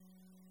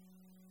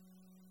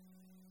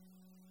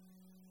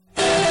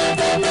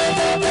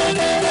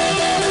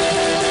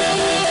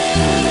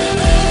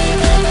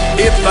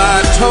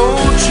I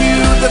told you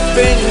the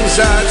things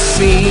I've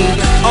seen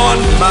on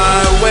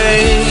my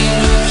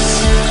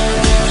ways,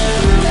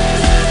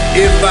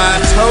 if I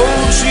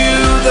told you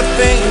the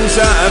things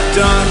I've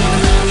done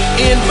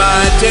in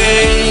my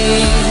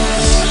days,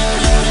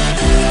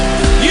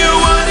 you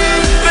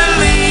wouldn't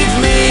believe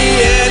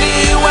me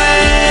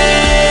anyway.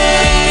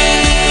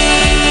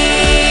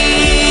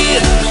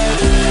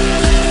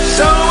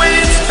 So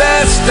it's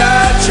best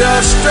I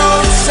just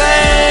don't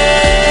say.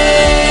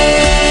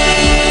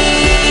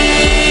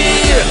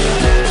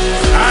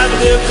 I've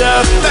lived 1,000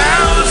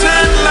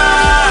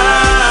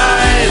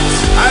 lives,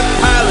 I've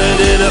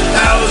piloted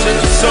 1,000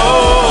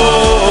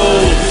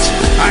 souls,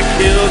 I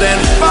killed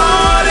and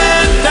fought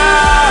and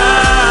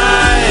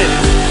died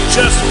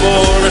just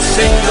for a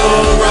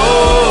single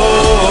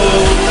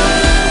role.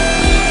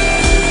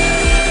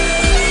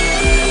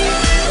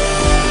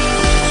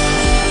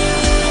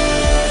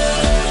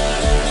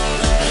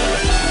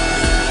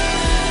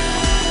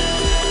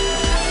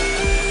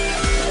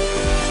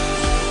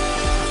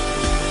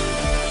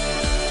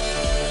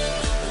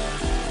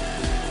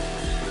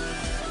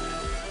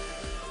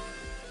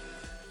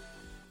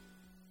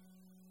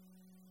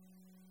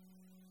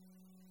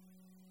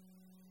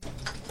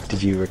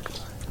 Did you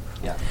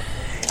yeah.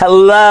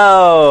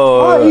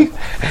 Hello. Hi.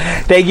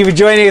 Thank you for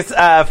joining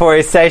us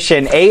for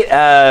session 8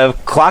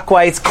 of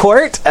Clockwise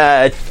Court,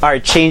 our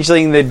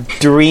Changeling the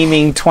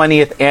Dreaming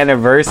 20th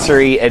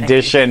Anniversary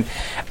Edition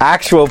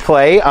actual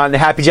play on the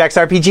Happy Jacks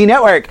RPG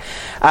Network.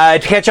 To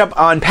catch up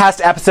on past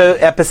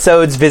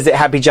episodes, visit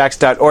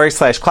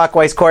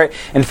happyjacks.org/clockwise-court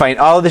and find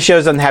all of the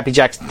shows on the Happy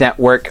Jacks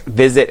Network.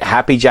 Visit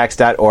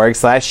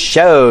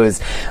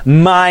happyjacks.org/shows.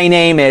 My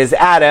name is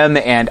Adam,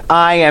 and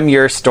I am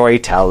your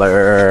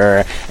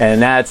storyteller.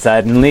 And that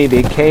suddenly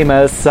became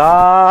a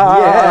song.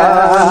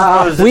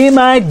 Yeah. We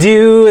might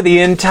do the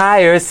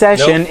entire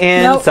session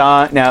in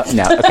song. No.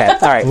 Okay. All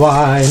right.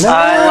 Why not?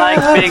 I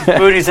like big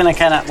booties and I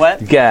cannot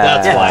what?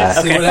 Yeah. That's why.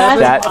 Okay. See what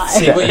happened? That's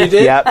See what you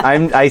did? Yep.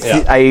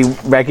 I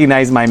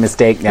recognize my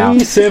mistake now.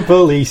 He's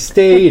simply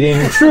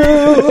stating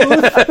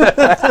truth.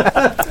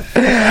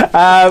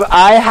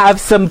 I have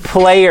some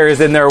players,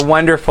 and they're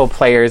wonderful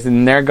players,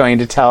 and they're going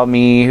to tell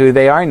me who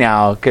they are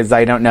now because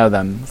I don't know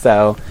them.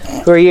 So,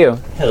 who are you?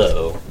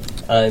 Hello,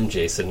 I'm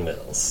Jason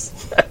Mills.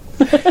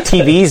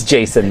 TV's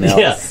Jason Mills.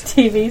 Yeah.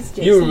 TV's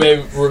Jason. You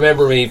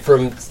remember me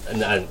from,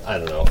 I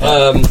don't know.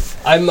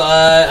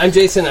 I'm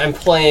Jason. I'm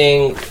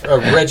playing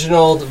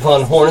Reginald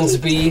von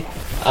Hornsby,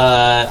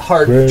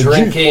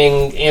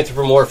 hard-drinking,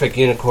 anthropomorphic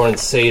unicorn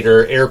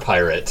satyr air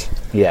pirate.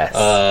 Yes.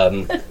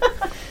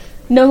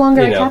 No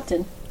longer a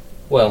captain.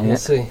 Well, we'll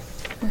see.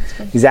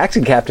 He's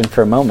acting captain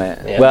for a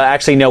moment. Yeah. Well,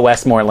 actually, no,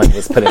 Westmoreland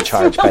was put in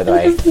charge, by the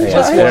way. I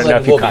don't know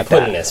if you We'll be caught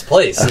put in that. his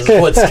place. Is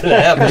what's going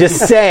to happen.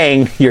 Just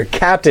saying, your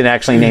captain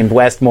actually named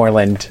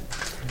Westmoreland.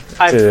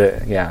 I've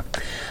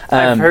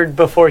heard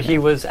before he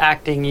was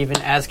acting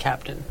even as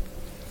captain.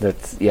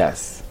 That's a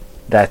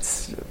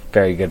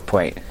very good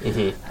point.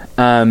 Mm-hmm.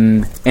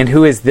 And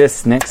who is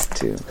this next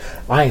to?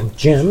 I am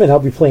Jim, and I'll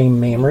be playing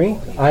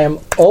Mamrie. I am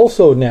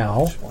also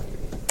now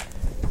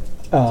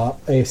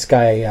a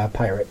sky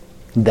pirate.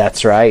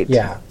 That's right.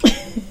 Yeah.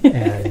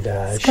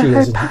 And she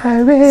is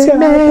Pirate Sky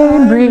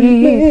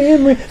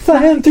Mamrie,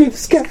 flying through the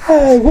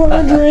sky,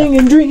 wandering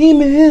and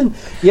dreaming.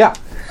 Yeah.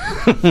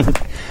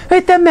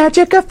 With the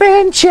magic of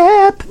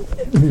friendship.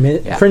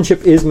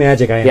 Friendship is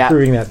magic. I am Yeah.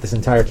 proving that this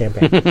entire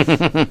campaign.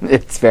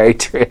 It's very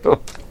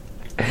true.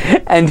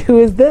 And who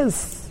is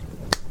this?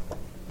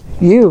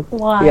 You.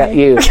 Why? Yeah,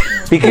 you.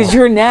 Because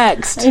you're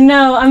next. I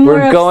know. I'm more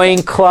We're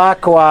going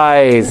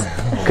clockwise.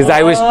 Because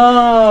I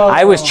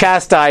was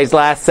chastised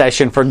last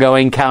session for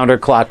going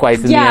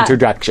counterclockwise in the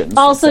introductions.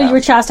 Also, you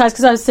were chastised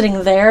because I was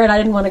sitting there and I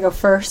didn't want to go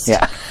first.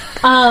 Yeah.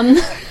 Hi,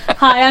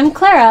 I'm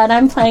Clara, and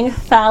I'm playing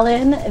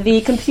Fallon,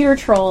 the computer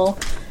troll,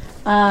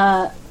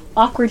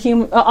 awkward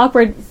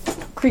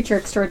creature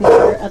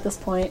extraordinaire at this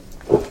point.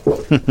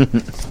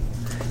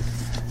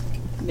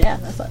 Yeah,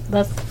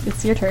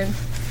 it's your turn.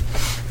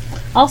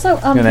 Also,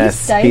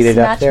 these dice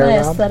match there, my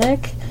Rob?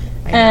 aesthetic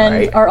and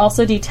right? are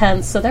also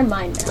D10s, so they're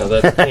mine now. No,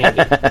 that's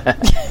candy.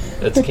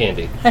 That's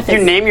candy.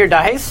 You name your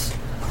dice?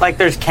 Like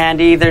there's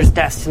candy, there's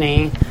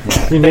destiny,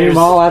 You name there's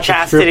them all after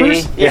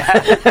chastity. strippers?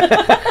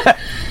 Yeah.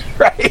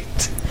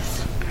 Right.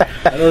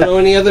 I don't know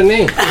any other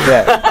name.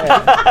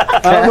 I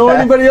don't know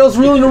anybody else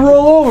willing to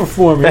roll over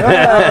for me.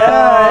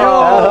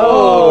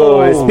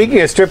 Oh,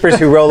 speaking of strippers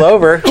who roll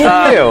over, who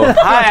are you?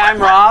 Hi,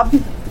 I'm Rob.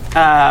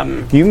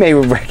 You may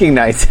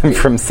recognize him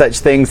from such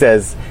things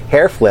as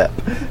hair flip.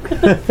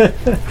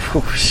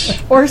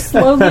 Or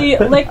slowly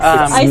licks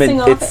icing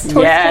off it's-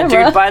 towards Yeah,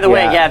 camera. dude. By the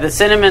way, Yeah. the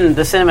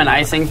cinnamon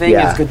icing thing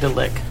Yeah. is good to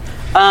lick.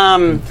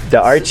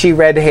 The Archie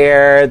red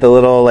hair, the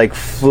little like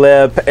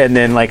flip, and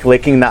then like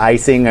licking the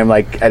icing. I'm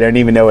like, I don't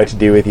even know what to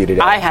do with you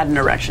today. I had an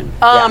erection.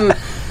 I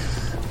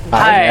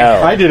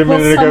know. I did a Will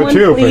minute ago someone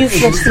too. please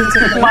switch seats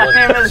with me? My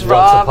name is Once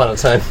Rob, upon a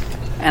time.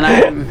 and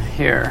I'm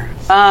here.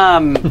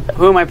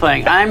 Who am I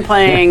playing? I'm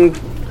playing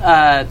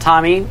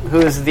Tommy,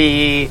 who's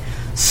the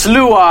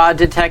Sluagh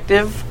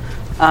detective.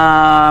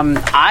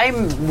 I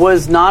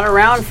was not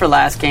around for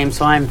last game,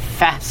 so I'm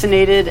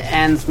fascinated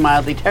and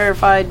mildly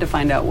terrified to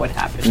find out what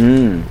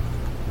happened.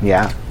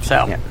 Yeah.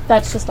 So, Yeah.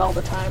 That's just all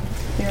the time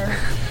here.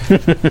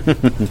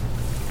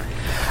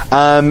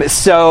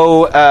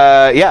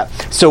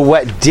 So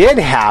what did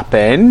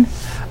happen?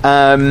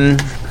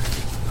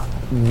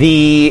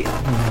 The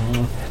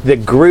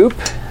group,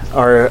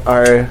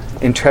 our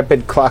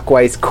intrepid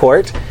clockwise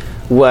court,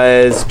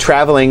 was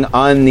traveling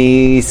on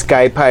the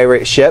Sky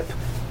Pirate ship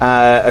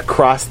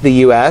across the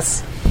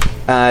U.S.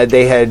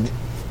 They had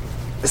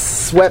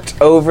swept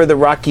over the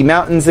Rocky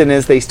Mountains, and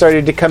as they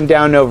started to come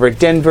down over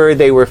Denver,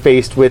 they were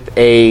faced with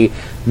a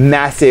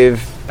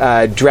massive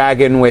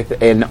dragon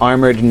with an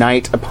armored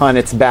knight upon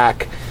its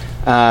back,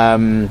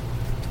 and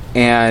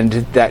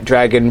that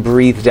dragon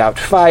breathed out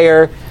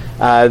fire.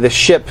 The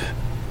ship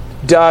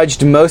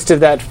dodged most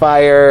of that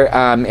fire,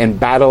 and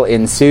battle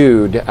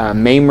ensued.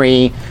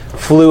 Mamrie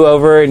flew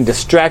over and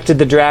distracted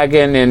the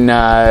dragon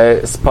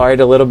and sparred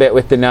a little bit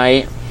with the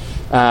knight.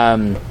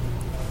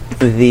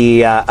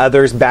 The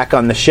others back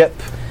on the ship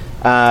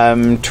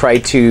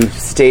tried to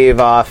stave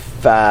off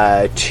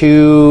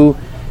 2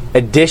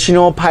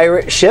 additional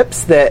pirate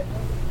ships that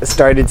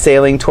started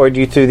sailing toward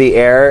you through the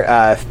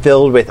air,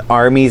 filled with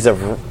armies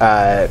of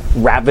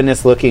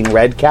ravenous-looking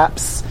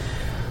redcaps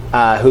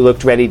who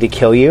looked ready to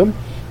kill you.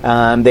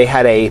 They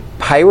had a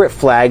pirate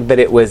flag, but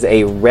it was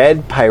a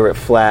red pirate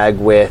flag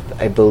with,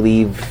 I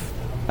believe,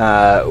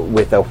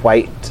 with a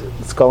white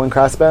skull and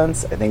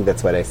crossbones. I think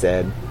that's what I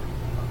said.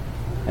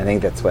 I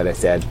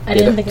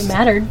didn't think it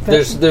mattered.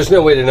 But There's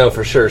no way to know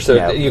for sure, so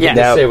No. you Yeah. can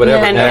just say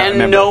whatever.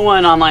 and no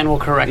one online will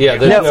correct Yeah, you.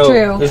 there's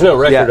true. there's no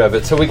record Yeah. of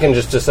it, so we can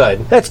just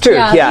decide. That's true.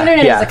 yeah, Yeah, the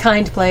internet yeah, is a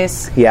kind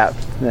place. yeah.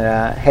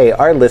 Hey,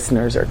 our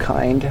listeners are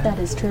kind. That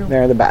is true.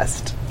 They're the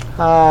best.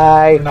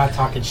 Hi. We're not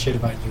talking shit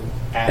about you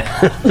at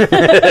all.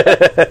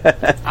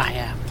 I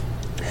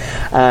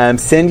am.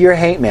 Send your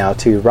hate mail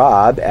to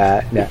Rob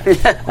at. No.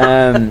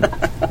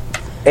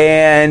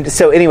 And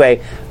so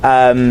anyway,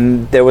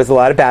 there was a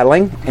lot of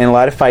battling and a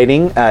lot of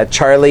fighting.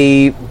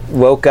 Charlie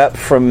woke up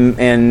from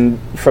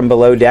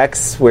below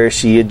decks where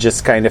she had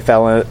just kind of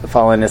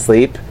fallen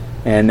asleep,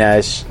 and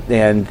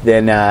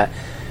then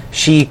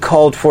she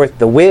called forth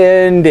the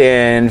wind,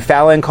 and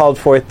Fallon called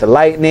forth the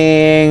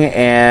lightning,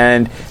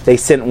 and they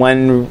sent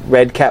one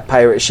redcap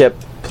pirate ship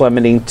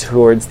plummeting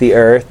towards the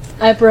earth.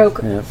 I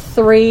broke 2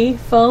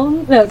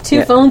 phones and an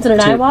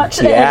 2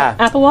 iWatch, yeah. an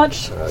Apple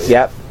Watch.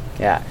 Yep.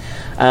 Yeah.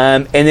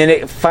 And then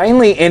it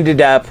finally ended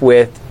up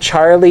with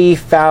Charlie,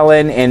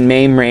 Fallon, and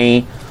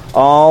Mamrie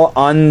all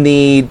on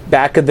the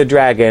back of the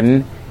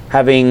dragon,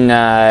 having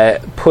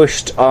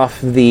pushed off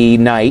the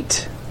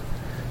knight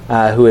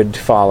who had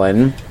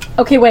fallen.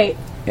 Okay, wait.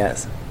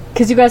 Yes.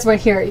 Because you guys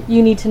weren't here,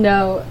 you need to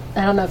know.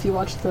 I don't know if you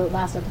watched the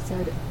last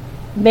episode.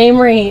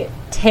 Mamrie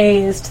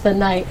tased the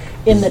knight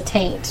in the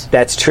taint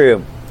That's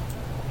true.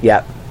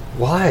 Yep.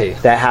 Why?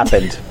 That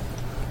happened.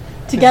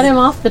 to get him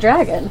off the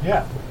dragon.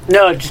 Yeah.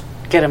 No, just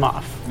get him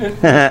off.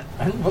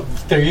 Well,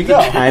 there you go.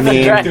 I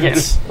mean, Dragon.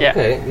 Yeah.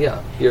 Okay,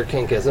 yeah. Your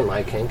kink isn't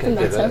my kink. I And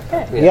get that's it.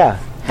 okay. yeah.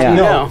 Yeah.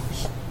 No. No.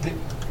 The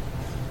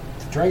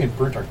dragon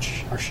burnt our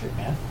shit,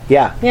 man.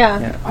 Yeah. Yeah.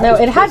 Yeah. No, I was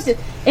it had to.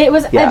 It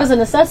was. Yeah. It was a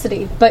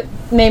necessity. But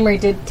Mamrie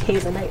did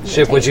tase a knight. in the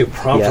Ship which you taint.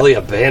 promptly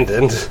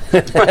abandoned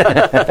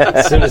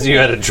as soon as you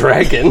had a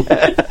dragon.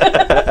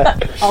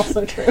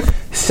 Also true.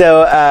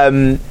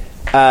 So,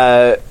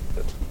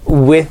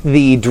 with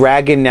the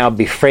dragon now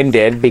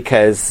befriended,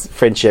 because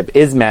friendship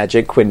is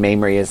magic when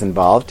Mamrie is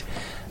involved,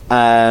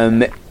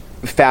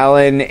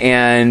 Fallon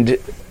and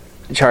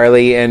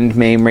Charlie and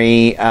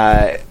Mamrie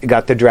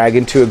got the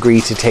dragon to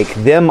agree to take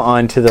them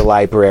onto the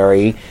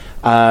library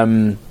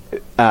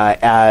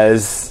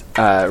as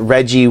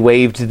Reggie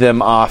waved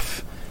them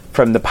off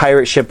from the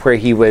pirate ship where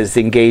he was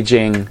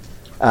engaging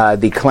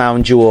the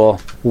clown jewel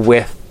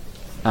with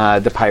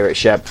the pirate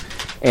ship,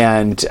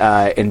 and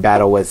in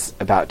battle was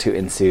about to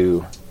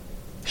ensue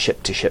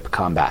ship-to-ship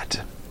combat.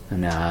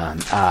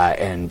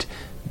 And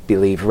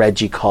believe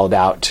Reggie called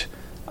out,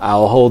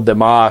 "I'll hold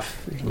them off.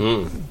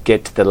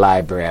 Get to the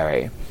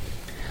library."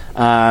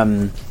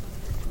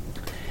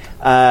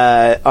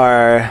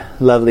 Our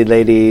lovely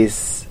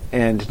ladies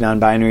and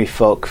non-binary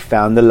folk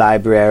found the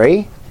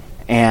library,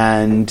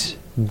 and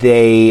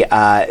they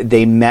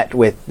met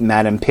with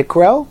Madame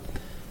Pickrell,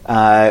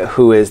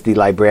 who is the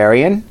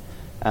librarian,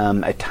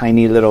 a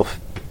tiny little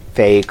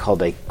fae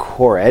called a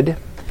Korred,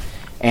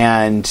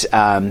 and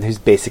who's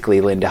basically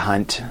Linda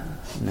Hunt.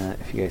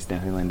 If you guys know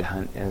who Linda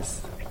Hunt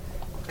is.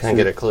 Can I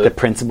get a clue? The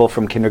principal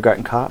from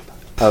Kindergarten Cop.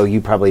 Oh,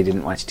 you probably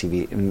didn't watch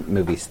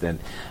movies then.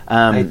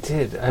 I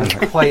did. I'm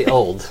quite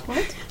old.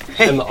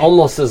 I'm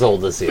almost as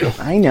old as you.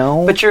 I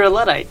know. But you're a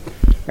Luddite.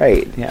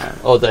 Right, yeah.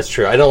 Oh, that's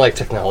true. I don't like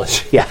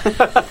technology. Yeah.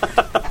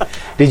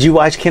 Did you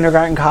watch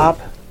Kindergarten Cop?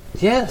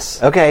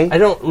 Yes. Okay. I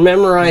don't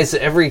memorize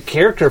every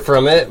character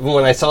from it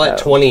when I saw it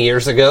 20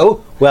 years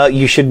ago. Well,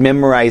 you should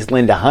memorize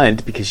Linda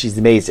Hunt because she's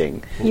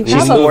amazing. You She's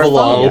have a move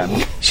along. phone.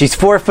 Yeah. She's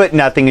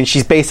 4'0" and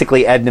she's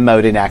basically Edna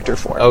Mode in actor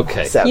form.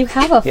 Okay. So, You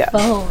have a yeah.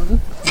 phone.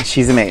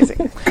 She's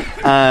amazing.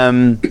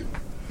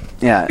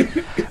 Yeah.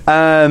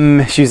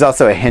 She's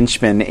also a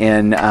henchman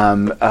in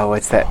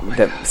what's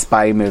that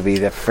spy movie?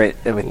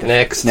 With the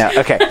Next. No,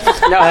 okay.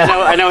 No,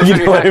 I know You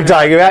know what I'm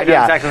talking about? I know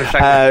Yeah. exactly what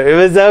you're talking It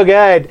was so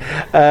good.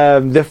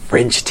 The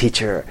French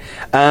teacher.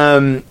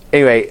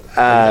 Anyway,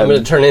 I'm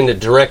going to turn into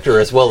director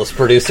as well as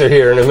producer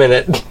here in a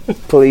minute.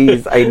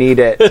 please, I need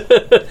it.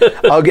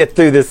 I'll get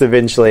through this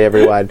eventually,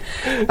 everyone.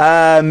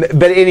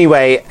 But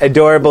anyway,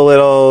 adorable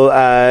little,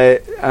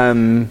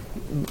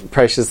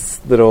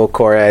 precious little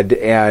Korred,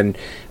 and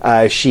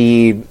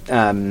she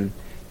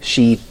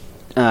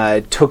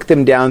took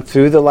them down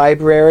through the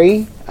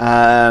library.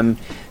 I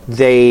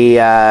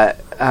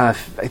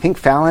think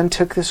Fallon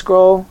took the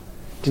scroll.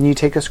 Didn't you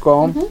take a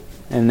scroll?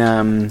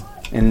 Mm-hmm.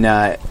 And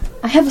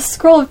I have a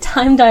scroll of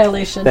time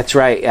dilation. that's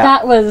right. Yeah.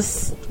 That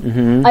was...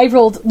 I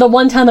rolled... The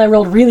one time I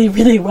rolled really,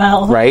 really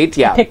well. Right?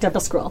 Yeah. I picked up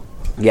a scroll.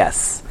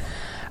 Yes.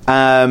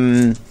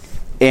 And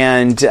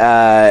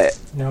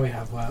Now we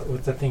have,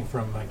 what's that thing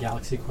from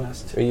Galaxy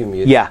Quest? Are you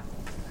muted? yeah.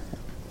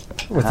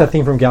 What's that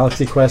thing from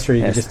Galaxy Quest where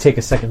you Yes. can just take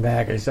a second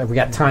bag? We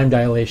got time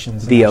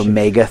dilations. The and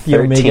Omega 13.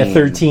 The Omega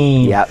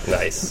 13. Yep.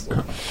 Nice.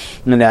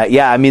 And,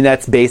 I mean,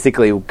 that's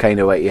basically kind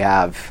of what you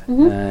have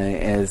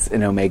is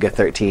an Omega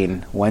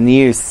 13. One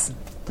use.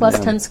 Plus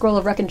 10 scroll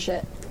of wreck and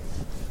shit.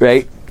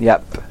 Right?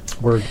 Yep.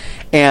 Word.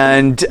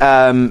 And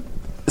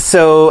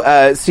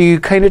so you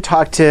kind of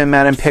talked to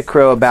Madame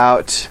Picro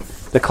about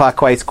the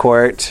Clockwise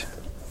Court.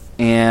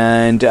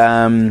 And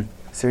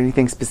is there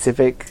anything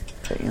specific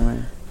that you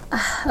want?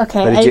 What did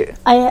Okay, you-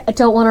 I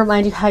don't want to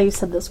remind you how you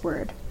said this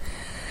word.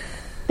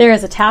 There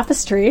is a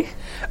tapestry.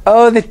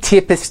 Oh, the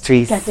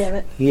tapestries. God damn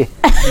it. Yeah.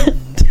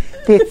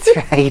 That's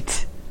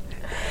right.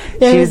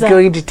 There She's is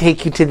going to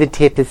take you to the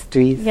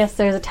tapestries. Yes,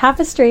 there's a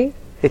tapestry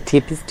The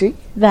tapestry?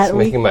 that It's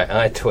we... making my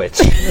eye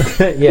twitch.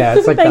 Yeah,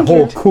 it's like the Thank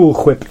whole you. Cool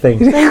Whip thing.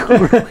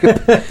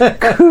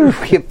 Cool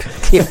Whip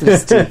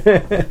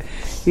tapestry.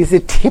 He's a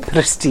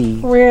tapestry.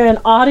 We're an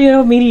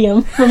audio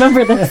medium.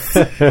 Remember this.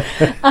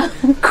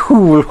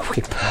 Cool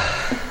Whip.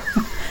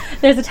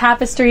 There's a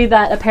tapestry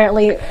that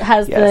apparently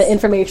has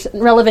Yes. the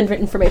relevant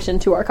information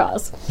to our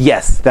cause.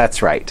 Yes,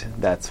 that's right.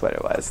 That's what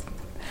it was.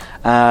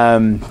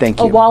 Thank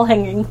you. A wall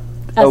hanging,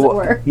 as it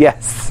were.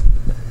 Yes.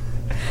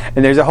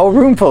 And there's a whole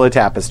room full of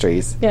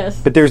tapestries. Yes.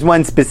 But there's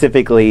one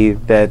specifically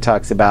that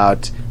talks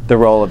about the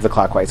role of the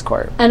Clockwise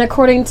Court. And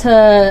according to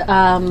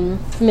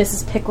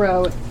Mrs.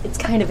 Picro, it's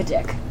kind of a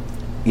dick.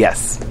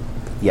 Yes.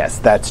 Yes,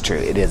 that's true.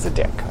 It is a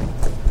dick.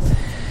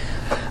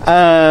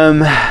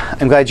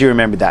 I'm glad you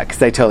remembered that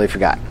because I totally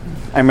forgot.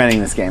 I'm running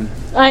this game.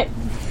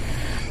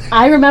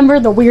 I remember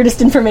the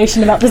weirdest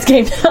information about this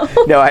game now.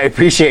 No, I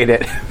appreciate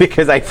it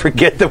because I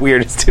forget the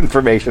weirdest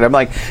information. I'm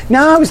like,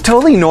 no, it was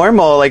totally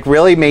normal. Like,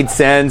 really made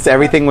sense.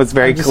 Everything was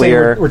very Just saying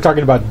clear. we're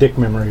talking about dick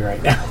memory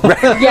right now.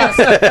 Yes.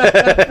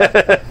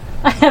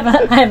 I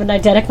have an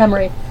eidetic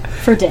memory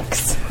for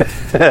dicks.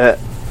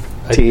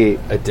 T.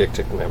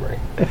 Addictive memory.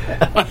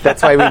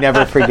 That's why we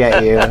never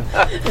forget you.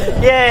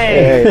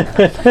 Yay!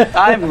 Hey.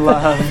 I'm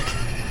loved.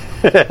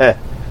 I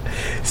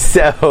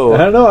So,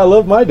 don't know. I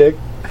love my dick.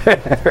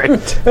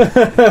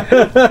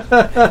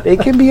 they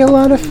can be a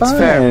lot of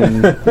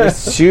fun. They're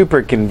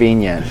super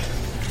convenient.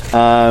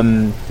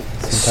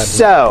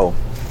 So,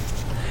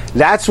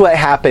 that's what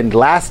happened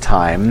last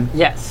time.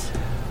 Yes.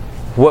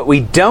 What we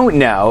don't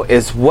know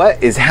is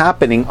what is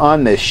happening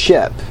on the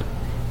ship.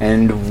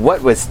 And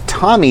what was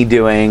Tommy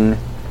doing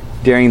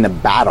during the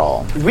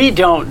battle? We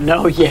don't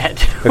know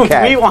yet.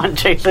 Okay. We want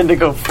Jason to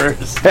go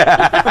first.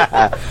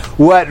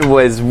 What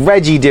was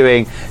Reggie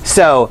doing?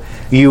 So,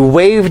 you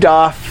waved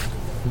off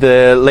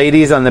the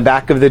ladies on the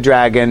back of the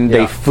dragon. Yeah.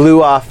 They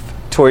flew off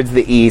towards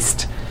the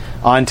east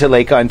onto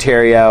Lake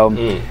Ontario.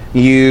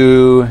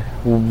 You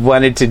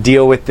wanted to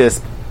deal with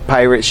this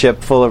pirate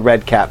ship full of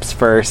red caps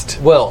first.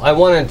 Well, I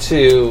wanted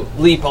to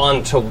leap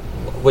on to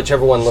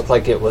whichever one looked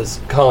like it was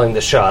calling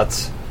the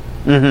shots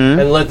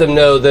and let them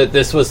know that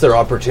this was their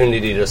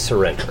opportunity to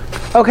surrender.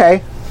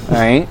 Okay. All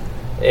right.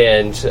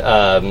 And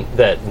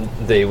that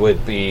they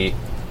would be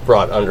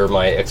brought under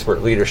my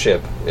expert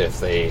leadership if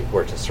they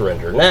were to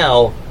surrender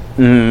now,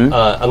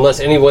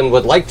 unless anyone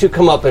would like to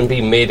come up and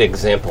be made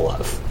example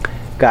of.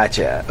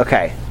 Gotcha.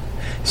 Okay.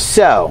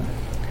 So,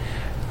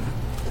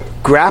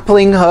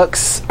 grappling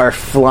hooks are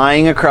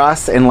flying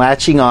across and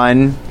latching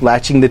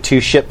the two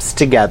ships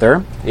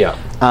together. Yeah.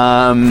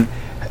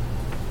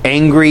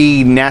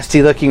 Angry,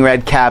 nasty-looking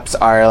red caps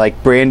are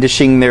like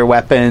brandishing their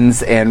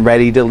weapons and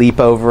ready to leap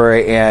over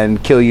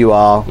and kill you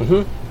all.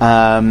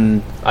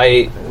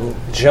 I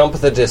jump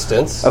the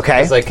distance. Okay.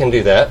 Because I can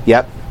do that.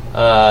 Yep.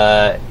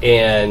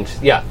 And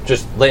yeah,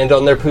 just land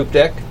on their poop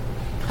deck.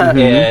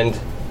 And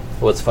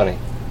what's funny?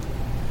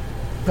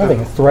 Nothing.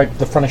 It's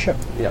the front of ship.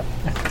 Yeah.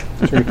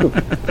 That's where you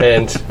poop.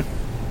 And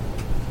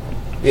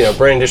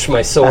brandish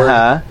my sword.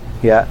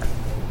 Yeah.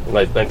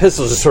 My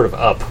pistols are sort of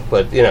up,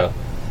 but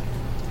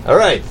all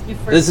right,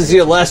 this is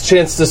your last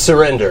chance to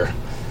surrender.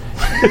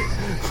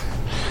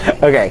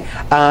 Okay.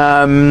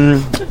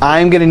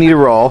 I'm gonna need a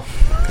roll.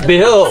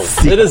 Behold,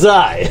 it is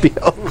I,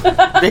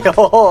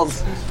 Behold.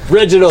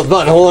 Reginald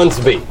von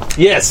Hornsby.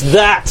 Yes,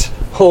 that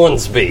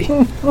Hornsby.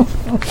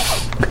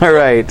 All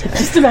right.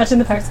 Just imagine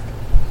the person.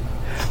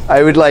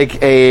 I would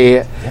like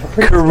a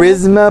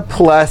charisma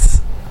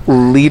plus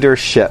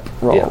leadership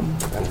roll. Yeah,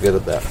 I'm good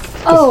at that.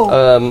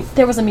 Oh,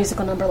 there was a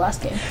musical number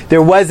last game.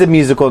 There was a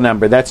musical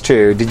number. That's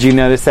true. Did you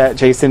notice that,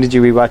 Jason? Did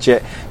you rewatch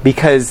it?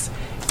 Because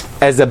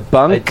as a I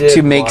bunk did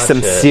to make watch some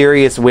it.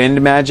 serious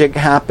wind magic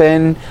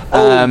happen.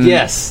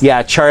 Yes.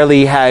 Yeah,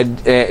 Charlie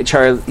had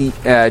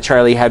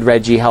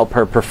Reggie help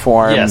her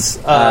perform. Yes,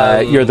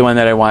 You're the one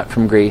that I want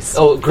from Greece.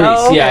 Oh, Greece.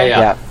 Oh, okay.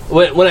 Yeah.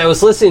 Yeah. When I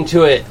was listening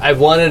to it, I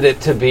wanted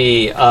it to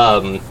be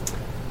a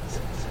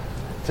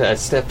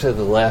step to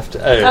the left.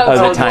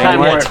 the time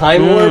warp?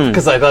 Time warp,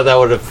 because I thought that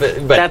would have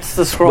fit. But That's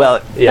the scroll.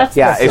 Well, yeah. That's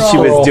yeah. the If she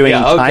scroll. was doing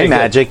Yeah, okay, time good.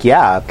 magic,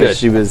 yeah, but Good.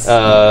 she was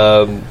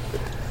the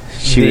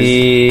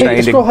Hey, trying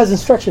the scroll to has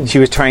instructions. she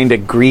was trying to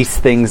grease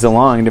things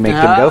along to make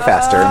them go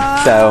faster.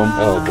 So,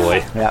 oh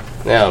boy, yeah,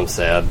 now I'm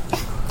sad.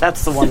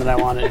 That's the one that I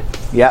wanted.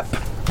 yep.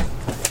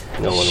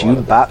 No one Shoo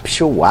wanted that. bop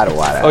shoo wada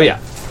wada. Oh yeah.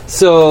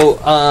 So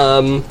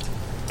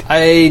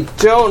I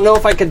don't know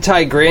if I could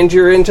tie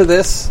grandeur into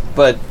this,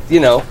 but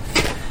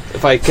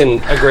if I can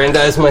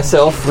aggrandize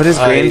myself. What does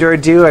grandeur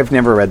do? I've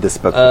never read this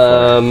book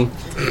before.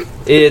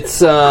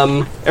 It's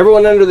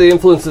everyone under the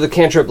influence of the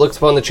cantrip looks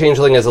upon the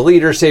changeling as a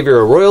leader, savior,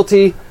 or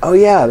royalty. Oh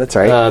yeah, that's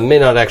right. May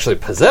not actually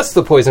possess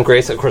the poison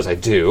grace. Of course, I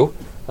do.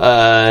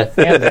 And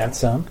then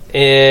some.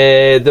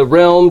 The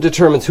realm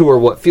determines who or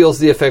what feels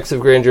the effects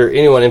of grandeur.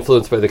 Anyone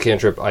influenced by the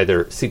cantrip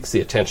either seeks the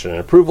attention and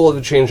approval of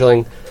the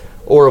changeling,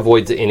 or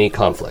avoids any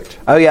conflict.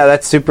 Oh yeah,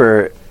 that's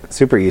super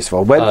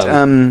useful. What?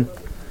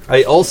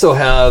 I also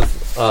have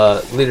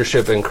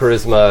leadership and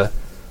charisma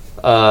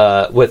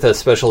with a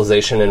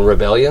specialization in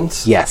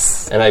rebellions.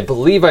 Yes. And I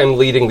believe I'm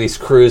leading these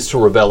crews to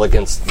rebel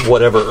against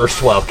whatever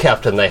erstwhile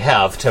captain they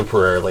have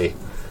temporarily.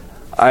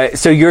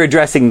 So you're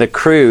addressing the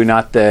crew,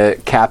 not the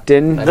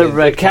captain.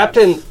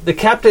 The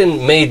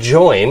captain may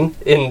join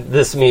in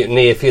this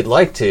mutiny if they'd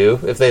like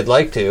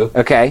to.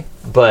 Okay.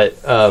 But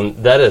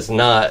that is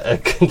not a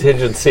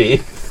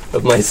contingency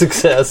of my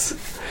success.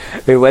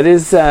 Wait, what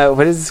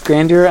is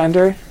grandeur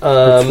under?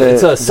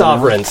 It's a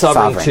sovereign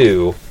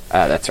 2.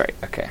 That's right.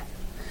 Okay.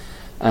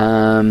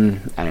 I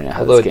don't know how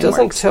Although this it game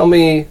doesn't works. tell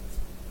me.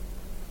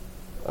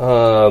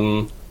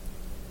 I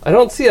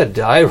don't see a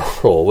die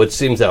roll, which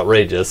seems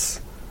outrageous.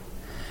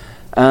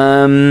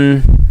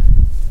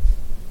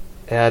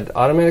 Add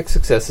automatic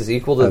successes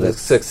equal to the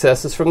that's-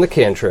 successes from the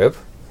cantrip.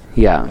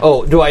 Yeah.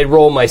 Oh, do I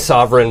roll my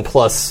sovereign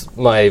plus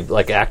my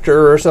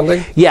actor or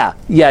something? Yeah.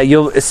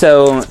 You'll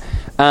so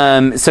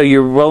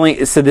you're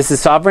rolling. So this is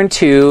Sovereign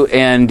 2,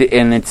 and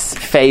it's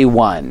Fey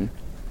 1.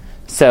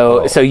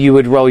 So you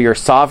would roll your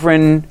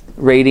Sovereign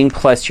rating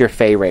plus your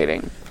Fey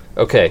rating,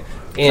 Okay,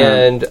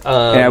 and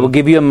and I will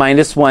give you a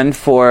 -1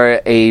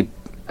 for a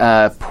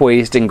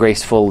poised and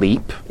graceful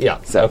leap. yeah.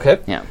 So Okay.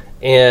 yeah.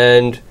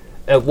 And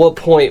at what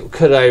point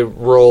could I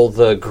roll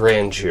the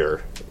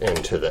grandeur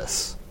into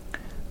this?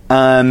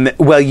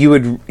 Well, you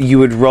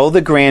would roll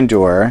the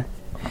grandeur,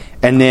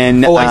 and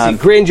then Oh, I see.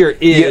 Grandeur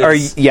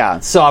is yeah.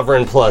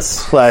 sovereign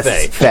plus Plus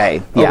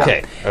Fey. yeah.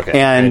 Okay, I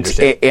And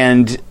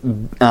understand.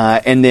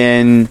 and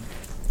then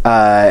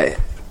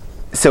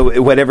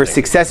so whatever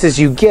successes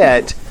you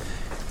get,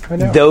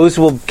 those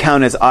will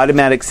count as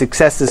automatic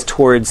successes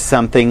towards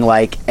something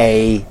like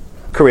a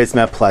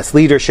charisma plus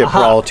leadership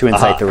roll to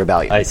incite the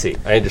rebellion. I see.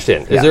 I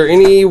understand. Yeah. Is there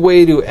any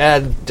way to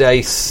add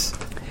dice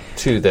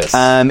to this?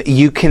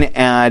 You can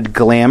add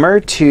glamour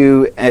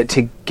to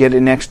get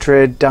an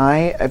extra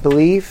die, I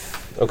believe.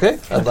 Okay,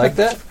 I'd like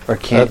that. Or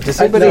can't- does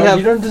anybody No, have?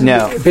 you don't,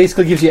 No. It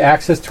basically gives you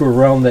access to a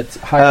realm that's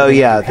higher. Oh, than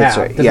yeah, you that's have.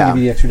 right, It doesn't yeah. give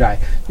you the extra die.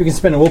 You can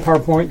spend a willpower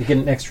point to get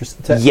an extra,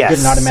 to Yes. get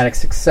an automatic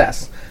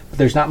success. But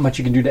there's not much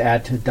you can do to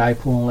add to the die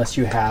pool unless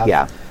you have.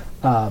 Yeah.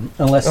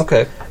 Unless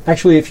Okay.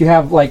 actually, if you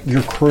have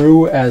your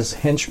crew as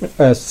henchmen,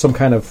 as some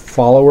kind of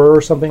follower or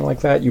something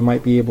like that, you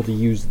might be able to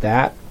use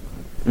that.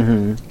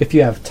 Mm-hmm. If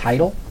you have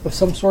title of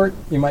some sort,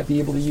 you might be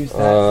able to use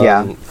that.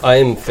 Yeah.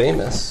 I'm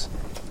famous.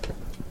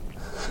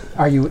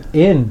 Are you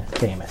in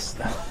famous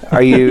though?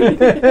 Are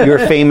you're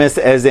famous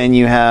as in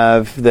you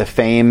have the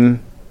fame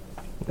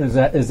Is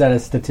that a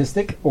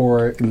statistic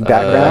or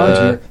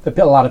background?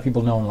 a lot of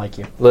people know and like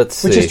you, Let's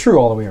see. which is true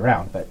all the way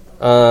around. But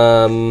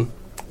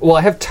Well,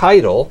 I have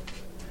title.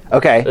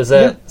 Okay. Is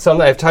that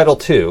something? I have title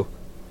 2.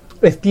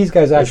 if these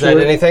guys Is actually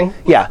that anything?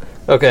 Yeah.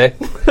 Okay.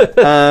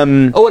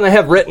 Oh, and I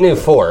have retinue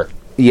 4.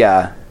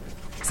 Yeah.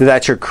 So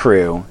that's your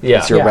crew. Yeah.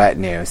 It's your Yeah.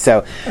 retinue.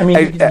 So I mean,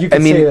 you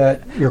could say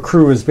that your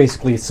crew is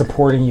basically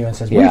supporting you and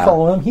says, "We Yeah.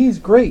 follow him; he's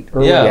great."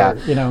 Or Yeah.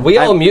 whatever, We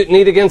all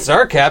mutinied against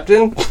our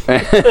captain.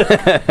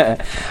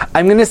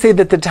 I'm going to say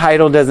that the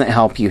title doesn't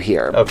help you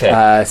here.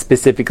 Okay.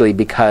 Specifically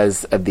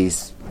because of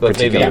these But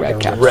maybe particular red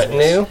caps.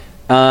 retinue.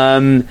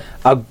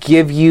 I'll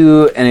give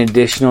you an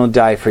additional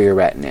die for your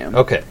retinue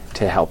Okay.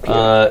 to help you.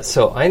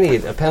 So I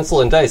need a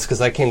pencil and dice because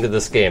I came to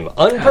this game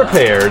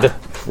unprepared.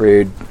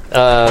 Rude.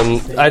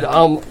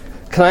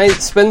 can I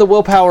spend the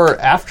willpower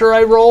after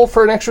I roll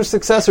for an extra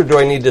success, or do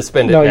I need to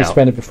spend it No, now? you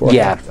spend it before.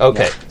 Yeah.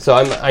 Okay, so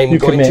I'm You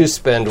going commit. to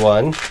spend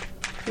one.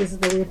 These are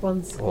the weird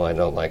ones. Well, I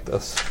don't like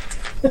this.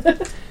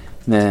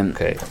 Then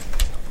Okay,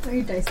 Are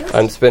you dice?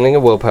 I'm spending a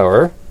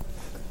willpower,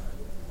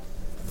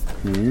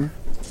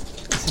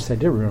 Since I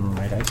did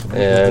remember my dice.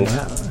 and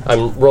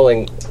I'm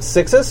rolling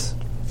 6s.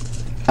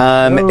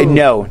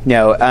 no.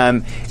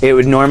 It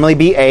would normally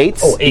be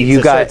 8s. Oh, 8s, You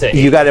so got it's a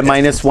you 8. got a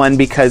 -1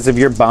 because of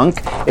your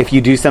bunk. If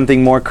you do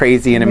something more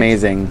crazy and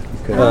amazing,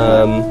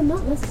 Not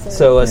necessarily.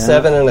 So a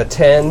 7 and a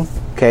 10.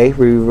 okay.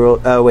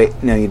 Reroll. Oh wait,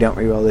 no, you don't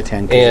reroll the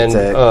 10 because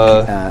And, it's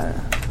a.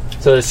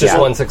 So it's just Yeah.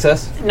 one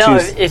success? No,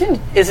 Choose-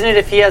 isn't it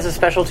if he has a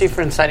specialty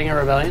for inciting a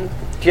rebellion?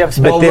 Do you have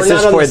a but special? this we're is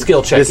not on for the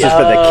skill check This yet. is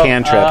for the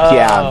cantrip.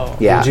 Yeah,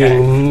 yeah. We're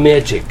doing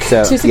magic.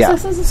 So 2 yeah,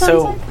 successes, it sounds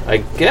So- like? I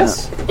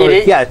guess? It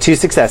is- yeah, 2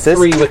 successes.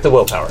 3 with the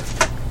willpower.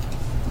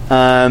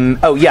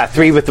 Oh yeah,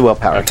 3 with the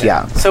willpower. Okay.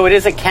 Yeah. So it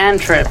is a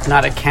cantrip,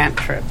 not a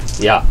cantrip.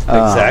 Yeah,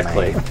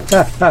 exactly.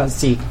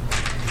 See,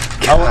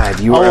 God,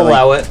 you I'll are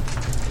allow like it.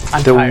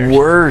 I'm the tired.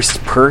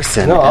 worst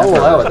person. No, I'll ever.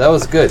 allow it. That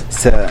was good.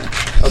 So,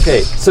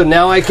 Okay, so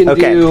now I can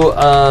Okay. do...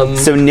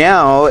 so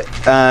now,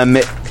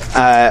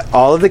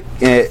 all of the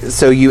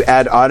so you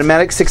add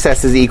automatic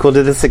successes equal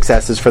to the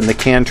successes from the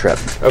cantrip.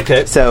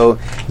 okay, So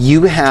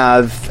you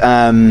have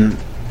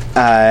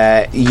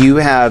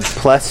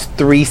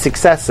 +3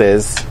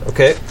 successes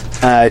okay.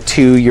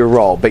 to your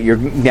roll, but you're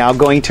now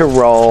going to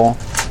roll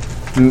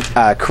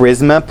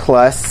charisma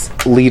plus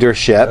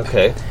leadership.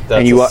 Okay, that's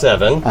And you a are-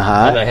 7.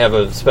 Uh-huh. And I have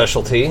a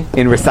specialty.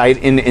 In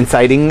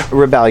inciting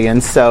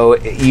rebellion. So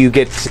you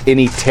get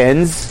any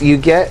 10s you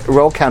get,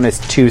 roll count as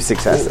 2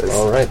 successes.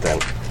 All right, then.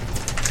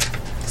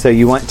 So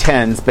you want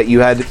 10s, but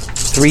you had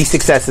 3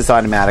 successes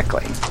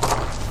automatically.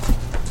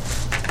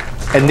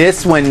 And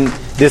this one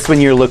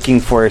you're looking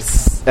for,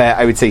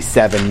 I would say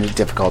 7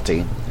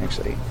 difficulty,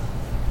 actually.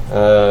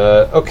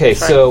 Okay,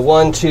 so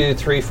 1, 2,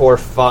 3, 4,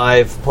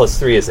 5 plus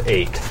 3 is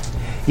 8.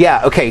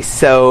 Yeah, okay,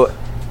 so,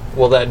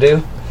 Will that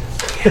do?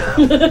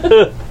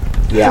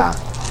 yeah.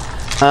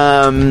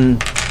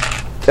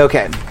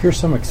 Okay. here's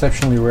some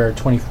exceptionally rare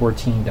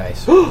 2014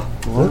 dice.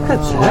 Look at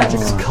that.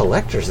 It's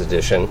collector's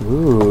edition.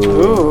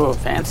 Ooh,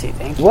 fancy.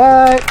 Thank you.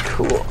 What?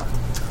 Cool.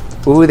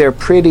 Ooh, they're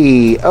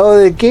pretty.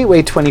 Oh, the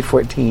Gateway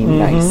 2014.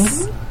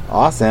 Nice.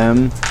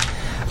 Awesome.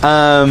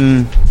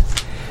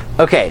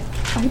 Okay.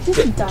 Are you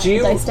just Do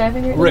you dice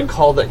diving right now?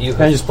 recall that you I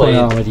have just point played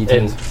out all the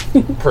details.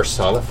 in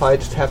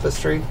personified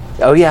tapestry?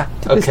 Oh, yeah.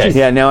 Okay.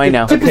 Yeah, no, I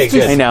know. Okay,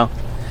 good. I know.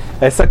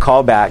 That's a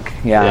callback.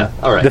 Yeah. Yeah,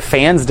 all right. The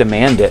fans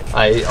demand it.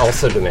 I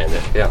also demand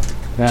it, yeah.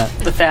 Yeah.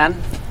 The fan.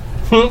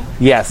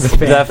 Yes,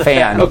 the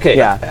fan. Okay.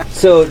 Yeah.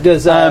 So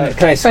does, can I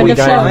Friend squeak of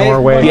show. by?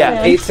 Norway.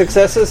 Yeah. 8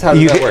 successes? How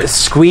does You that get work?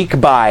 squeak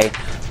by.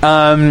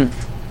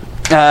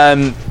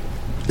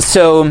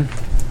 So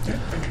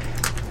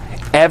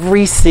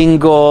every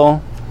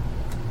single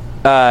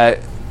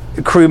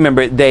crew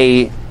member,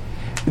 they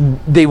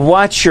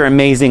watch your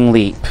amazing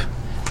leap.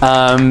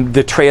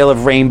 The trail of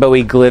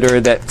rainbowy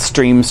glitter that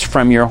streams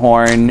from your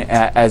horn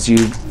as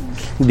you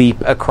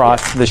leap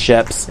across the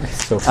ships,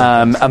 So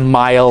fun. a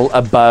mile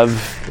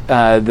above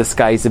the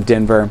skies of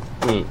Denver.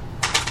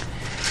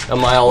 A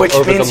mile Which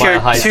over means the Mile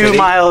you're High 2 City.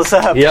 miles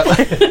up. Yep.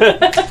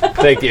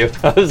 Thank you.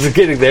 I was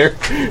getting there.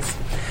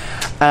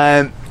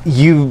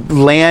 You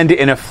land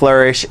in a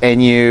flourish,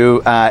 and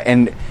you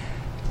and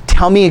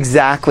tell me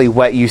exactly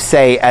what you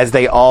say as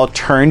they all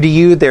turn to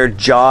you, their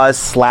jaws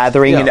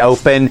slathering and Yeah.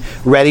 open,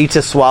 ready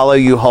to swallow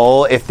you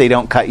whole if they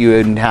don't cut you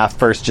in half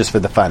first, just for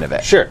the fun of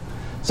it. Sure.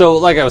 So,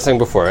 like I was saying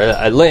before,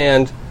 I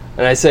land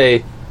and I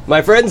say,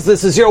 "My friends,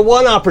 this is your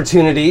one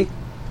opportunity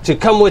to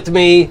come with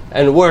me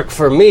and work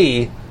for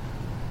me,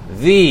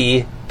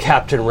 the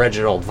Captain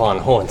Reginald von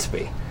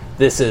Hornsby.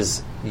 This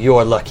is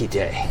your lucky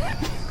day."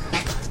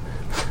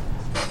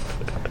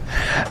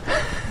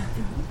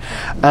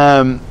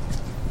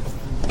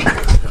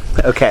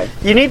 Okay.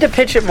 You need to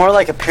pitch it more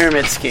like a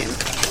pyramid scheme.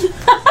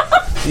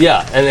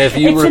 Yeah, and if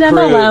you It's an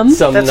recruit MLM.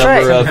 some That's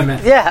number right.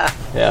 of Yeah.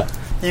 yeah,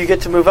 You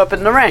get to move up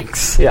in the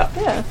ranks. yeah.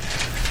 Yeah.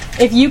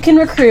 If you can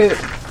recruit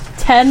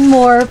 10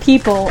 more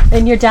people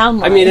in your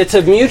downline. I mean, it's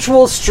a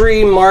mutual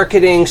stream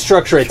marketing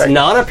structure. It's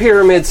not a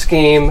pyramid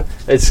scheme.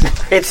 It's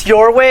It's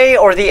your way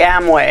or the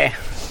Amway.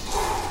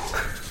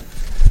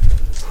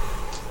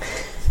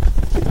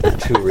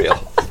 too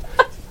real.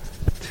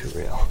 Too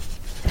real.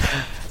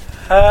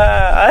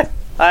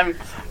 I'm.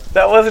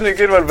 That wasn't a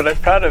good one, but I'm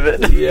proud of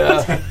it.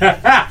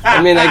 Yeah.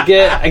 I mean, I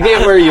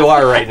get where you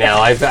are right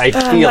now. I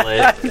feel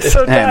it. I'm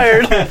so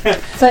tired.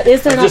 but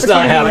is there an Just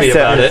not happy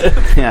opportunity? about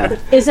it. Yeah.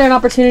 Is there an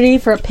opportunity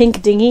for a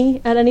pink dinghy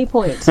at any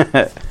point?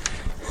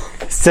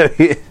 So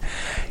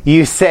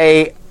you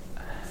say,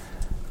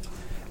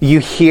 you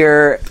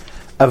hear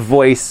a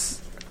voice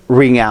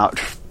ring out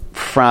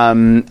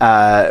from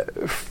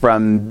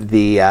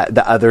the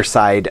other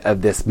side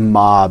of this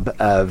mob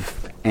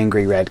of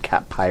angry red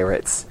cap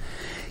pirates.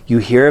 You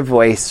hear a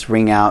voice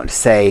ring out,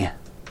 say,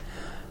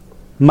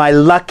 "My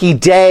lucky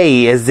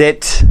day, is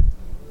it?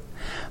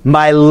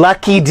 My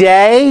lucky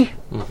day?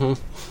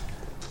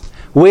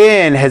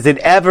 When has it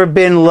ever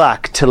been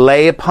luck to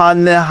lay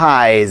upon the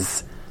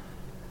highs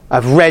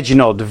of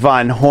Reginald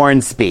von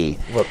Hornsby?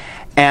 Well,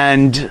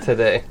 And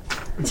today.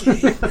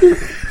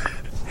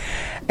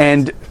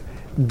 and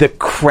the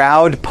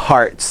crowd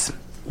parts,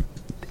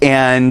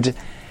 and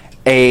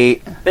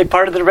they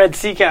parted the Red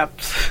Sea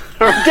Caps.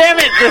 Damn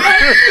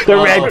it! the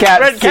Red Cap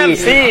Red Cap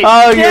C.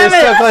 Oh, Damn you're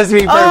it. so close to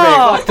being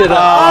perfect.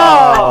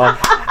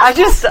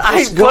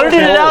 I blurted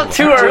it out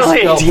too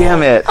early. go.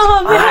 Damn it.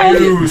 Oh man.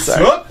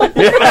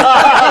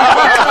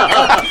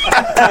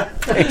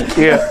 Thank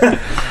you.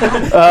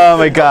 Oh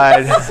my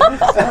god.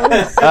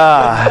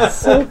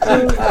 So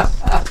cool.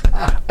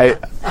 I,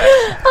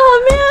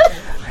 Oh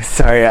man.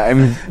 sorry,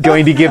 I'm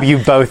going to give you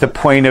both a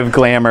point of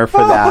glamour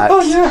for that.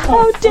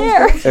 Oh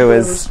dear. It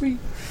was,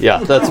 Yeah,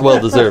 that's well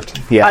deserved.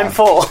 yeah. I'm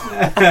full.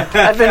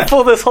 I've been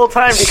full this whole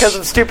time because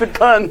of stupid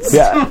puns.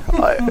 Yeah,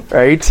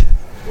 right?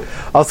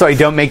 Also, I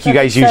don't make you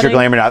guys use your Upsetting.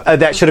 glamour now.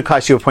 That should have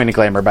cost you a point of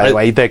glamour, by the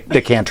way,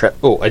 the cantrip.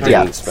 Oh, I didn't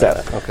Yeah,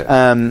 expect so,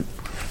 that.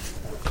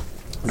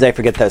 Okay. I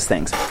forget those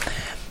things.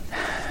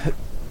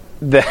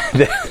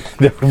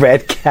 The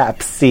Red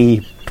Cap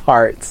C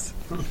parts.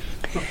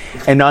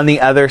 And on the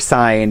other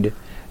side,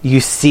 you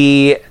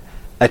see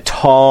a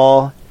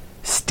tall,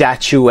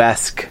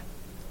 statuesque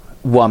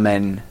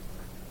woman.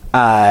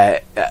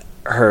 Her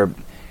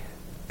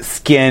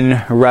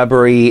skin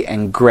rubbery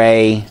and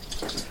gray.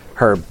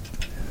 Her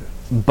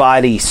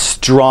body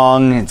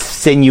strong and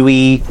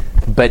sinewy,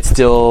 but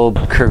still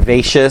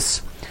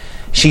curvaceous.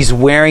 She's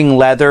wearing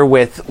leather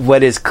with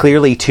what is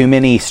clearly too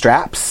many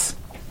straps.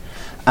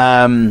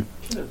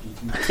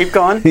 Keep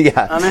going.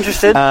 Yeah. I'm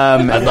interested.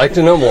 I'd like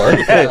to know more.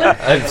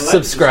 I've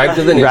subscribed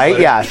to the newsletter.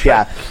 Right?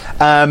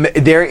 Yeah.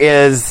 There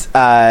is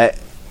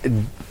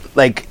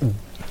like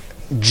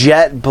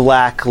jet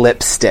black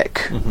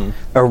lipstick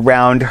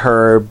around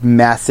her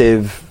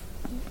massive,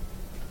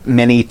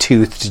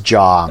 many-toothed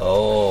jaw.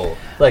 Oh,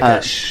 like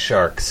a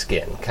shark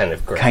skin kind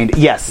of gray. Kind of,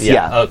 yes,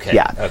 yeah, Okay.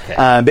 yeah. Okay.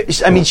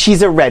 But I mean,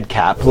 she's a red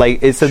cap, like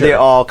so. They Sure.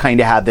 all kind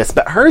of have this,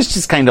 but hers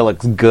just kind of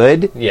looks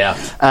good. Yeah.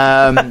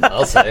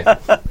 I'll say.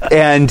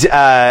 And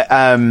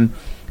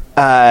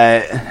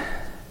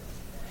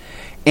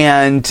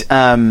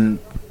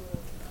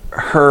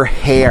her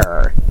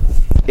hair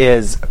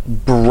is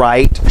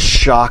bright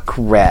shock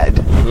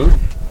red,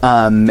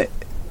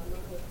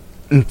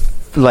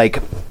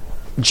 like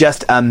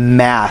just a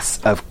mass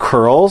of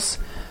curls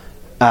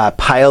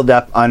piled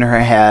up on her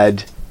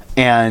head,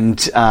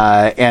 and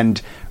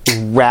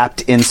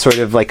wrapped in sort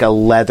of like a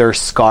leather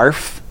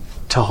scarf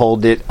to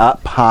hold it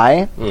up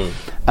high,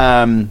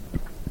 and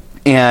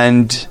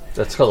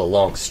That's called a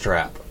long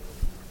strap.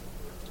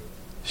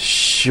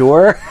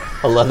 sure.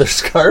 A leather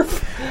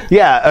scarf?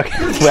 Yeah,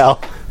 okay.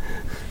 Well,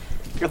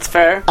 That's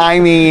fair. I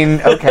mean,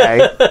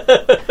 okay.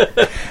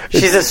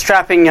 She's a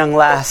strapping young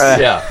lass.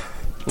 Yeah.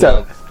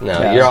 So- No,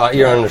 yeah.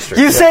 you're on the street.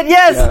 You said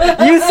yes.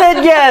 You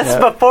said yes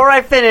before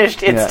I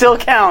finished. It Yeah. still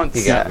counts.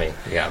 You got me.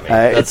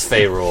 That's it's-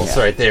 Fey rules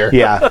right there.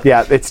 Yeah,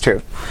 it's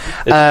true.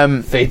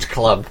 Fate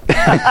Club.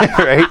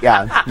 Right?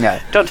 Yeah.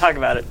 Don't talk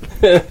about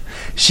it.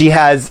 She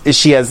has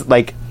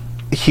like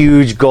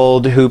huge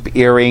gold hoop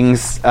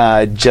earrings,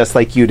 just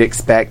like you'd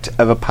expect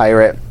of a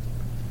pirate.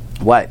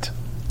 What?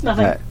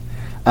 Nothing.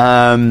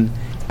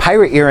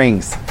 Pirate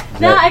earrings.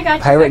 No, I got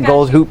you. Pirate I got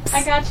gold you. hoops.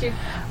 I got you.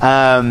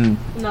 Um,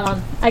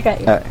 No, I got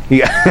you.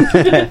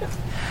 Yeah.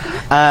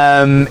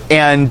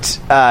 And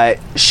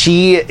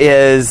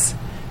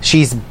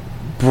she's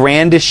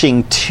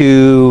brandishing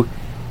two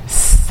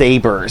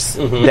sabers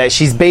that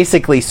she's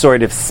basically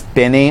sort of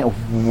spinning.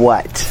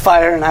 What?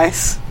 Fire and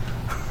ice.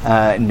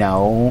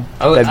 No.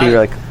 Oh, That'd be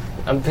really.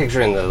 I'm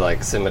picturing the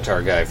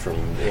scimitar guy from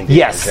Indiana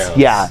Yes, Jones.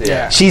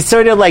 yeah. She's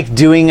sort of like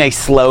doing a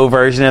slow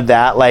version of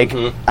that. Like,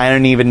 I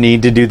don't even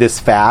need to do this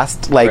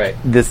fast. Like, Right.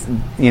 this,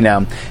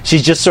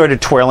 she's just sort of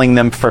twirling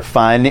them for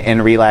fun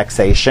and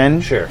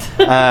relaxation. Sure.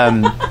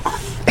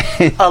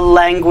 A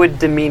languid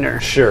demeanor.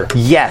 Sure.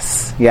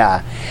 Yes,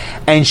 yeah.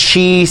 And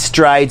she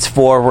strides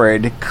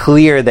forward,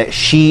 clear that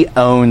she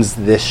owns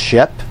this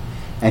ship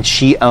and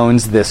she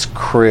owns this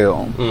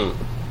crew.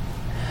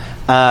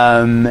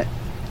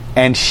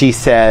 And she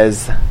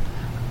says,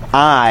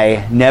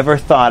 I never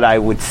thought I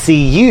would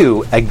see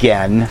you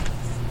again,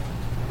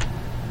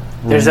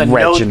 There's a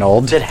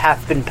Reginald. note that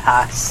hath been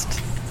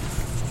passed.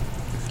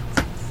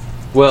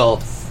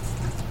 Well,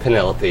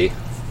 Penelope,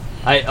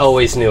 I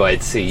always knew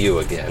I'd see you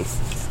again.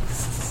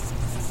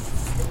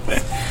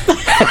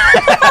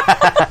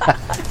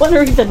 Want to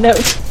read the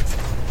note?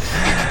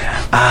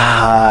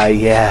 Ah,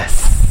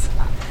 yes.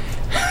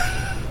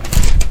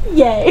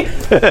 Yay.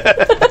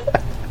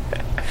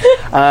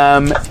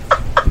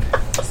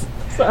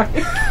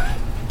 Sorry.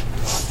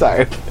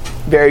 Sorry.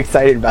 Very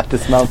excited about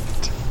this moment.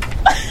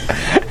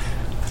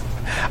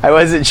 I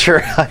wasn't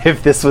sure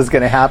if this was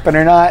going to happen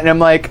or not, and I'm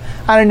like,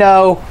 I don't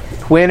know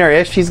when or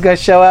if she's going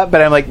to show up,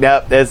 but I'm like,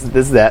 nope, this is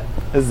it.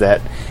 This is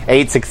it.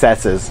 8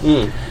 successes.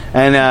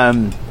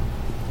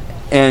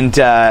 And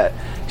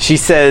she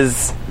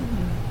says,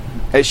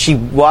 as she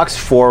walks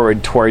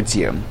forward towards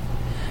you,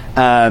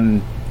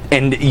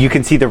 and you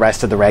can see the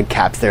rest of the red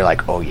caps. They're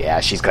like, "Oh yeah,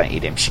 she's gonna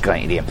eat him. She's gonna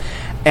eat him."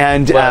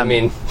 And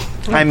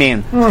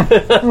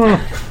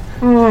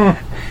Well,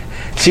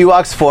 she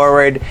walks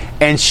forward,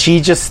 and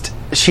she just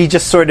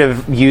sort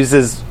of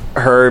uses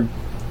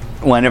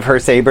one of her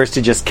sabers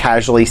to just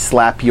casually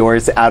slap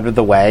yours out of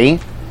the way,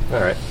 all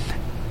right.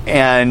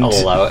 and I'll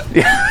allow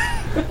it.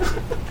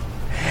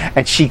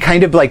 and she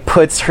kind of like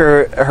puts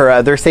her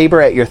other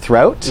saber at your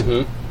throat,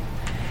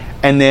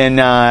 and then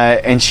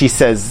and she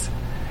says,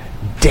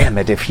 "Damn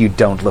it, if you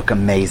don't look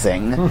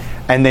amazing."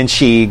 And then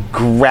she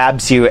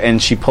grabs you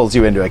and she pulls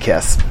you into a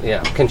kiss.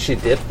 Yeah. Can she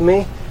dip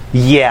me?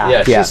 Yeah,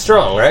 Yeah, she's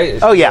strong, right?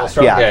 Oh She's yeah, real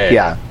strong?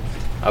 yeah.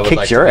 I would Kicked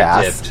like your to be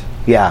ass. dipped.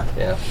 Yeah.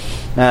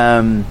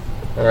 Yeah.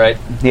 All right.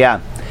 Yeah.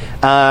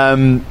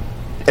 And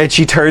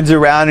she turns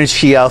around and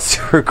she yells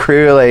to her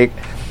crew, like,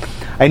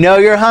 "I know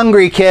you're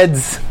hungry,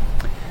 kids,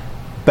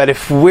 but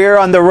if we're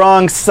on the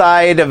wrong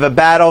side of a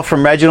battle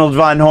from Reginald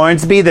von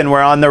Hornsby, then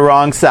we're on the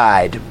wrong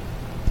side."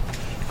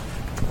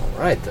 All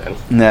right, then.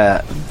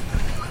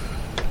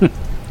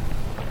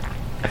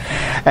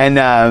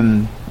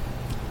 And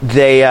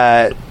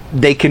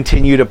they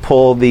continue to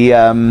pull the...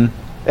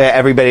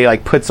 everybody,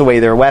 like, puts away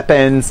their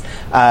weapons.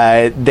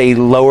 They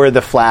lower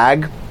the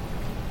flag.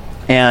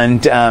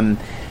 And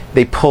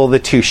they pull the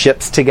two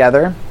ships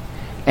together,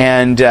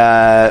 and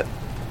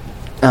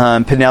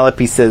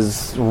Penelope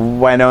says,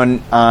 "Why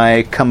don't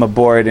I come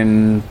aboard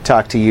and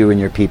talk to you and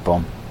your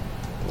people?"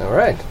 All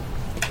right.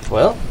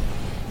 Well,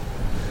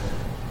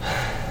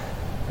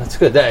 that's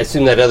good. I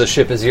assume that other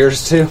ship is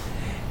yours too.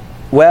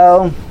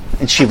 Well,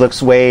 and she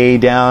looks way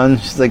down.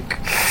 She's like,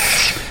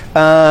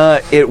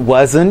 "It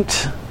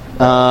wasn't,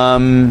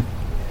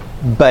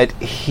 but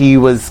he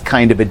was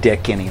kind of a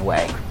dick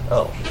anyway."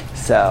 Oh.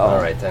 So, All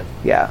right then.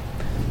 yeah.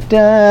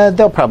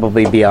 They'll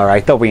probably be all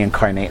right. They'll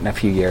reincarnate in a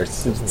few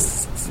years.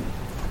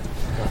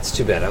 That's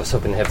too bad. I was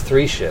hoping to have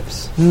 3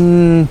 ships.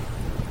 You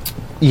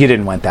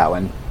didn't want that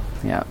one.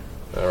 Yeah.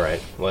 All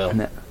right. Well,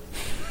 No.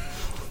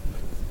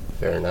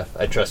 fair enough.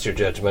 I trust your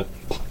judgment.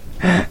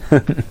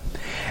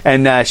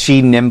 And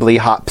she nimbly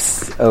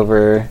hops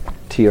over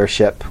to your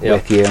ship Yep.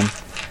 with you.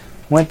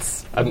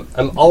 What's... I'm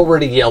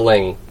already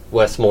yelling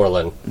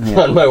Westmoreland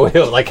on my way,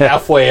 like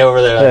halfway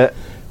over there. Like,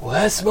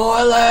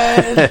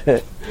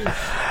 Westmoreland!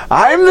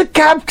 I'm the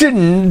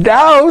captain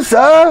now,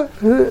 sir.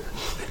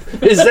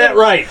 Is that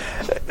right?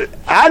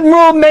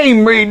 Admiral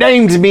Mamrie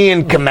named me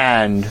in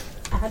command.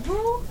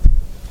 Admiral?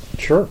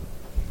 Sure.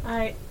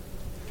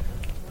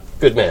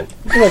 Good man.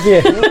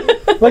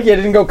 Like you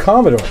didn't go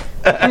Commodore.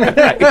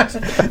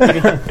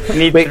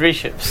 Need Wait. 3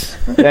 ships.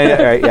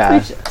 Right, yeah.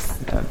 Three ships.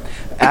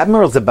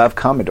 Admiral's above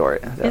Commodore.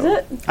 Is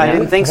it? I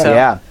didn't think so.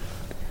 Yeah.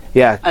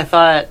 Yeah. I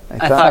thought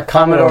Commodore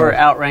Commodore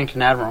outranked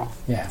an admiral.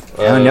 Yeah.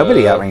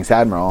 Nobody outranks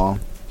Admiral.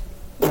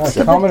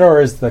 Commodore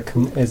is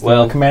the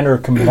Well- commander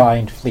of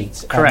combined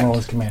fleets. Correct. Admiral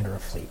is commander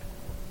of fleet.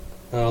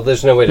 Oh,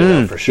 there's no way to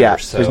know for sure. Yeah,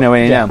 so there's no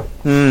way to Yeah.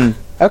 know.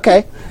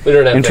 Okay. We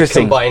don't have the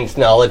Interesting. combined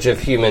knowledge of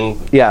human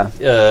Yeah.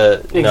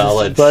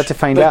 knowledge We'll have to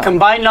find The out.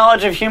 combined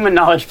knowledge of human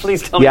knowledge.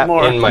 Please tell Yeah. me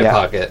more. in my Yeah.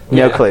 pocket.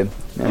 No Yeah. clue.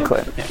 No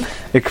clue.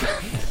 People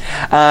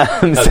How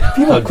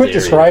quit dare you.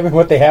 describing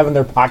what they have in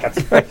their pockets.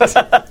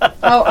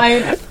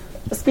 Oh,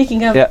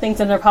 speaking of Yeah. things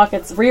in their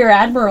pockets, Rear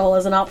Admiral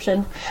is an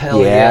option.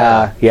 Hell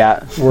yeah.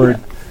 Word.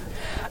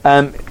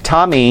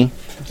 Tommy,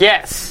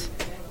 Yes.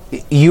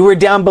 you were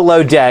down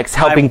below decks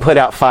helping put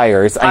out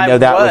fires. I know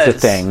that was a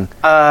was. thing.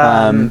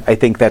 I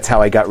think that's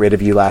how I got rid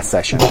of you last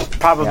session.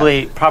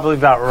 Probably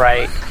about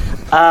right.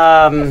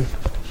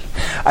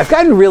 I've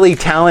gotten really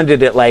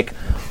talented at, like,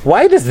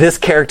 why does this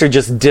character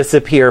just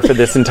disappear for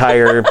this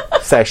entire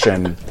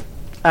session?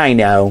 I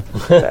know.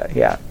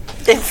 Yeah.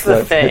 It's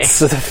the thing. It's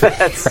the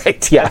Fae,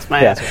 right? Yeah. that's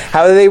my yeah. answer.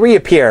 How do they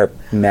reappear?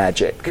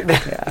 Magic.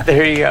 Yeah.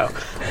 There you go.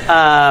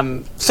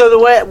 So the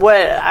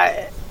way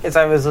as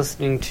I was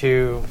listening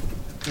to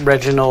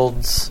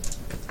Reginald's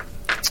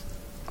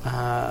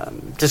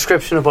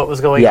description of what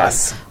was going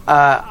Yes.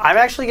 on, I'm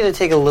actually going to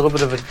take a little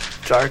bit of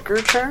a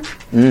darker turn.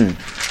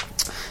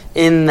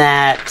 In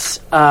that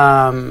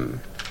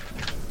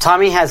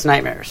Tommy has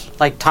nightmares.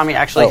 Like, Tommy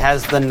actually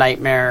has the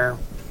nightmare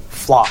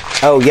flaw.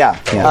 Oh, yeah.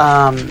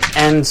 Yeah.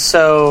 And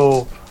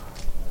so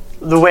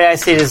the way I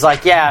see it is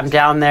like, yeah, I'm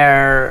down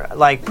there,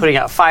 like, putting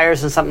out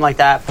fires and something like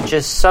that, but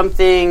just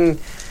something,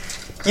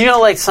 you know,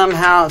 like,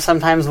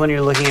 sometimes when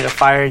you're looking at a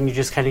fire and you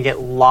just kind of get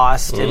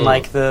lost in,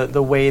 like,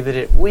 the way that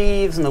it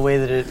weaves and the way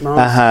that it moves.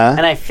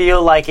 And I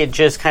feel like it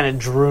just kind of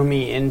drew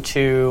me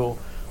into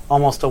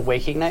almost a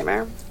waking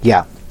nightmare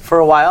Yeah. for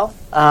a while.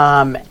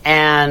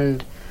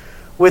 And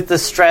with the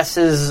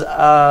stresses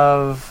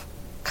of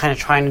kind of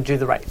trying to do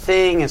the right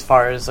thing as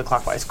far as the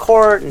clockwise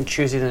court and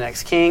choosing the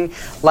next king,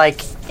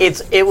 like,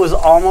 it was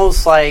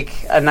almost like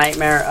a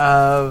nightmare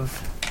of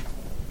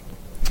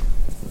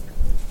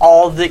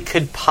all that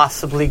could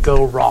possibly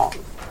go wrong.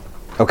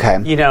 Okay.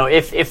 You know,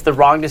 if the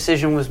wrong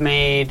decision was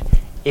made,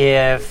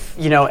 if,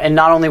 you know, and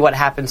not only what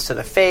happens to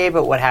the Fae,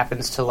 but what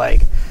happens to,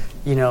 like,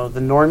 you know,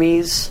 the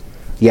normies.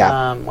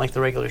 Yeah. Like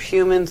the regular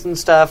humans and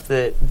stuff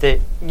that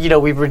you know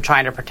we've been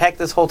trying to protect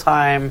this whole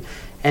time,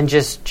 and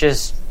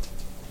just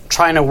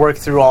trying to work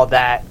through all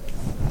that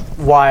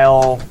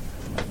while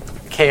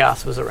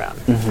chaos was around.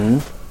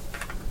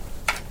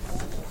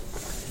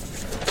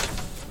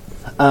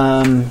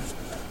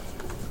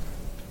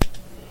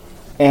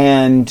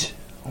 And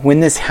when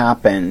this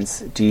happens,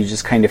 do you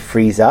just kind of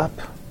freeze up,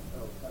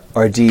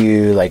 or do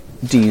you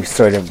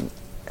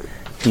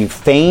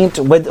faint?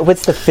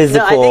 What's the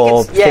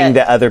physical thing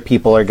that other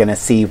people are going to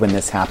see when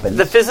this happens?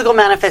 The physical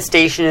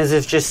manifestation is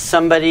if just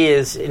somebody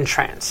is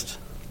entranced.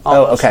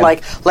 Almost. Oh,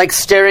 okay. Like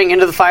staring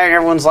into the fire and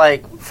everyone's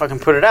like, fucking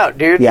put it out,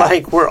 dude. Yeah.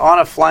 Like, we're on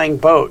a flying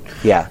boat.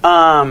 Yeah.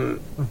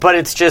 But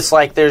it's just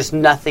like there's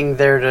nothing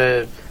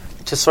there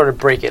to sort of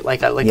break it.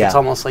 Like it's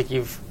almost like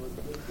you've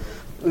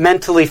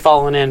mentally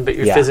fallen in, but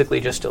you're physically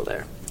just still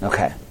there.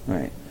 Okay. All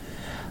right.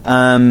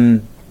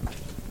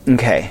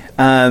 Okay.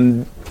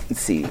 Let's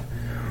see.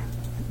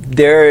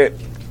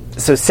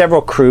 So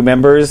several crew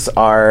members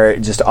are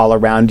just all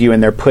around you,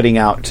 and they're putting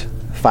out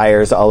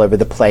fires all over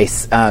the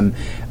place.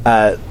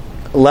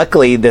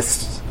 Luckily,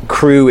 this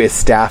crew is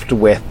staffed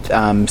with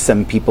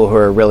some people who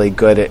are really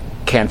good at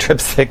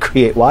cantrips that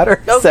create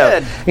water. Oh, so,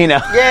 good.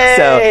 Yay!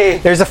 So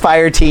there's a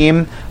fire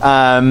team.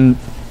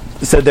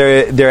 So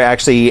they're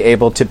actually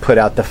able to put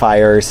out the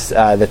fires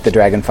that the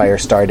dragon fire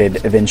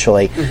started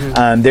eventually.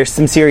 There's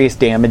some serious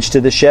damage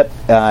to the ship.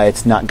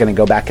 It's not going to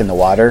go back in the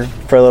water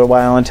for a little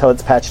while until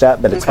it's patched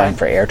up, but it's fine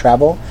for air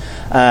travel.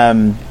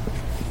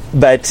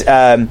 But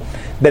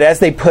as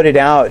they put it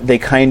out, they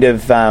kind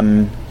of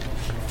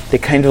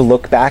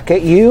look back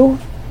at you,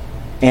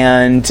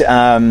 and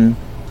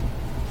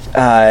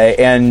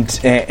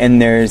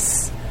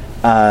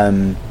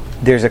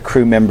there's a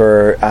crew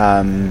member.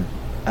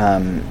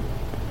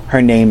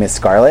 Her name is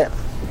Scarlet,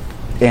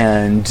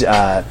 and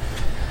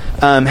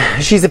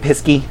she's a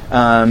Pisky,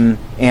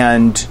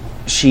 and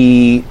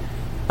she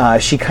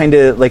kind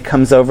of like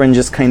comes over and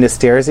just kind of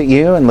stares at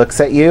you and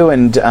looks at you,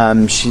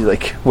 and she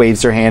like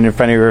waves her hand in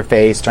front of her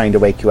face, trying to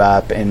wake you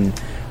up, and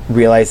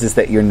realizes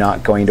that you're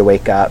not going to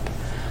wake up,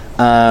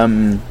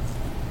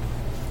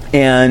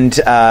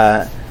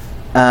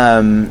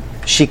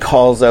 she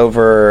calls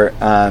over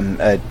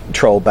a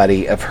troll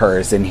buddy of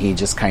hers, and he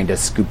just kind of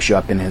scoops you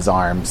up in his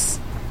arms.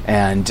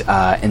 And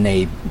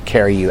they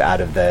carry you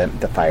out of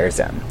the fire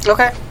zone.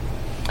 Okay.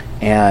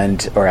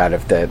 Or out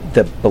of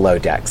the below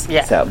decks.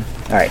 Yeah. So,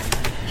 all right.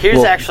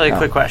 Here's actually a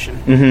quick question.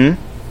 Mm-hmm.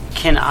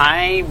 Can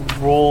I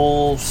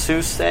roll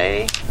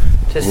Soothsay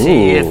to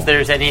see if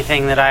there's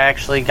anything that I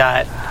actually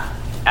got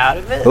out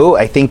of it? Oh,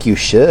 I think you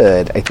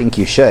should.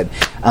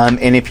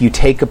 And if you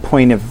take a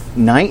point of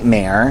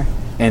nightmare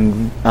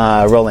and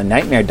roll a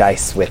nightmare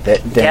dice with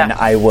it, then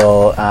I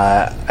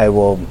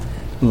will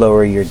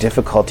lower your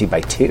difficulty by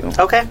 2.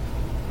 Okay.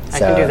 I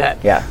can do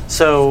that. Yeah.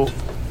 So,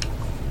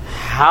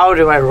 how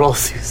do I roll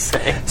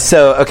Soothsay?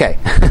 So, okay.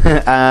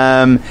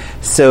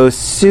 So,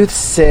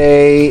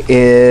 Soothsay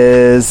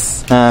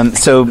is...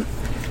 so,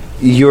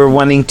 you're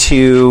wanting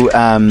to...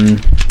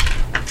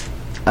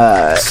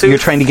 you're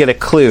trying to get a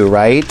clue,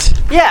 right?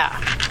 Yeah.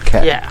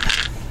 Okay. Yeah.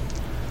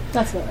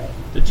 That's not right.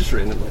 It just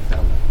randomly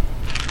found it.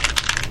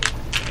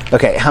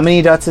 Okay, how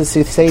many dots of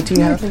Soothsay do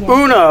you have?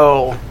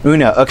 Uno.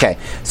 Okay.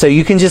 So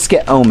you can just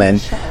get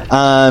Omen.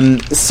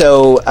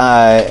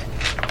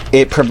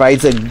 It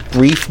provides a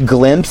brief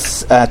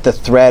glimpse at the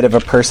thread of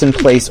a person,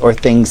 place, or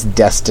thing's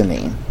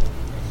destiny.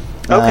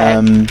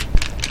 Okay.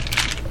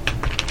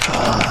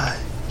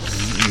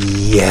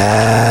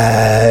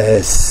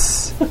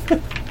 Yes.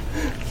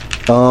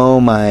 Oh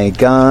my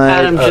god.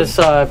 Adam just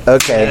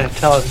okay.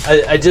 Tell us.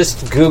 I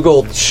just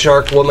Googled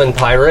Shark Woman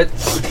Pirate.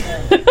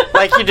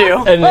 Like you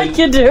do. And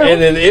you do.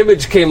 And an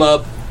image came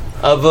up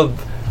of a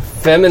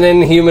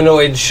feminine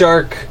humanoid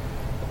shark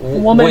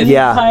Woman with,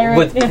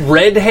 pirate. with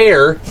red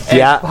hair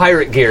and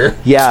pirate gear.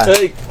 Yeah.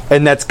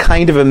 And that's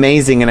kind of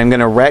amazing, and I'm going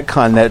to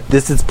retcon that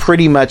this is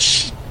pretty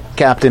much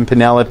Captain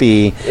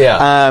Penelope.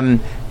 Yeah.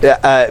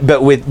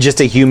 But with just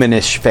a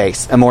humanish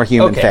face, a more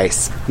human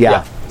face.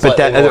 Yeah. But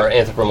that more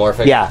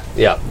anthropomorphic. Yeah.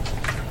 Yeah.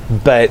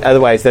 But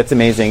otherwise, that's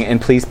amazing.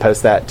 And please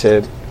post that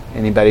to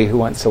anybody who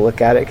wants to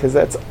look at it, because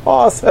that's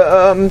awesome.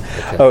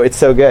 Okay. Oh, it's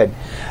so good.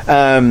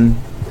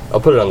 I'll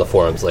put it on the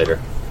forums later.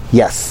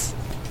 Yes.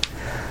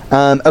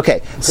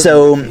 Okay.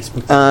 So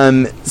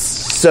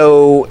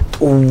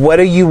what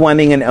are you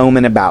wanting an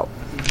omen about?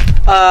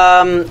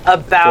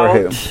 About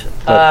who?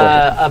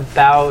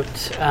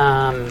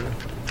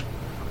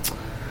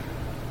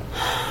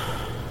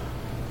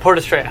 Port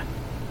Estrella.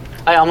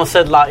 I almost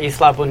said La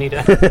Isla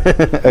Bonita.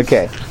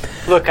 Okay.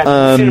 Look,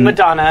 I've seen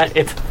Madonna.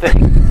 It's a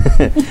thing.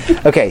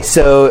 Okay,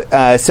 so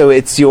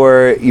it's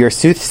your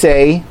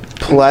Soothsay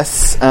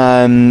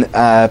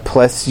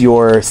plus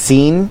your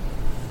scene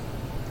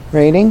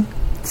rating.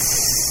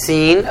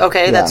 Scene.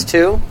 Okay, that's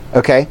 2.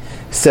 Okay,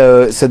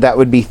 so that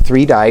would be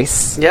 3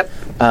 dice. Yep.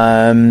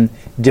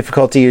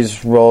 Difficulty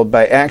is rolled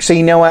by. Actually,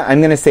 you know what? I'm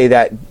going to say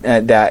that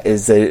that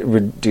is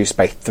reduced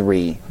by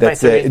 3.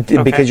 That's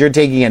because you're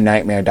taking a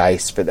nightmare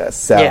dice for this.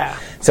 So,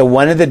 so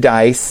one of the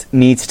dice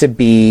needs to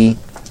be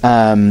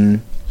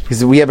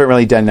because we haven't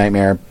really done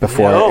Nightmare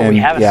before. No, and we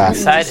haven't. yeah. I'm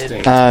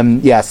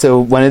excited. Yeah, so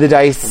one of the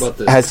dice How about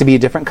this? has to be a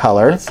different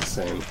color. That's the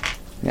same.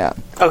 Yeah.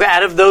 Okay,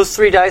 out of those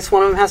 3 dice,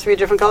 one of them has to be a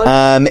different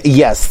color?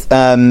 Yes.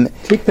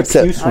 Take the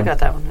So- puce I one. got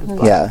that one. It's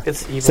black. Yeah.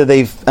 It's evil. So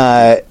they've.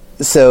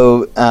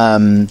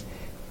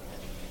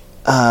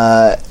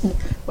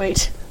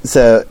 Wait.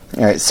 So,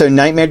 all right. So,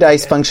 nightmare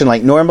dice function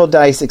like normal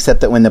dice,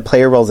 except that when the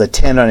player rolls a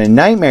 10 on a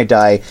nightmare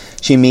die,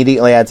 she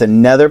immediately adds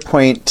another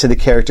point to the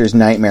character's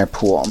nightmare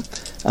pool.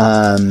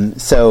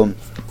 So,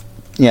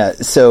 yeah.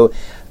 So,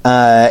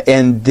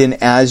 and then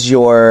as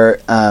your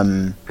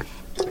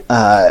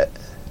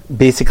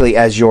basically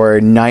as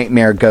your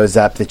nightmare goes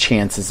up, the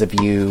chances of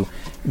you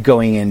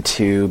going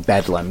into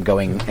bedlam,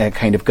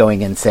 kind of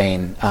going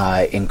insane,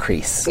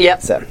 increase.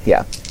 Yep. So,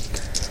 yeah.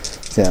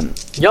 So,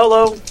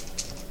 YOLO.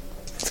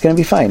 it's gonna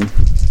be fine.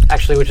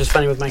 Actually, which is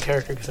funny with my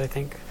character because I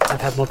think I've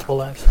had multiple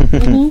lives.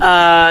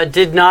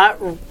 Did not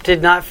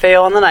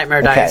fail on the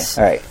nightmare dice.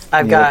 Okay, all right.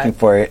 I've you're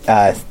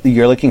got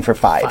you're looking for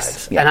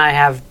fives. 5s, Yeah. and I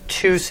have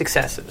 2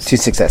 successes. 2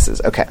 successes.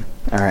 Okay.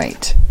 All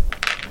right.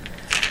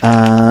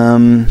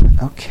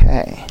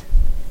 Okay.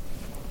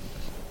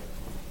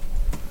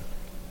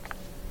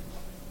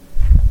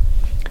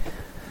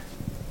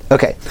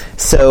 Okay,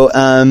 so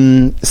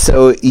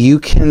you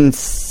can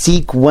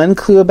seek one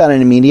clue about an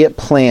immediate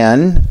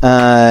plan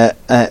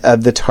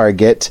of the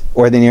target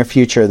or the near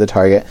future of the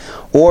target,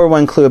 or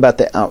one clue about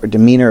the outward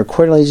demeanor or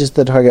quarterly just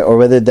the target, or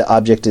whether the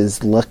object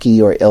is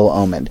lucky or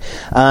ill-omened.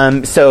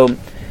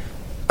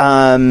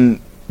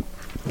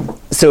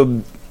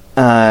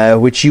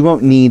 Which you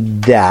won't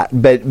need that,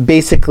 but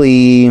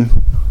basically,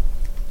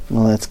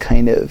 well, that's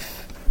kind of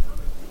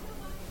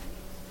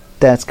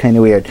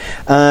weird.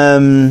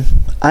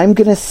 I'm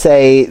going to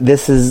say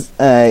this is,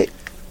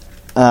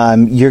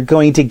 you're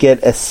going to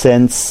get a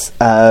sense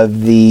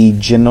of the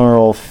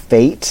general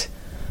fate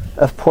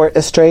of Port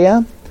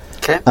Estrella.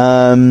 Okay.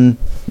 And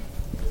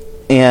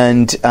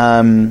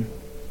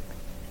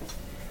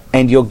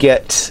you'll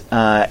get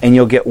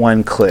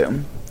one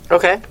clue.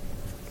 Okay.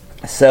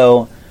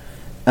 So,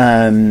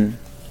 in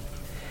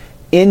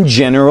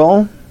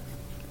general,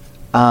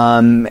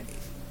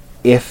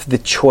 if the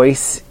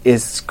choice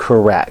is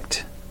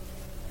correct,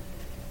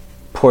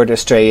 Port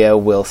Estrella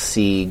will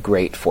see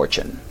great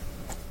fortune.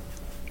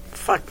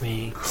 Fuck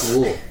me.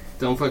 Cool.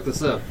 Don't fuck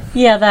this up.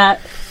 Yeah, that.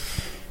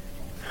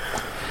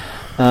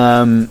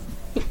 And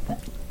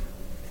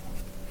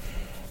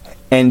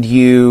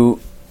you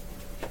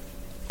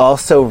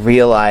also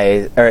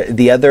realize, or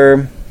the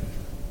other,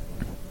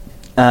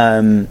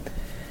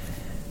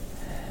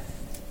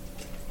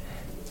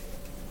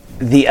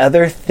 the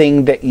other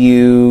thing that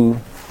you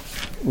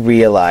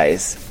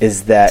realize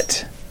is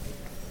that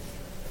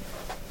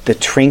the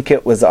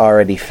trinket was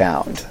already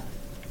found.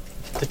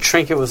 The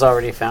trinket was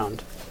already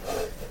found.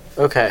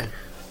 Okay.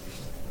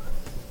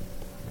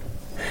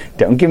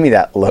 Don't give me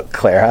that look,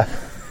 Clara.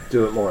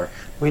 Do it more.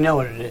 We know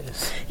what it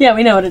is. Yeah,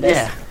 we know what it is.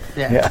 Yeah.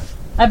 Yeah. Yeah.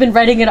 I've been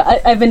writing it.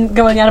 I've been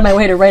going out of my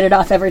way to write it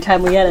off every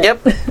time we get it.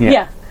 Yep.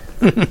 Yeah.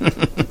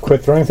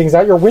 Quit throwing things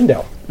out your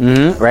window.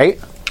 Right?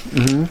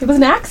 It was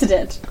an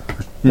accident.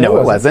 No,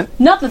 it it wasn't.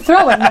 Not the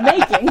throwing, the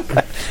making.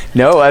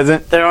 No, it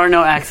wasn't. There are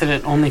no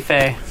accident, only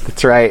Faye.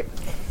 That's right.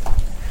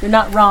 You're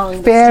not wrong.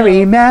 but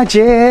Fairy still.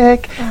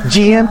 magic.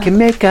 GM can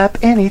make up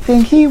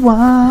anything he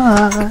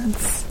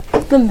wants.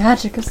 The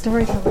magic of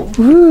storytelling. Fuck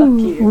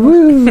you.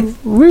 Woo,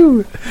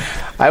 woo.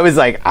 I was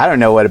like, I don't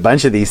know what a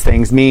bunch of these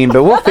things mean,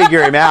 but we'll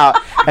figure him out.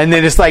 And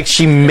then it's like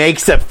she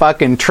makes a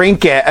fucking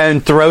trinket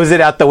and throws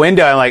it out the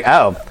window. I'm like,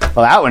 oh,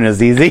 well, that one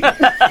is easy.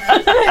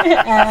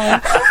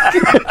 I'm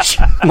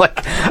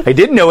like, I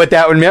didn't know what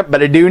that one meant,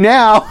 but I do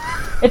now.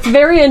 It's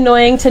very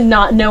annoying to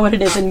not know what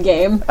it is in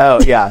game.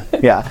 Oh, yeah,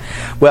 yeah.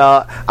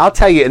 Well, I'll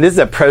tell you, and this is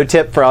a pro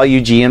tip for all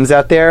you GMs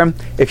out there.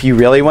 If you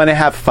really want to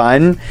have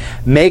fun,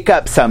 make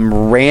up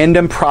some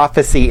random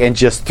prophecy and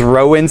just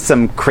throw in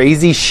some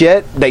crazy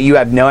shit that you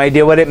have no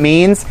idea what it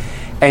means,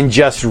 and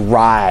just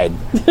ride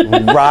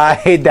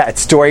that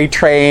story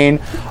train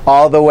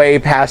all the way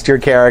past your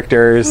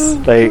characters.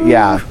 Like,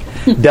 yeah.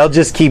 They'll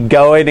just keep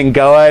going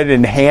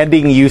and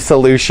handing you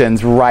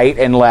solutions right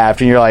and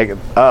left, and you're like,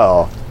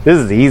 oh, this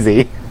is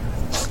easy.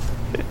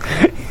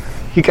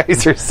 You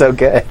guys are so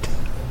good.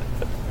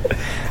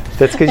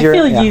 That's because I you're.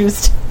 feel Yeah.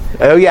 used.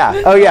 Oh yeah,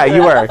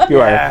 you are.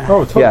 Yeah.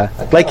 Oh, totally. Yeah,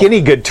 like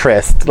any good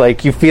tryst,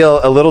 like you feel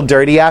a little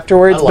dirty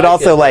afterwards, I but like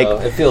also it, like, though.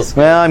 It feels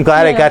well, I'm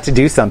glad I Yeah. got to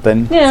do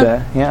something. Yeah.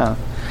 So, yeah.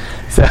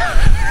 So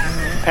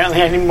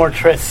Apparently I need more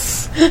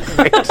trysts.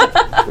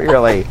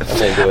 really,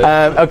 I'm into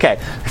it. okay.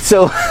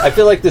 So I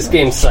feel like this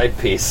game's side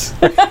piece.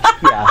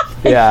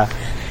 yeah,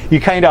 you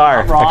kind of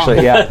are wrong.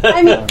 actually. Yeah,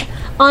 I mean,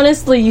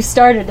 honestly, you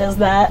started as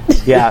that.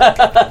 yeah.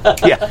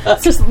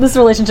 It's just this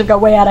relationship got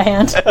way out of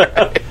hand.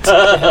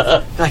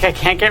 Like, I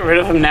can't get rid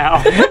of him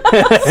now.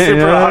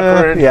 Super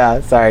awkward.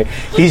 Yeah, sorry.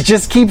 He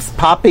just keeps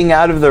popping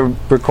out of the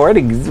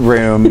recording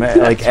room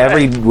like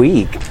every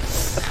week.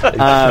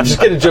 I'm just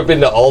going to jump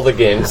into all the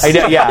games. I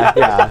know,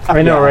 yeah.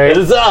 I know, right? It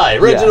is I,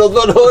 Reginald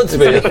Von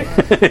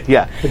Hornsby.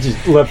 Yeah. I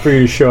just love for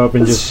you to show up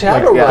and just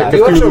Shadowrun. yeah.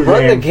 You have to Cthulhu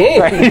run the game.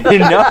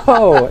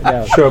 No.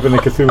 yeah, show up in the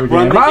Cthulhu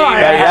Run game. the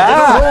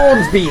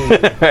game.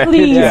 Yeah.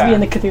 Please Yeah. be in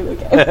the Cthulhu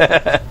game.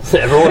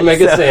 Everyone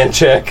make a sand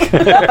check.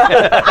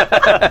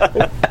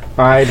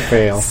 I'd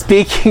fail.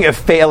 Speaking of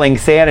failing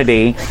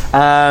sanity,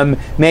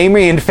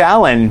 Mamrie and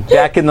Fallon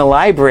back in the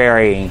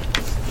library.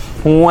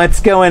 What's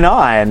going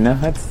on?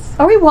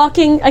 Are we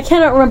walking? I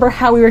cannot remember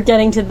how we were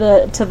getting to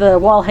the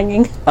wall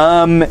hanging.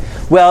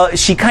 Well,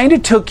 she kind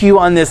of took you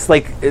on this,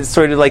 like,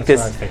 sort of like what I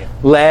was this thinking.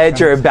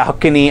 ledge or a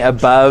balcony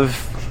above,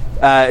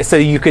 so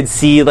you could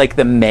see, like,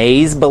 the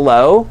maze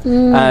below.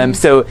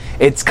 So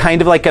it's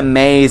kind of like a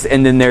maze,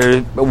 and then there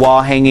are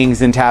wall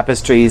hangings and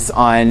tapestries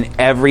on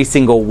every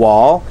single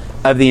wall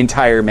of the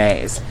entire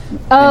maze.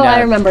 Oh, And, I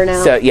remember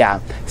now. So,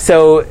 yeah.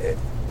 So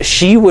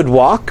she would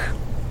walk.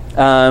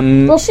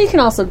 Well, she can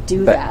also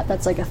do that.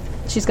 That's like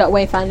she's got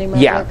wayfinding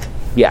magic.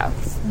 Yeah.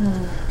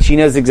 She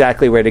knows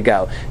exactly where to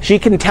go. She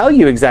can tell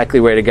you exactly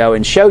where to go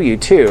and show you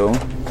too.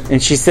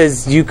 And she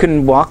says, you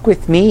can walk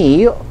with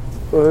me.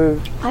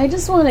 I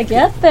just want to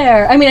get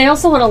there. I mean, I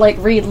also want to like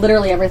read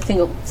literally every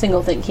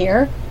single thing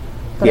here,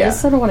 but Yeah. I just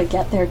sort of want to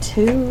get there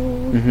too.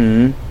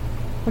 Mm-hmm.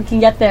 We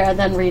can get there and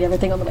then read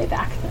everything on the way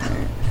back.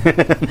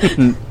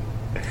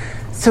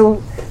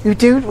 So you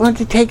don't want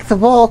to take the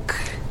walk?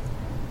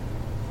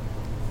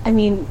 I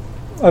mean,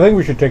 I think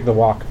we should take the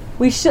walk.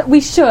 we should.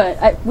 We should,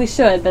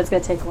 but it's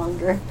gonna take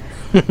longer.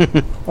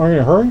 Are you in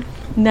a hurry?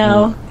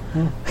 No.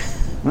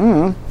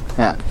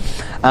 Yeah.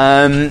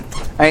 All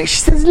right, she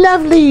says,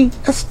 lovely,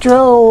 a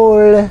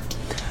stroll.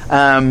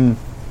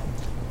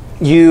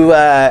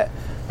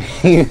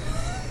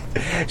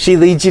 She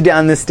leads you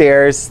down the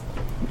stairs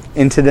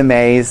into the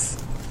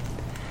maze.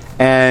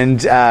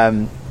 And,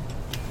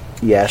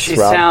 yes, She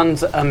Rob.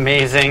 sounds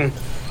amazing.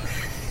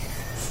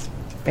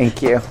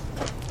 Thank you.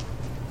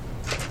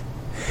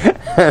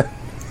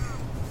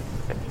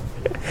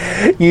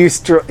 You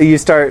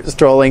start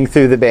strolling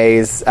through the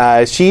maze.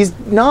 She's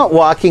not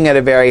walking at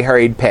a very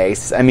hurried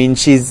pace. I mean,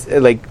 she's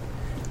like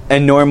a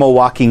normal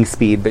walking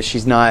speed, but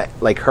she's not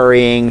like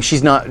hurrying.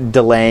 She's not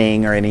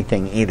delaying or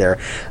anything either.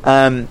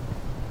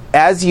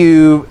 As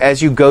you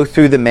go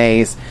through the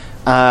maze,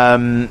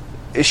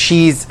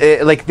 she's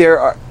like there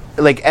are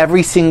like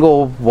every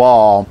single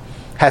wall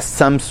has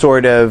some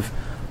sort of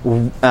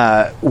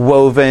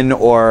woven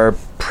or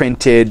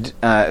printed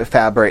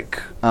fabric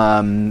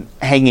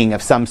hanging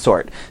of some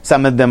sort.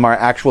 Some of them are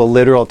actual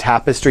literal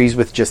tapestries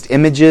with just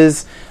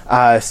images.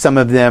 Some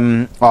of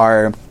them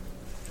are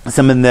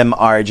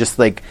just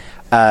like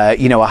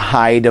a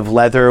hide of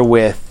leather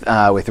with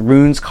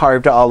runes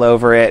carved all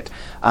over it.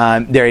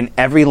 They're in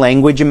every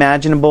language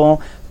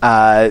imaginable.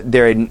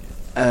 They're in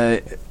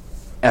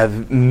a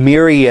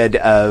myriad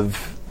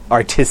of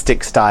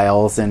artistic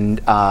styles, and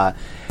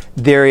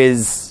there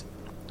is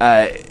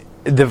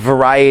the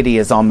variety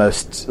is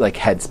almost like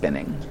head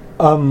spinning.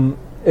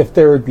 If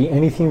there would be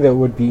anything that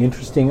would be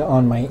interesting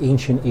on my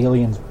Ancient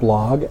Aliens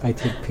blog, I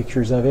take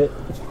pictures of it.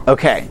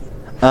 Okay.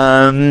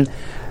 You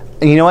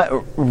know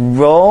what?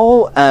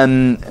 Roll.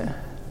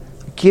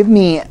 Give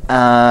me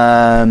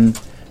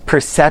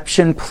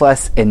perception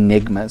plus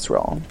enigmas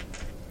roll.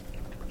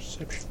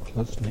 Perception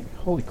plus enigma.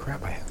 Holy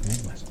crap! I have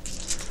enigmas.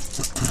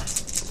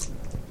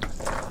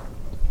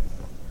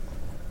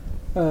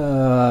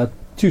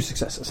 2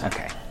 successes.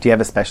 Okay. Do you have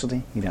a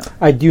specialty? You don't.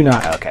 I do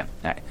not. Okay. All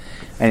right.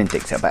 I didn't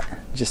think so, but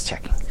just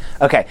checking.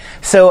 Okay.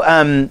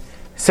 So,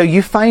 so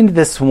you find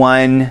this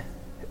one.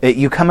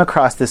 You come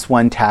across this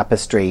one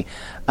tapestry,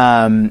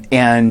 and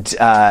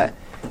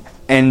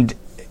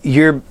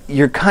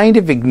you're kind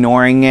of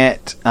ignoring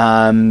it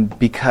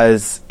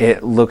because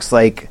it looks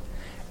like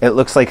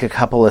a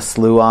couple of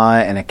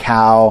sluagh and a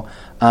cow.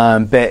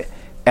 But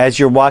as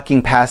you're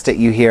walking past it,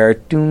 you hear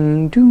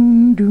doom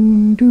doom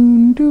doom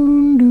doom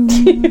doom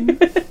doom,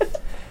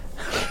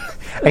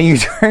 and you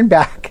turn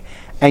back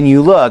and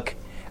you look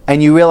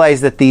and you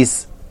realize that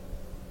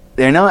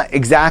they're not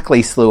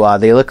exactly sluagh.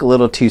 They look a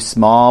little too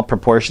small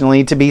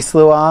proportionally to be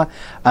sluagh,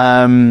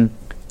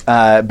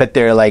 but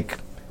they're like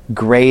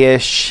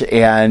grayish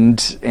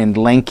and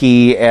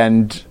lanky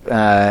and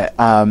They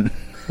have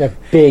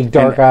big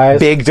dark eyes.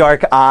 big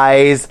dark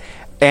eyes,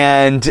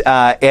 and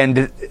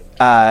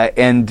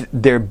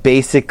they're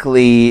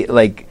basically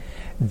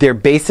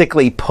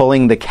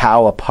pulling the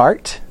cow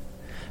apart,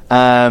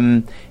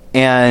 and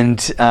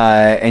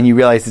you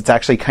realize it's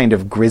actually kind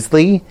of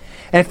grisly.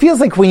 And it feels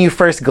like when you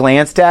first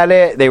glanced at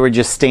it, they were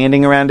just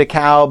standing around a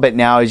cow, but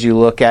now as you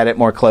look at it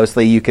more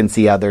closely, you can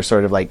see how they're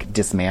sort of like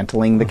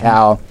dismantling the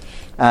cow.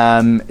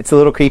 It's a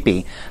little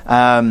creepy.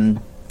 And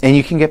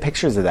you can get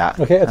pictures of that.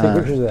 Okay, I'll take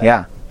pictures of that.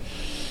 Yeah.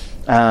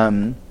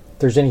 If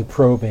there's any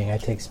probing, I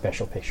take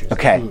special pictures.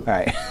 Okay, all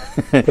right.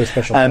 Put a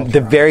special filter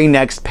The on. very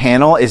next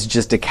panel is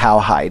just a cow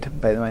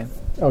hide, by the way.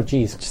 Oh,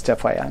 geez. Just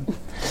FYI.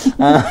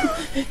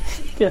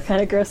 Feel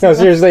kind of gross. No,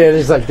 seriously, I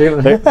just like,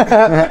 dude.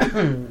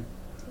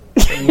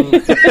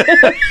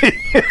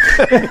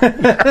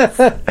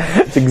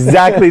 It's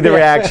exactly the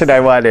reaction I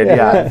wanted.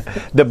 Yeah,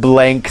 the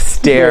blank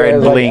stare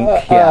and blink.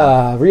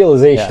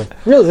 Realization.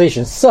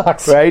 Realization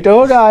sucks. Right?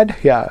 Oh God.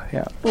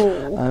 Yeah.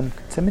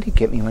 Somebody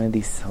get me one of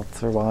these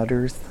seltzer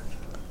waters.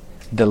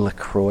 The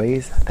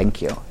LaCroix.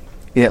 Thank you.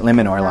 Yeah,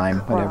 lemon or lime,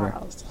 whatever.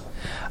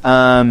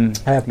 I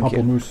have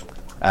pamplemousse.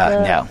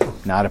 No,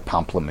 not a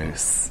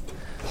pamplemousse.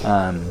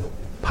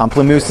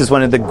 Pamplemousse is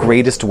one of the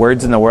greatest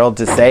words in the world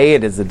to say.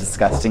 It is a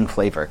disgusting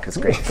flavor because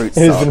grapefruit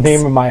It is sucks. the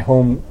name of my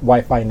home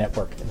Wi-Fi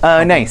network.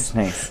 Nice.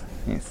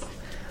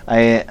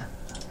 I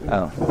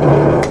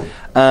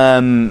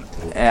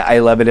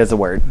love it as a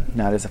word,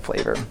 not as a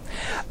flavor.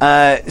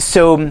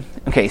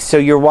 So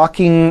you're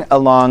walking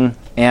along,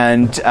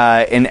 and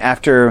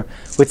after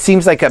what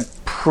seems like a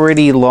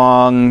pretty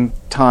long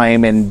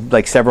time and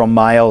like several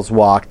miles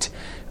walked,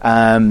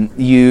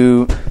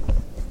 you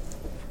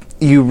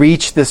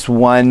reach this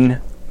one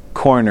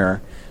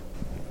corner,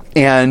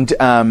 and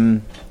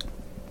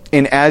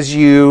as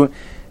you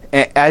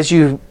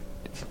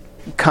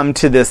come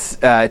to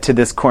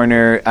this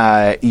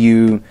corner,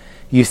 you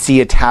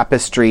see a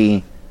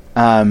tapestry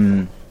that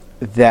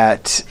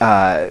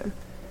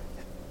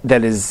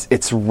is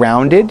it's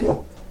rounded,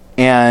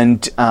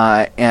 and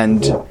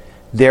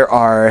there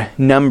are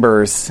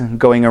numbers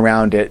going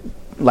around it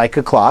like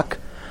a clock,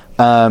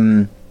 but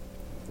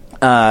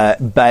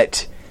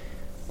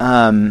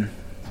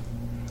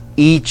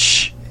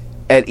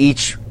at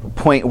each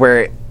point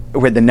where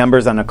the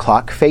numbers on a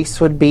clock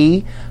face would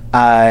be,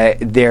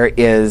 there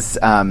is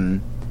a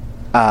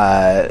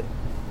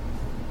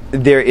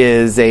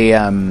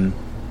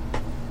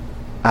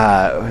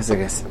what was I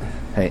gonna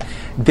say?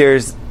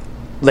 There's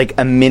like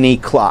a mini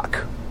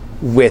clock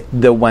with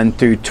the 1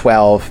 through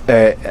 12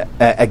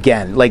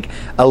 again, like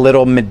a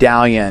little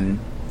medallion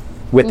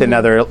with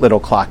another little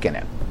clock in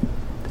it.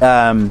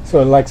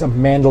 So like a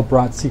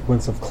Mandelbrot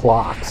sequence of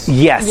clocks.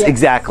 Yes, Yeah.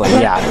 exactly.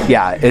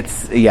 Yeah.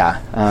 It's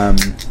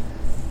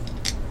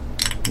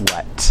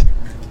what?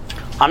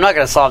 I'm not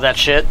going to solve that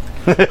shit.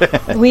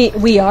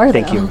 We are.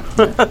 Thank though. you.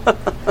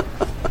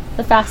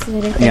 The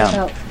fascinating thing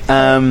Yeah.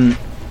 about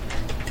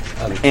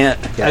And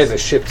I have a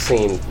ship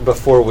scene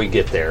before we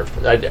get there.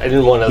 I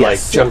didn't want to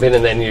Yes. like jump in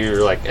and then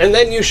you're like, and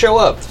then you show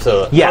up.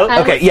 So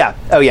yeah. Okay. Yeah.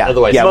 Oh yeah.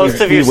 Otherwise, yeah, Most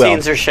of your we will.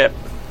 scenes are ship.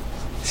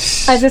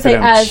 I was going to say,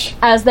 Ba-dum.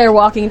 as they're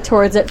walking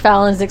towards it,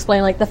 Fallon's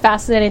explaining, like, the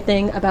fascinating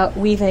thing about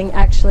weaving,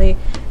 actually,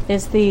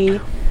 is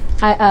the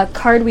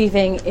card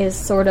weaving is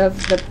sort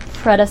of the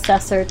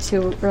predecessor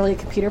to early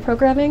computer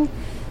programming,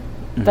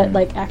 but,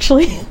 like,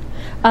 actually,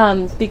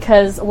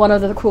 because one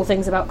of the cool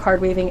things about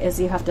card weaving is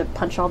you have to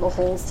punch all the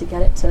holes to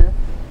get it to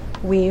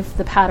weave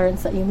the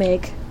patterns that you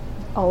make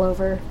all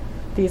over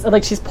these.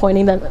 Like, she's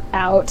pointing them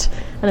out,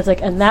 and it's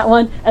like, and that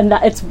one, and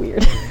that, it's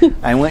weird.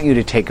 I want you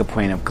to take a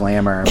point of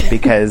glamour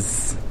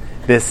because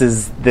this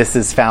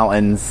is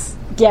Fallon's.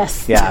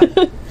 Yes. Yeah.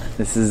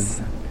 This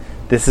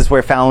is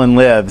where Fallon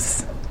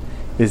lives.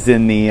 Is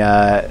in the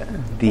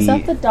Is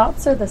that the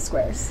dots or the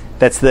squares?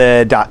 that's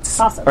the dots.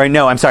 Awesome. Or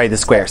no, I'm sorry, the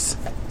squares.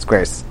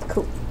 Squares.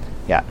 Cool.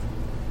 Yeah.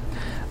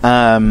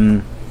 Yeah.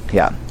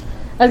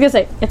 I was gonna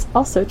say it's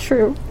also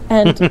true,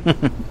 and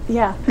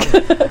yeah,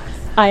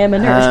 I am a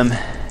nerd.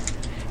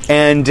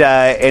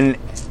 And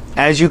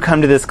as you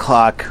come to this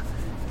clock,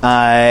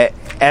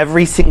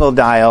 every single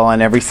dial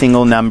on every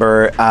single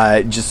number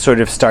just sort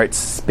of starts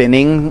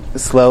spinning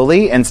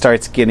slowly and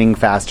starts getting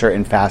faster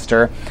and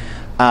faster.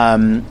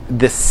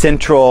 The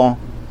central,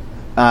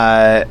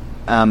 what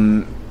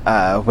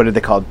are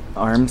they called?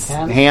 Arms?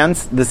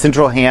 Hands? The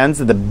central hands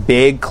of the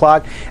big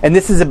clock. And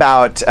this is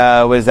about,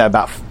 what is that,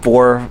 about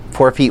 4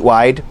 feet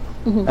wide,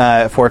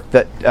 4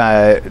 foot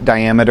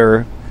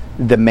diameter,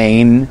 the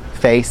main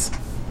face.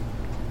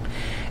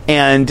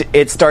 And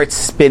it starts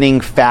spinning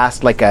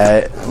fast like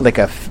a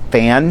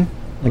fan,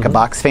 like a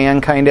box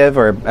fan kind of,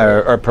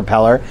 or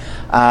propeller,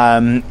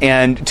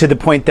 and to the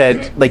point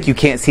that like you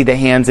can't see the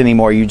hands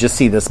anymore. You just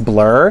see this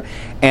blur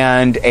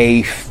and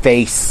a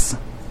face,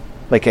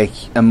 like a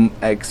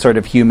sort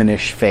of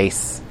humanish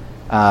face,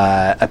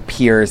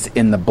 appears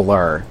in the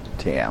blur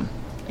to you.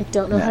 I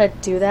don't know how to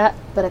do that,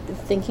 but I've been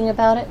thinking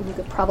about it, and you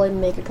could probably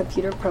make a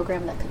computer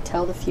program that could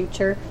tell the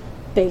future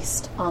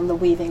based on the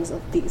weavings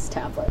of these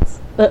tablets,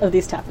 of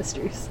these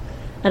tapestries.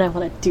 And I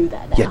want to do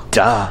that now. Yeah,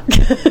 duh.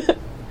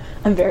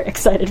 I'm very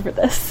excited for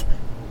this.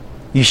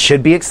 You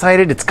should be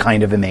excited. It's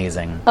kind of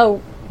amazing. Oh,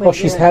 wait, Well,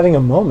 she's you're having a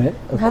moment.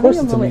 Of having course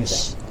a it's moment.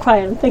 amazing. Shh,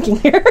 quiet, I'm thinking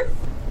here.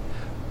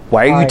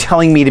 Why are you Alright.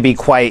 telling me to be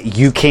quiet?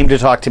 You came to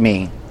talk to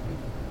me.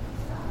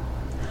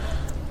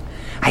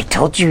 I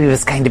told you he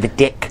was kind of a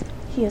dick.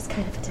 He is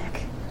kind of a dick.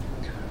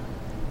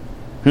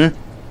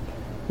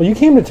 Well, you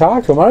came to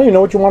talk to him. I don't even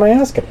know what you want to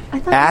ask him. I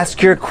thought.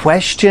 Ask your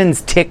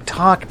questions. Tick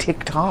tock,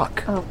 tick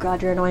tock. Oh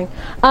God, you're annoying.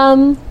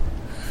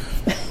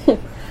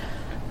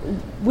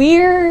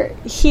 We're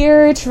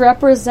here to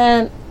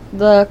represent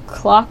the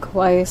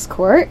Clockwise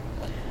Court,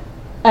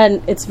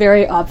 and it's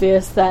very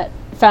obvious that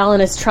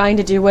Fallon is trying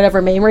to do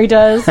whatever Mamrie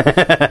does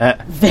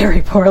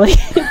very poorly.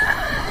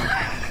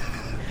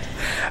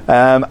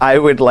 I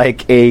would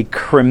like a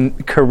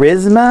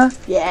charisma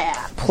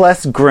Yeah.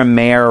 plus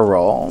Grimaire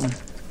roll.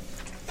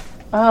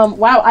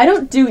 Wow, I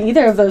don't do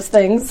either of those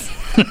things.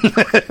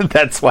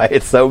 That's why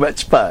it's so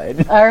much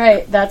fun. All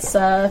right, that's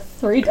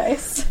 3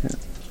 dice.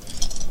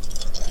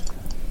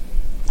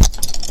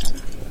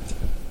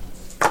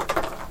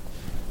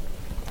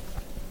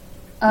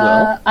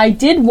 I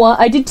did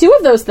 2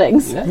 of those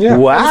things. Yeah.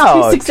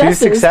 Wow, Two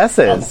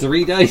successes.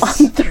 3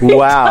 dice.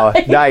 Wow,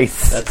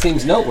 nice. That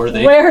seems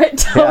noteworthy. Where it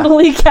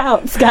totally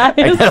counts, guys.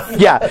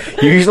 Yeah,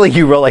 usually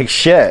you roll like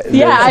shit.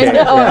 Yeah, I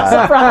know.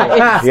 I'm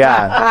surprised.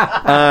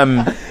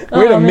 Yeah.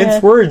 Way to Oh, mince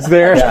man. words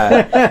there.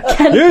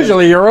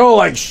 Usually you roll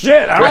like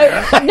shit. No,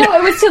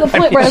 it was to the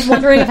point where I was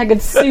wondering if I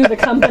could sue the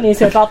companies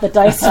who I bought the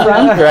dice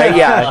from. Right,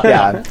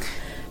 yeah.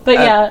 But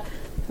yeah,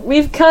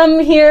 we've come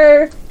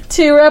here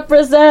to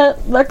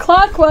represent the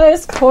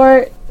Clockwise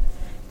Court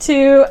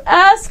to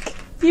ask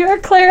your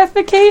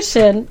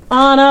clarification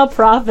on a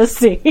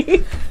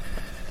prophecy.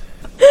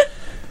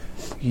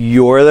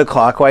 You're the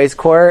Clockwise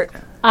Court?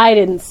 I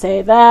didn't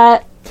say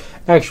that.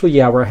 Actually,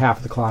 yeah, we're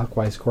half the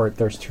Clockwise Court.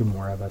 There's 2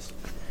 more of us.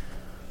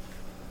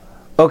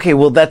 Okay,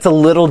 well, that's a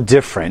little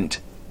different.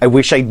 I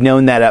wish I'd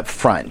known that up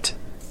front.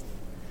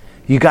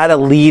 You gotta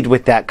lead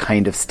with that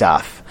kind of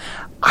stuff.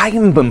 I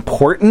am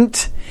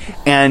important,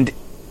 and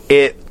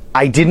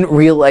I didn't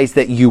realize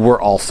that you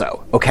were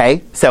also,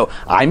 okay? So,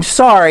 I'm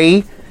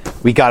sorry.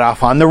 We got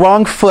off on the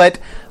wrong foot.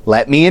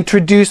 Let me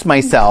introduce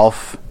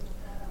myself.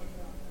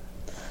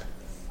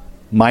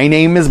 My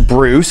name is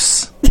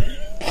Bruce.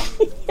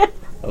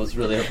 I was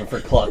really hoping for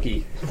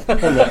Clocky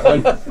on that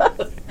one.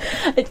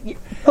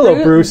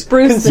 Hello, Bruce.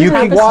 Bruce. You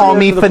can call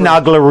me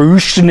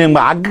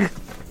Finaglarushnemag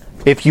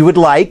if you would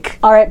like.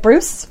 All right,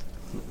 Bruce.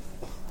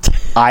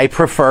 I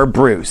prefer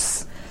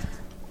Bruce.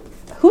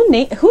 Who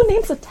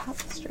names a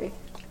tapestry?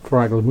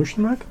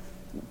 Faraglamushnamak?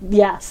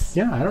 Yes.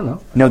 Yeah, I don't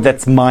know. No,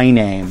 that's my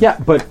name. Yeah,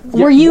 but...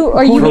 Are you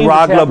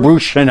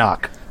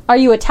Faraglabrushanak. are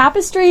you a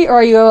tapestry or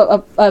are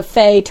you a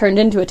fae turned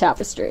into a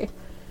tapestry?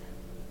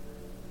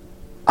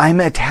 I'm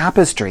a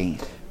tapestry.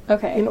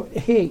 Okay. You know,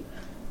 hey,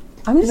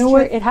 I'm just know sure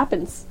what? it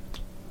happens.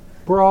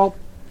 we're all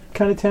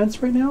kind of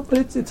tense right now,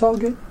 but it's all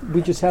good.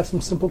 We just have some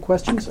simple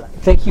questions.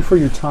 Thank you for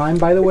your time,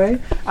 by the way.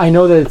 I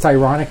know that it's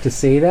ironic to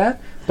say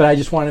that, but I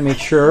just want to make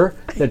sure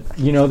that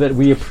you know that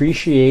we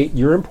appreciate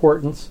your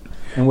importance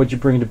and what you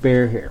bring to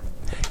bear here.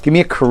 Give me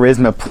a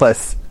charisma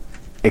plus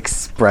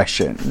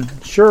expression.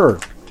 Sure.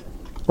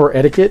 Or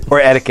etiquette. Or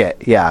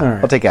etiquette, yeah. All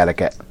right. I'll take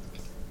etiquette.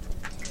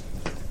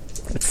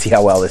 Let's see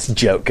how well this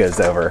joke goes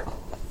over.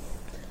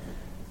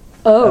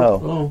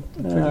 Oh.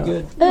 Pretty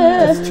good.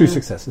 That's 2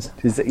 successes.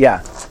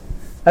 Yeah.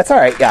 That's all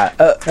right, yeah.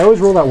 I always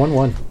roll that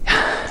 1-1.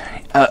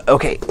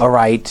 Okay, all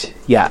right.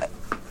 Yeah.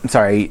 I'm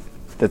sorry.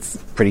 That's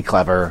pretty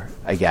clever,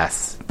 I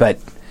guess. But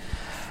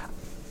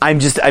I'm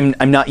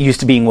not used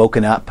to being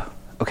woken up.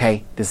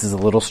 Okay? This is a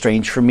little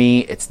strange for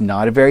me. It's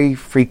not a very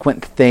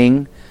frequent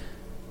thing.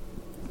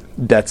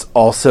 That's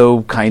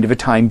also kind of a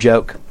time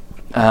joke.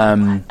 I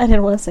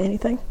didn't want to say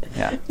anything.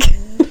 Yeah.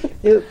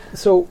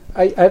 So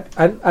I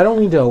don't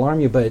mean to alarm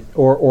you, but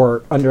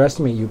or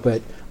underestimate you,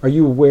 but are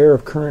you aware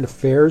of current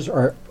affairs?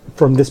 Or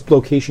from this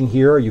location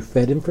here, are you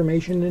fed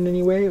information in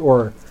any way,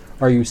 or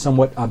are you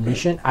somewhat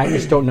omniscient? I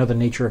just don't know the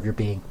nature of your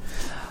being.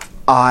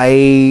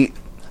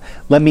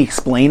 Let me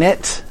explain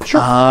it.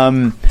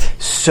 Sure.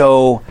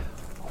 So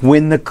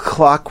when the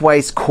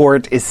Clockwise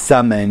Court is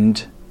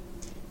summoned,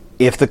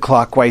 if the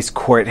Clockwise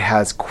Court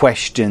has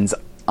questions,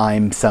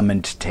 I'm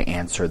summoned to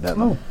answer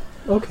them. Oh,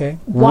 okay.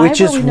 Why Which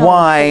were is we not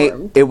why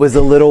informed? it was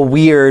a little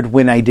weird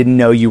when I didn't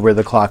know you were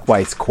the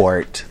Clockwise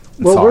Court.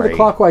 Well, Sorry. we're the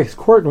Clockwise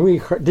Court, and we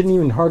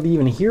didn't hardly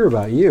even hear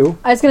about you.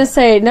 I was going to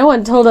say, no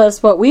one told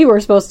us what we were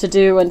supposed to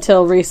do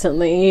until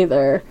recently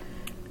either.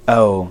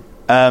 Oh,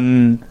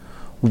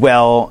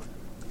 well,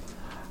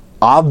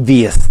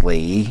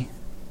 obviously,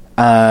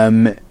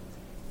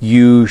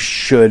 you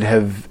should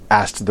have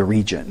asked the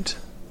Regent.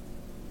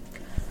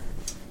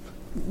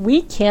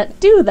 We can't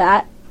do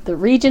that. The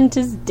regent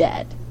is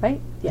dead, right?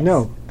 Yes.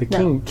 No, the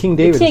No. King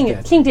David King, is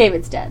dead. King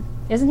David's dead.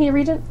 Isn't he a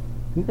regent?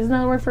 Isn't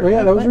that a word for Oh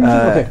yeah, that was what?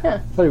 Regent? Okay. Yeah. I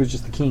thought it was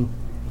just the king.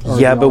 Or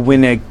Yeah, the but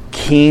when a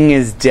king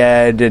is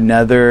dead,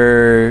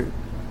 another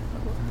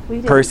We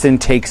didn't- person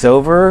takes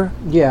over?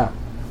 Yeah.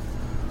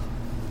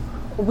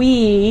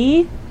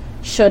 We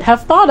should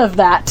have thought of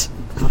that.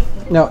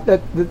 No,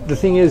 the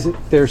thing is,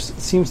 there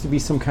seems to be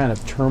some kind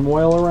of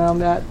turmoil around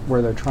that,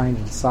 where they're trying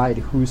to decide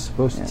who's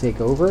supposed to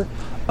take over.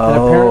 And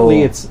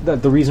apparently, Oh. it's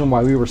the reason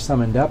why we were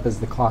summoned up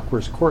as the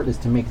Clockworks Court is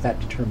to make that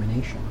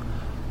determination.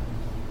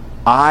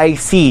 I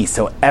see.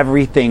 So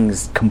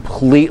everything's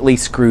completely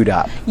screwed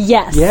up.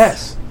 Yes.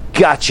 Yes.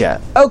 Gotcha.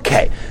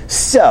 Okay.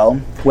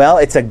 So, well,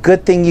 it's a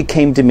good thing you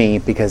came to me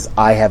because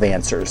I have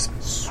answers.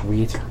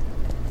 Sweet.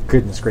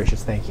 Goodness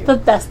gracious, thank you. The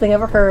best thing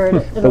I've ever heard.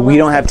 in the But we last,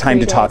 don't have time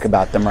 3 to talk days.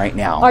 about them right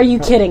now. Are you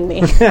kidding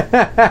me?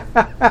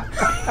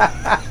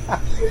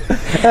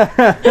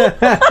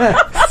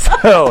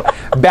 So,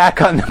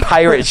 back on the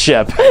pirate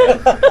ship.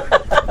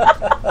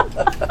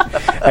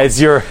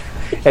 As you're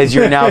as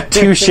you're now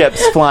 2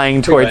 ships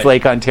flying towards Right.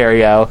 Lake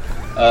Ontario.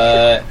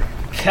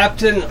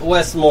 Captain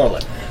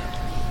Westmoreland.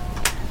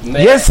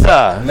 Yes,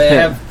 sir. May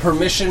I have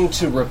permission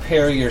to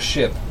repair your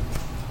ship?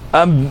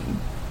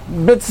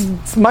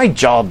 It's my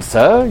job,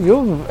 sir.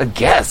 You're a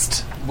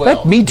guest. Well,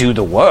 Let me do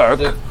the work.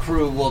 The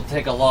crew will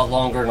take a lot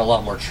longer and a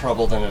lot more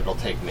trouble than it'll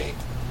take me.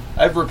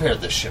 I've repaired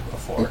this ship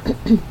before.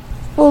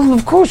 Well,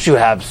 of course you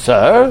have,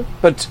 sir.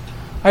 But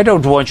I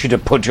don't want you to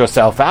put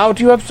yourself out.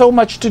 You have so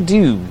much to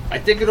do. I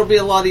think it'll be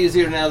a lot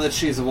easier now that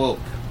she's awoke.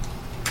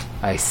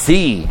 I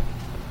see.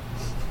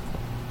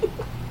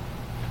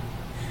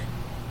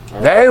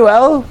 Very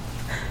well.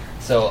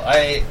 So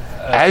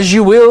As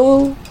you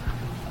will.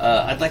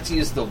 I'd like to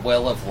use the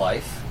Well of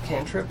Life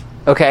cantrip,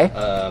 Okay.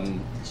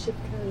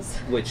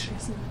 which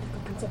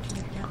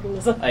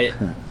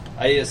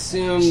I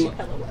assume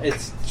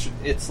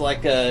it's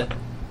like a,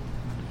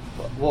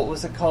 what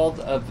was it called?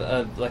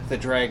 Like the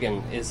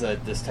dragon is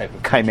this type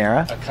of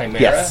Chimera? A chimera.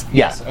 Yes.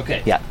 Yeah.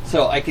 Okay. Yeah.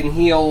 So I can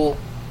heal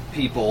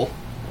people,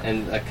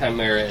 and a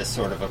chimera is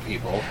sort of a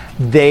people.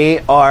 They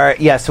are,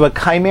 so a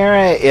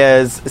chimera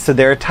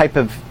they're a type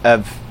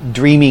of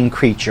dreaming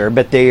creature,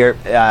 but they are,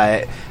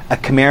 a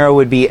chimera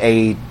would be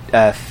a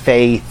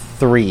Fae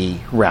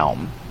 3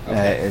 realm.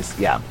 Okay.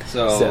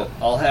 So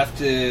I'll have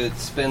to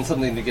spend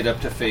something to get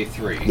up to Fae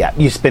 3. Yeah,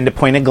 you spend a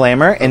point of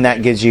glamour, and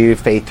that gives you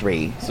Fae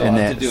 3. So I'll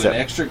have to do an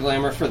extra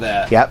glamour for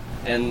that. Yep.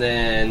 And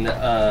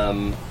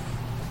then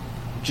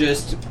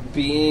just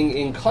being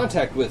in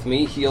contact with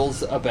me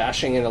heals a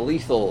bashing and a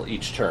lethal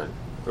each turn.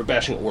 Or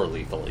bashing or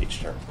lethal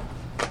each turn.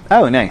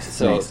 Oh, nice.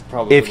 So nice.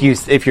 probably- if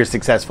you're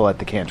successful at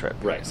the cantrip.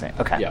 Right. Saying.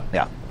 Okay. Yeah.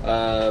 Yeah.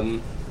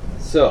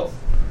 So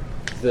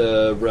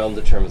the realm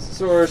determines the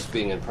source,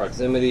 being in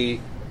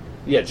proximity.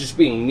 Yeah, just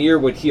being near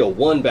would heal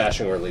 1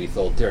 bashing or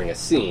lethal during a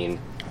scene,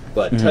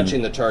 but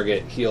touching the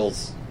target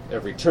heals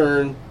every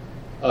turn.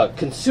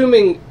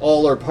 Consuming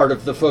all or part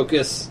of the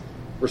focus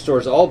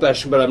restores all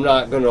bashing, but I'm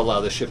not going to allow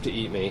the ship to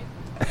eat me.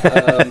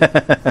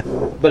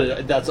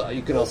 But that's,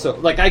 you can also,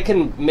 like, I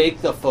can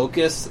make the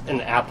focus an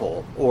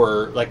apple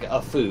or like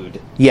a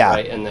food. Yeah.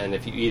 Right? And then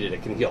if you eat it,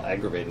 it can heal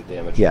aggravated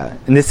damage. Yeah.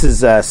 And this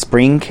is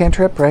spring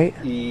cantrip, right?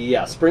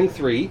 Yeah, Spring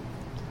 3.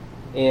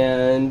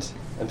 And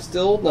I'm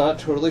still not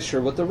totally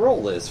sure what the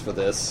role is for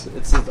this.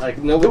 It's I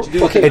know what to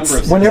do with the number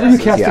of Whenever you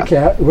successes.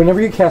 cast whenever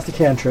you cast a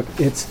cantrip,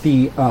 it's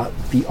the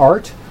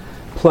art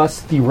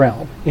plus the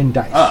realm in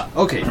dice.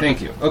 Okay,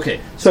 thank you. Okay.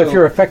 So if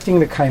you're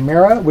affecting the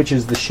chimera, which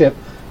is the ship,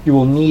 you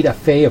will need a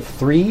Fae of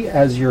 3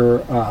 as your.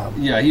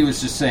 Yeah, he was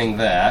just saying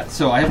that.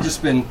 So I have to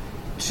spend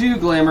 2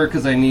 glamour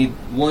because I need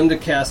 1 to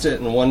cast it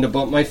and 1 to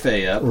bump my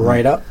Fae up.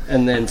 Right up.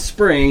 And then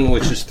spring,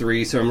 which is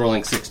 3, so I'm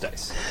rolling 6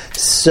 dice.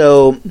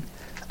 So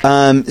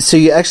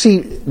you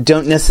actually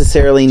don't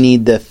necessarily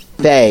need the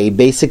Fae.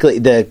 Basically,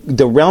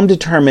 the realm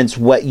determines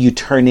what you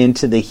turn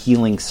into the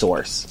healing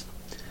source.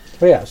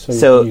 Oh yeah, so you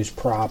So- can use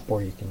prop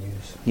or you can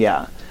use.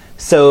 Yeah.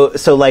 So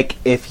like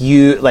if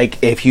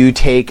you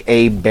take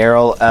a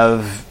barrel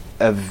of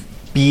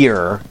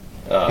beer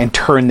and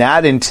turn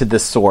that into the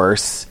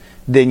source,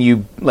 then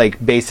you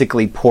like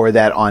basically pour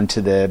that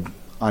onto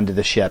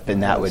the ship,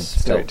 and that would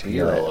start to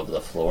heal all it. over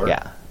the floor.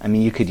 Yeah. I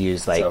mean, you could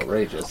use like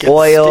outrageous.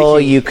 oil.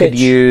 Sticky. You could Pitch.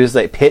 use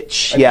like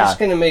pitch. I'm Yeah. just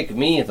going to make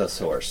me the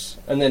source.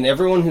 And then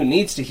everyone who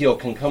needs to heal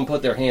can come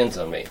put their hands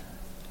on me.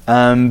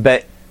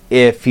 But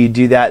if you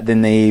do that,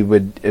 then they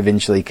would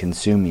eventually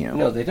consume you.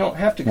 No, they don't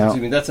have to No.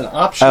 consume me. That's an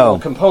optional Oh.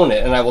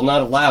 component, and I will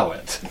not allow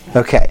it.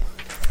 Okay.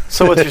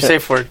 So what's your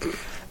safe word?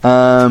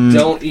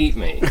 Don't eat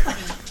me.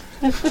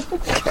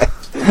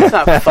 It's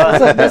not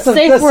fun. The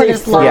safe word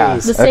is law. Yeah.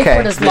 The safe Okay.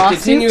 word is The lawsuit.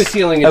 continuous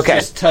healing is Okay.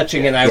 just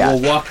touching, and I Yeah. will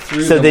walk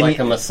through So them then like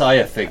you- a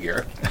messiah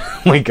figure. Oh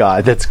my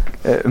god, that's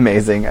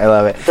amazing. I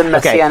love it. The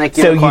messianic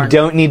So you unicorn.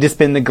 don't need to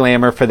spend the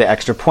glamour for the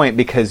extra point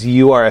because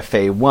you are a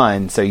Fae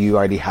 1, so you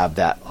already have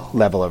that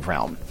level of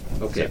realm.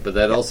 Okay, but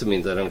that also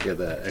means I don't get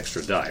that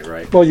extra die,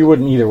 right? Well, you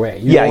wouldn't either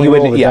way. Yeah, only you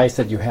roll wouldn't- the yeah. dice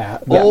that you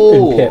have.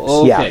 Oh, in pips.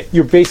 okay. Yeah.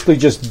 You're basically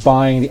just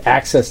buying the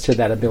access to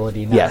that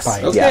ability, not Yes.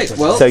 buying Okay, the access.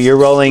 well, So you're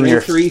rolling Spring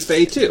your 3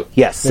 Fae 2.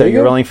 Yes, so There you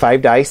you're go. rolling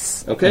 5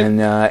 dice. Okay.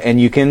 And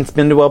you can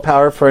spend a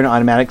willpower for an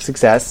automatic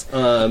success.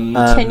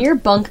 Can your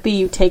bunk be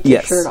you take your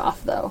yes. shirt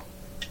off, though?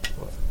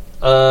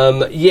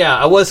 Yeah,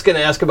 I was going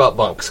to ask about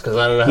bunks because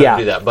I don't know how Yeah.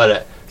 to do that,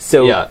 but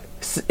So yeah.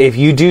 if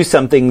you do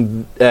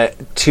something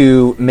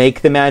to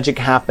make the magic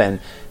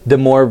happen, the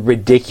more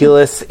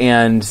ridiculous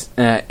and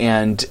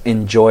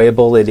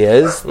enjoyable it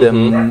is,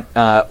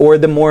 or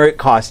the more it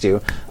costs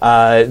you,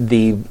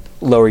 the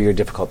lower your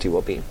difficulty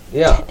will be.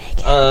 Yeah.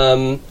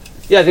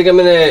 Yeah, I think I'm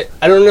gonna.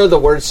 I don't know the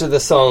words to the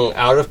song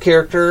out of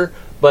character,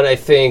 but I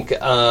think,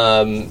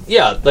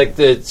 yeah, like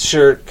the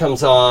shirt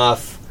comes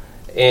off,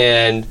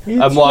 and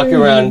I'm walking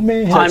around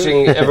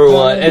touching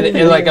everyone,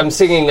 and like I'm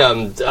singing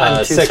I'm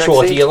too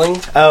sexual sexy.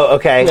 healing. Oh,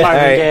 okay. Time All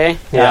of right. day.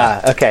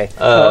 Yeah. Okay.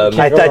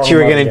 I go thought you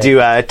were wrong going to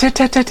with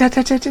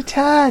do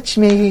touch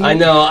me. I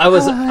know I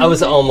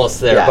was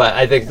almost there, Yeah. but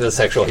I think the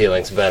sexual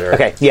healing's better.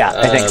 Okay. Yeah,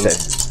 I think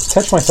so.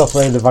 Touch myself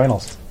right in the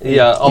vinyls.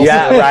 Yeah. Also,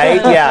 Yeah.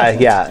 Right.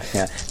 Yeah.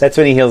 That's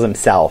when he heals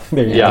himself.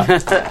 There you go.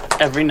 Yeah.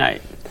 Every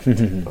night.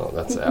 Oh,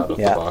 that's out of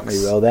the Yeah, box.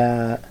 reroll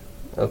that.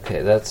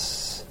 Okay,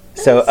 that's...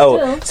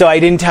 So I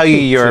didn't tell you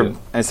your.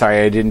 Two.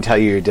 Sorry, I didn't tell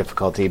you your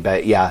difficulty,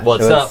 but yeah. Well,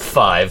 it's it was- not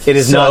 5. It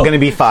is so- not going to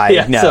be 5.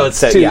 Yeah, no,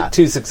 so it's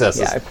two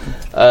successes.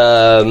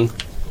 Yeah.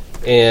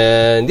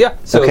 And yeah,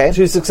 so Okay.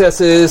 2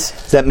 successes.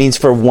 So that means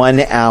for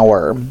 1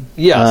 hour.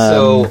 Yeah,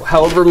 so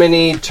however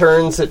many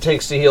turns it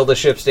takes to heal the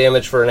ship's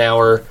damage for an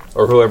hour,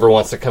 or whoever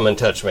wants to come and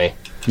touch me.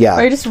 Yeah.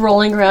 Are you just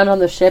rolling around on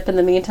the ship in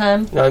the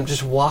meantime? No, I'm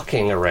just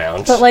walking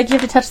around. But like you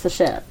have to touch the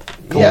ship.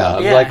 yeah,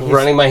 I'm Yeah, like he's-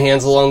 running my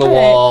hands along the Right.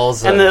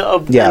 walls. And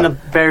the Yeah. and the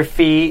bare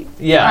feet.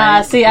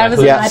 yeah, See, I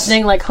was Yes.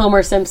 imagining like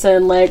Homer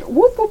Simpson, like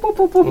whoop whoop whoop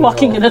whoop, whoop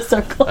walking in a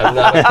circle. I'm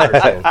not a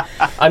cartoon.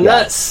 I'm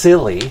not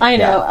silly. I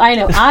know,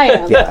 Yeah. I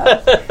am. Yeah.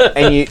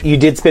 And you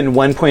did spend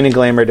 1 point of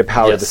glamour to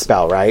power Yes. the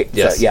spell, right?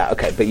 Yes. So, yeah,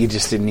 okay. But you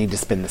just didn't need to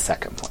spend the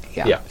second point.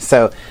 Yeah. Yeah.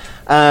 So,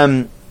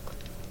 so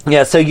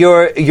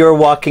you're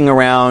walking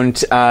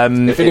around.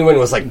 If anyone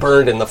was like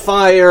burned in the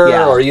fire,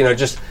 Yeah. or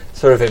just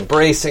sort of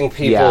embracing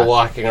people Yeah.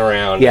 walking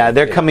around. Yeah,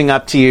 they're coming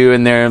up to you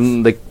and they're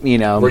like,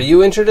 Were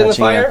you injured in the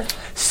touching you. fire?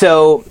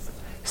 So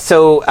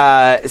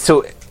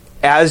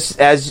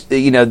as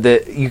you know,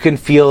 you can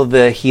feel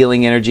the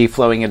healing energy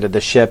flowing into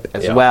the ship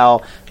as Yeah.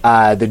 well.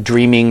 The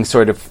dreaming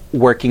sort of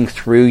working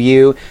through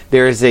you.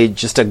 There is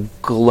just a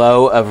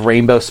glow of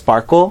rainbow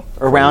sparkle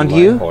around my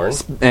you, horn.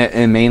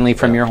 And mainly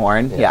from your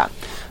horn. Yeah.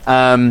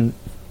 And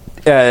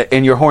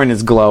your horn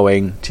is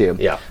glowing too.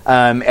 Yeah.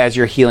 As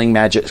your healing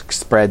magic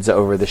spreads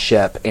over the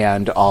ship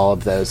and all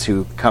of those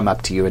who come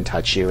up to you and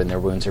touch you and their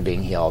wounds are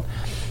being healed.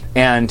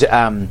 And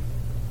then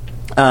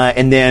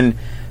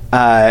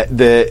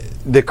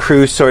the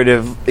crew sort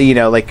of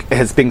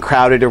has been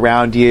crowded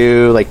around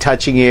you, like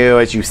touching you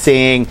as you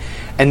sing,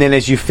 and then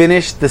as you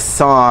finish the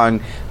song,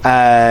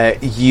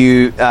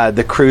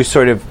 the crew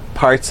sort of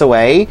parts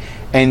away,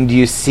 and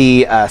you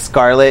see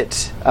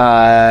Scarlet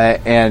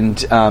and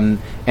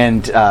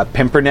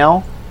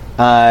Pimpernel,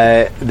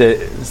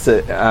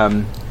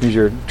 who's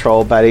your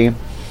troll buddy,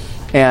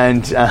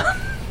 and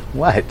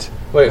what?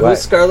 Wait, What?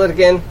 who's Scarlet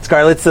again?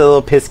 Scarlet's a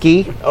little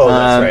pisky. Oh,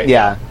 that's right.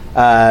 Yeah.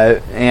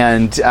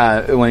 And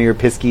one of your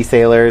pisky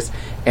sailors,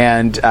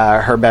 and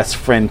her best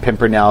friend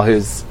Pimpernel,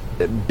 who's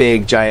a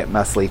big, giant,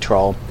 muscly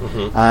troll.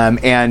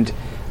 Mm-hmm. And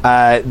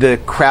the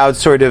crowd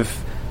sort of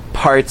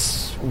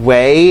parts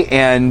way,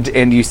 and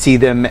you see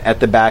them at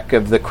the back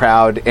of the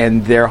crowd,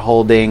 and they're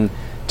holding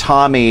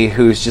Tommy,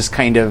 who's just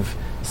kind of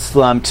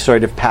slumped,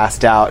 sort of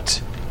passed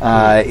out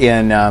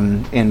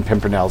in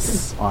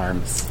Pimpernel's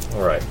arms.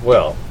 All right.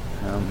 Well,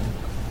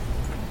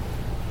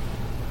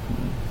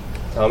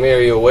 Tommy,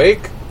 are you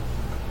awake?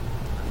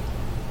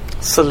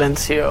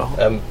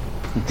 Silencio.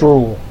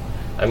 Drool.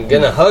 I'm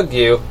gonna hug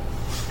you.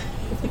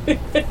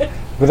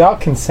 Without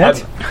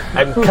consent?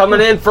 I'm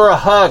coming in for a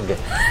hug.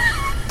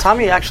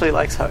 Tommy actually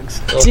likes hugs.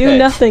 Do Okay.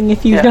 nothing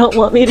if you Yeah. don't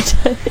want me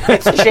to.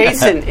 It's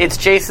Jason. It's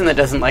Jason that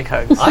doesn't like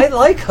hugs. I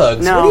like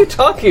hugs. No. What are you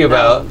talking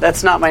about?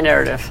 That's not my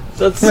narrative.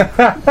 That's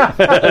wrong.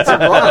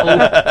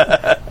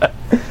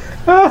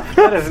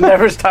 That has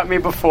never stopped me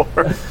before.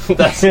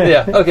 That's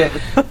okay.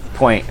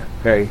 Point.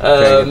 Very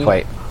good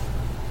point.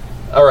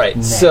 All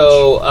right.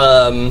 So,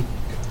 I'm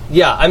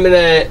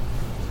gonna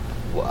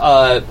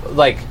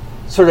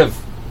sort of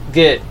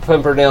get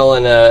Pimpernel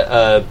in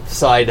a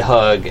side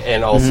hug,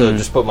 and also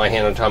just put my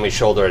hand on Tommy's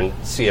shoulder and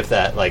see if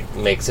that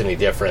makes any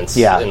difference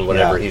in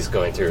whatever he's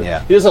going through.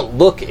 Yeah. He doesn't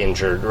look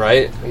injured,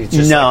 right? He's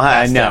just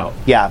passed no. out.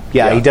 Yeah,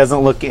 he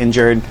doesn't look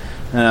injured.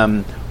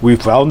 We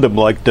found him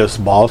like this,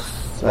 boss.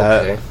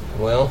 Okay.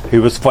 Well, He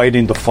was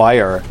fighting the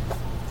fire.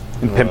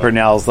 And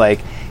Pimpernel's like,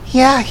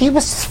 yeah, he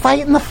was just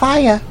fighting the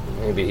fire.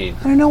 maybe he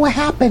I don't know what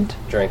happened.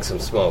 drank some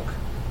smoke.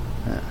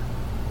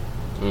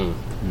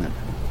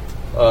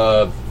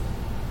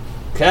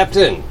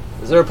 Captain,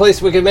 is there a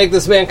place we can make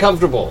this man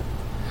comfortable?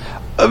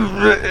 I'm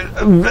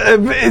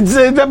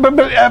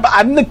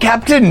the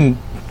captain,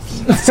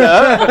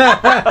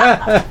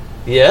 sir.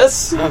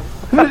 Yes.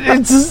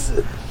 It's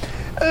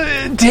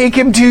take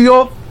him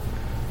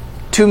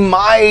to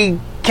my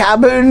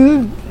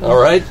cabin. All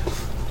right.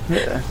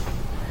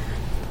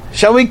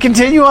 Shall we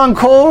continue on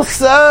course,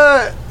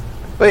 sir?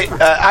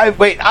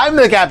 I'm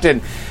the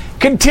captain.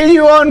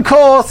 Continue on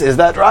course. Is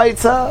that right,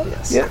 sir?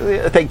 Yes.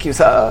 Yeah, thank you,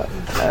 sir.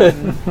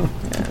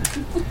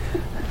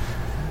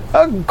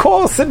 On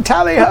course and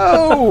tally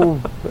ho.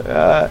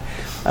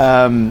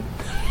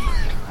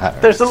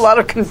 There's a lot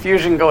of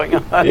confusion going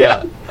on.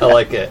 Yeah, I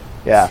like it.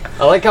 Yeah,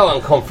 I like how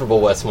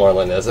uncomfortable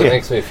Westmoreland is. It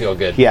makes me feel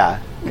good. yeah.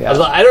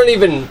 I don't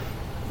even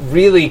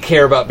really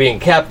care about being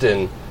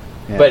captain,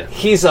 but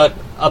he's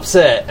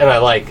upset, and I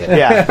like it.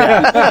 Yeah.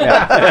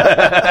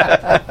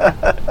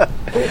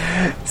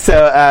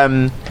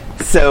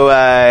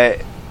 So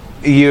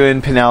you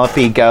and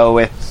Penelope go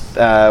with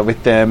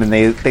them, and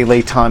they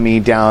lay Tommy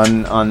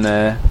down on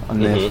the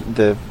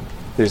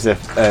there's a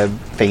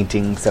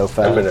fainting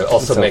sofa. I'm going to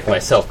also make sofa.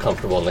 myself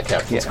comfortable in the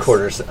captain's Yes.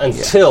 quarters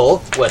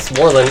until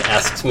Westmoreland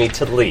asks me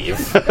to leave,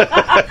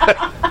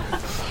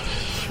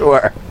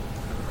 Sure.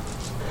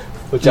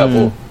 which I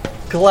will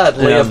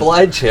gladly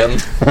oblige him.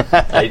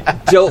 I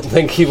don't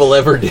think he will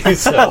ever do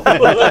so.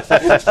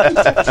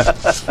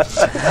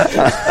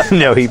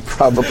 No, he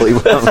probably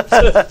won't.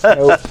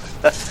 Nope.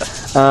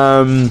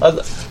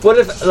 What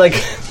if, like,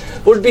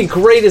 what would be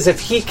great is if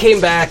he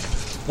came back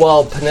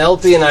while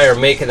Penelope and I are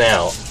making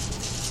out.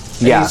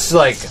 And Yeah. he's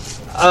like,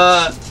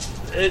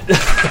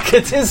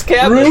 it's his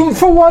cabin. Room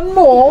for one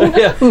more.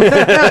 Yeah.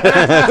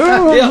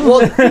 Yeah, well,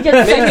 Gets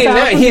maybe sent not.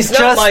 out. He's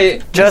not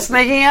my. Just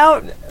making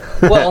out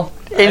Well,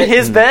 in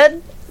his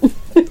bed.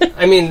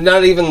 I mean,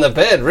 not even the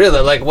bed,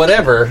 really. Like,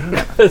 whatever.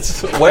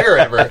 It's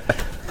wherever.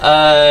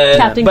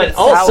 Captain But gets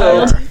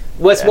also, salad.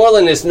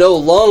 Westmoreland is no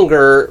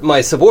longer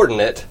my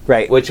subordinate.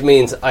 Right. Which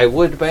means I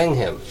would bang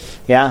him.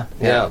 Yeah.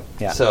 Yeah.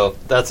 Yeah. So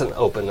that's an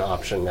open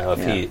option now.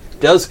 If he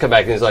does come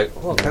back and he's like,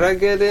 well, can I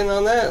get in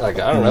on that? Like,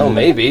 I don't know,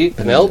 maybe.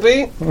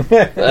 Penelope?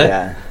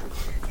 Yeah.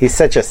 He's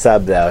such a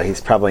sub, though.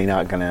 He's probably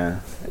not going to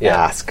Yeah.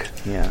 ask.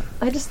 Yeah.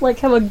 I just like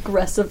how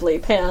aggressively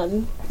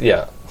Pan.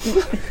 Yeah.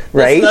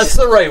 Right? That's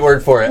the right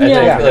word for it. I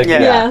Yeah. think, like,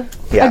 Yeah.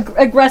 Yeah.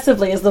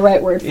 Aggressively is the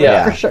right word for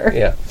Yeah. it, for sure.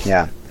 Yeah.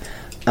 Yeah.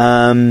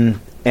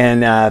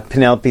 And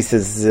Penelope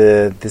says,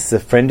 this is a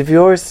friend of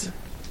yours?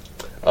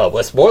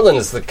 Westmoreland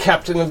is the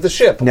captain of the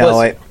ship.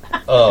 No,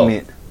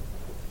 Oh.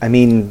 I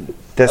mean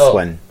this Oh.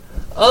 one.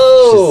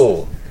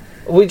 Oh.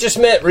 We just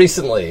met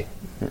recently.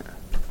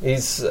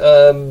 He's,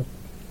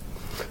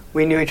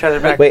 We knew each other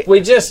back. Wait.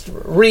 we just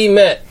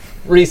re-met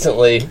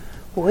recently.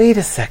 Wait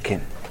a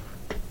second.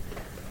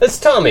 It's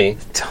Tommy.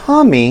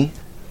 Tommy?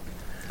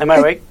 Am I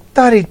right?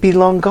 Thought he'd be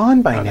long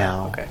gone by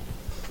now. Okay.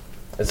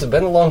 It's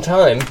been a long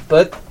time,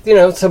 but, you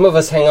know, some of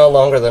us hang on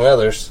longer than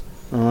others.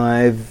 Well,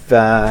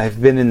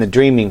 I've been in the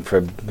dreaming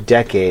for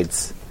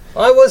decades.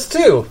 I was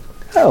too.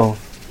 Oh.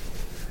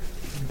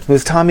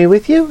 Was Tommy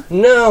with you?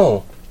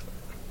 No.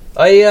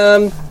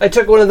 I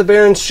took one of the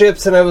Baron's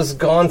ships and I was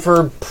gone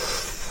for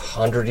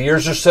 100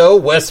 years or so.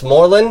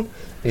 Westmoreland.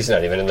 He's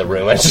not even in the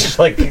room. I just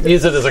like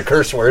use it as a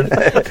curse word.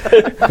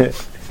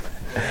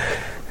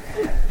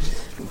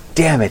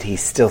 Damn it,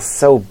 he's still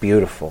so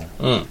beautiful.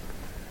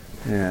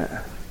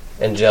 Yeah.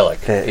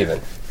 Angelic, That-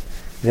 even.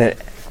 That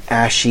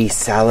ashy,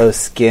 sallow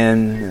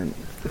skin, and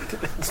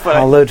That's what I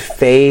hollowed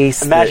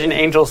face. imagine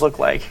angels look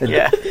like.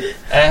 Yeah.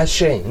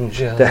 Ash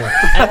Angel.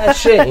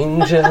 Ash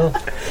Angel.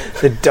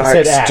 The dark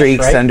said ash,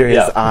 streaks right? under his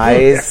Yeah.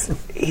 eyes.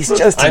 He's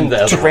just I'm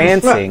the other one.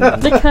 entrancing.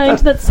 The kind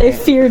that say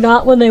 "fear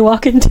not" when they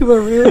walk into a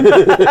room.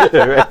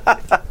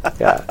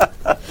 Yeah.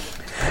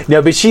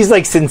 No, but she's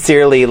like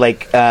sincerely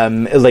like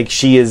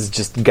she is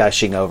just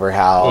gushing over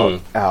how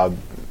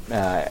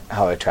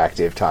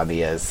attractive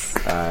Tommy is,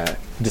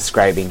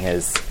 describing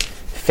his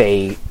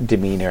fey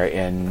demeanor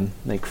in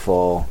like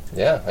full.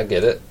 Yeah, I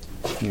get it.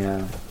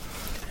 Yeah.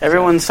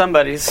 Everyone's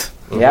somebody's.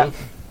 Yeah.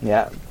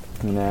 Yeah.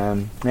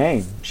 And,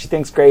 hey, she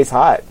thinks gray's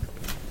hot.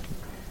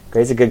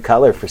 Gray's a good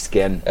color for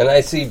skin. And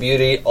I see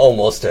beauty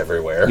almost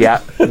everywhere.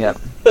 Yeah. Yeah.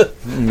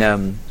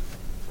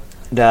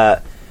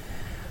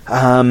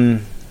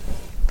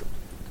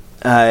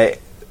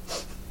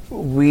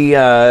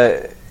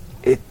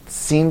 It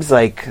seems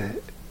like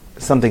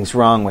something's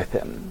wrong with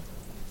him.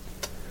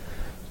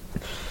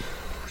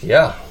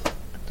 Yeah.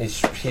 He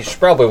should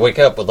probably wake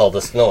up with all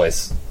this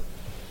noise.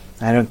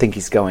 I don't think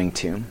he's going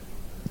to.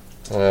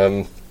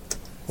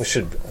 We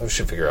should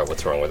figure out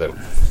what's wrong with him.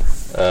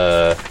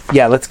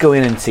 Yeah, let's go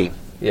in and see.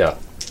 Yeah.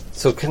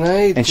 So can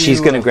I? And she's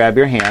going to grab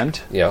your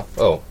hand. Yeah.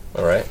 Oh,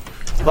 all right.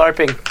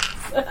 LARPing.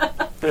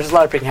 There's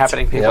LARPing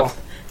happening, people. Yep.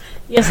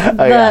 Yes,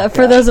 yeah,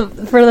 for those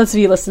of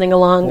you listening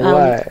along,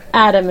 What?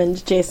 Adam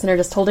and Jason are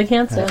just holding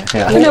hands now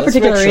Yeah. for no Let's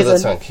particular make sure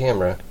that's reason. on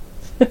camera.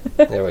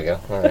 There we go.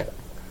 All right.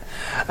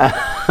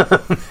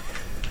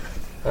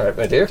 All right,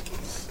 my dear.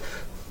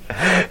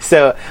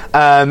 So,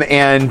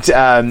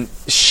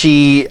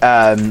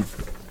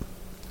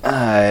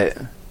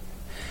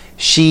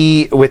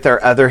 she, with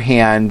her other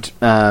hand,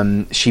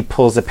 she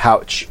pulls a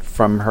pouch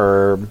from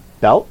her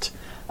belt,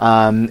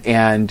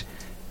 and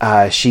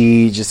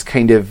she just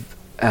kind of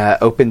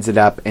opens it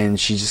up, and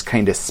she just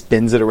kind of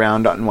spins it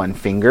around on one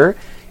finger,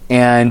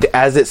 and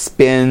as it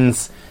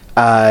spins,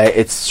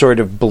 it sort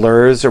of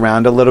blurs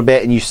around a little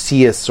bit, and you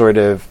see a sort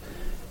of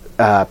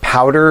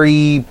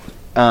powdery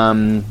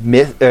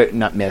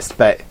not mist,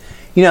 but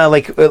you know,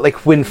 like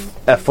when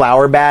a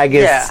flour bag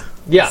is.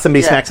 Yeah.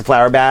 Somebody Yeah. smacks a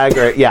flour bag,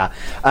 or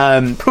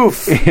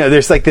Poof. You know,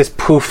 there's like this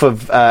poof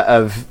of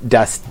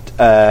dust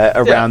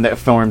around that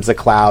forms a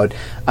cloud,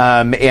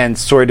 and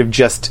sort of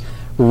just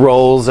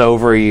rolls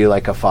over you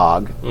like a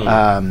fog.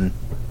 What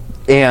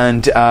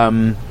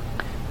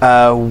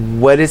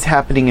is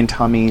happening in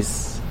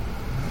Tommy's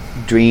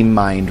dream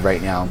mind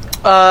right now?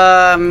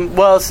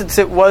 Well, since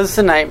it was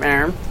the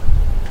nightmare,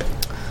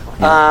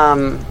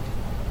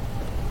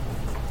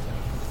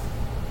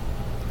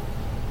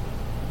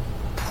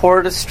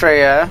 Port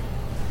Estrella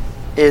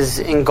is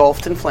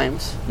engulfed in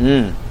flames.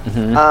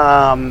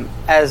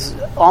 As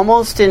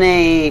almost in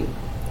a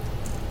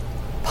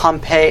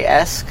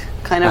Pompeii-esque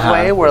kind of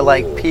way, where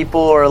like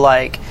people are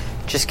like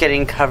just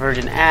getting covered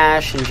in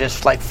ash and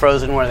just like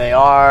frozen where they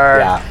are,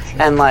 Yeah.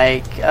 and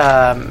like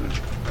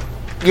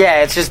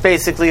Yeah, it's just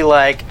basically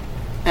like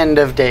end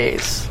of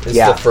days. Is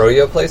Yeah. the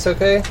Froyo place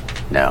okay?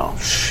 No.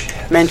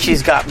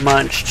 Menchie's got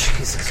munched.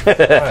 Jesus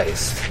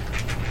Christ.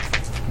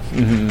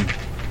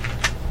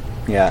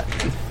 Yeah.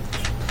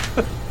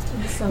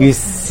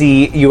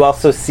 You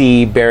also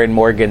see Baron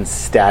Morgan's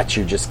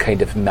statue just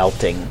kind of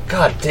melting.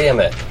 God damn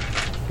it.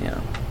 Yeah.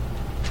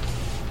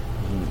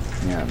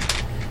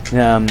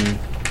 Yeah.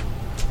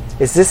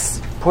 Is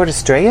this Port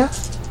Estrella?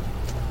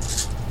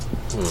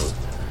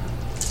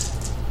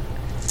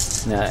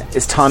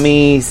 Is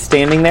Tommy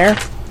standing there?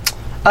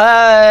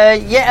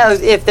 Yeah,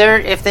 if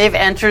they've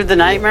entered the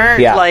nightmare,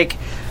 Yeah. like,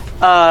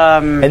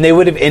 And they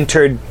would have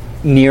entered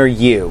near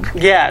you.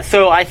 yeah.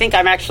 So I think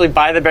I'm actually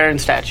by the Baron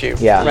statue,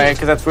 Yeah. right?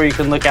 Because that's where you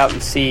can look out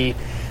and see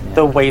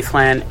the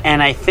wasteland.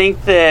 And I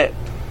think that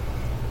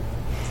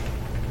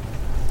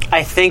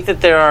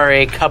there are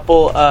a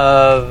couple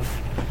of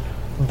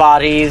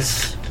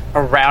bodies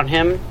around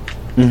him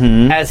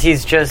as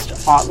he's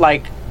just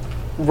like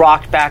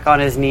rocked back on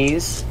his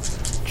knees,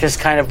 just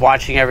kind of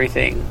watching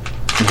everything.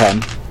 Okay.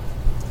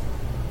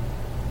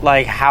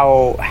 Like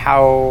how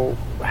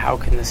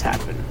can this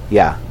happen?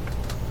 Yeah.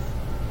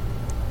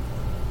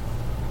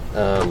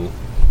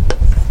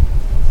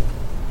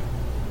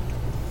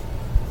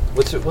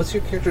 What's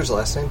your character's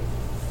last name?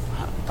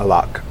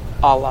 Alok.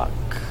 Alloc,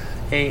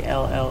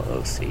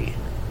 ALLOC.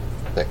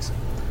 Thanks.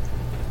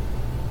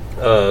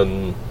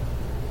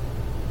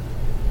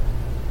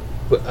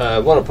 I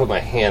want to put my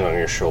hand on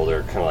your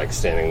shoulder, kind of like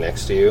standing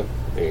next to you.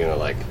 Are you gonna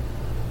like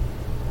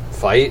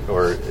fight,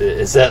 or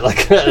is that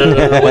like I don't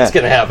know what's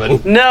gonna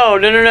happen? No.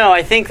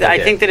 I think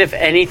that if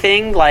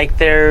anything, like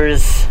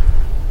there's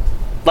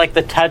like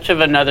the touch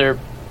of another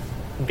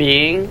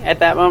being at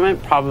that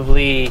moment,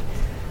 probably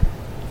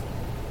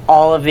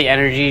all of the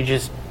energy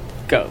just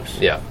goes.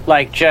 Yeah.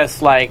 Like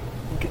just like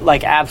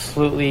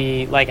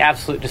absolutely like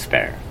absolute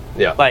despair.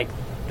 Yeah. Like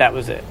that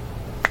was it.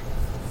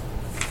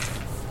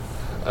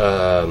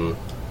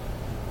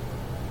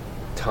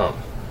 Tom,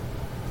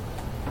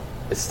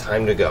 it's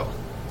time to go.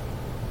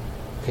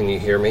 Can you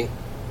hear me?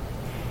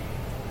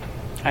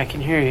 I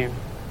can hear you.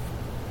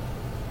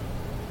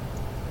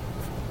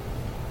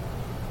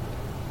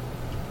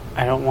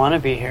 I don't want to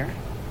be here.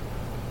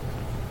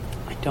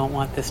 I don't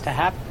want this to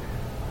happen.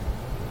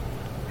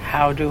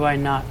 How do I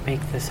not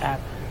make this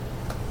happen?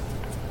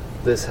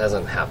 This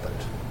hasn't happened,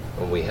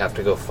 and we have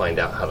to go find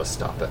out how to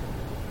stop it.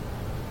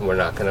 And we're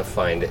not going to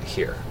find it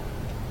here.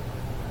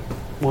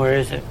 Where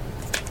is it?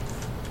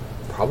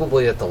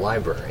 Probably at the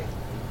library.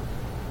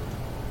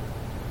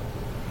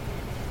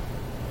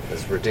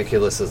 As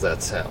ridiculous as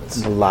that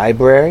sounds. The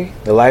library?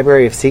 The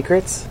Library of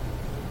Secrets?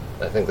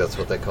 I think that's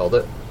what they called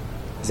it.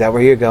 Is that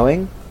where you're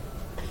going?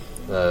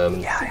 Yeah.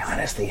 Yeah, I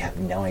honestly have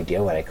no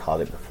idea what I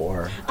called it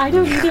before. I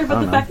don't either,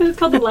 but the fact that it's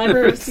called the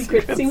Library of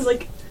Secrets seems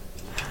like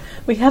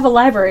we have a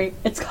library.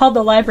 It's called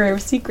the Library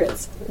of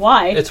Secrets.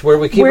 Why? It's where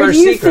we keep Where our do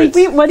you secrets.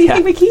 think what do you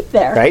think we keep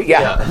there? Right?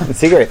 Yeah. Yeah.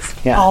 Secrets.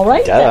 Yeah. All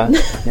right, Duh.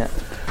 then.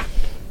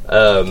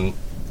 Yeah.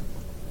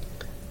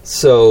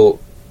 So,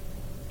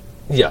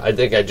 yeah, I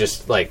think I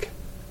just, like,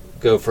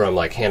 go from,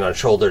 like, hand on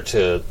shoulder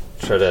to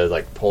try to,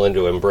 like, pull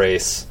into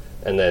embrace,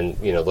 and then,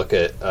 you know, look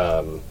at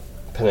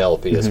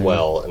Penelope as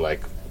well, and,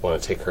 like,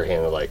 want to take her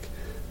hand and, like,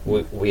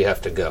 we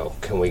have to go.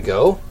 Can we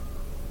go?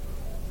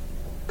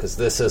 Because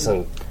this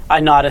isn't... I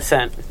nod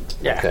assent.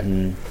 Yeah.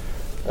 Okay.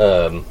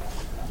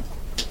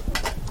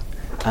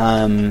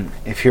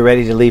 If you're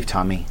ready to leave,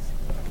 Tommy,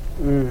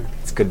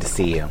 it's good to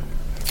see you.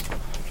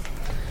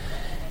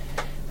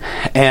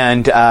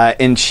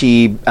 And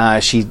she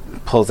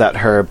pulls out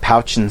her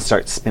pouch and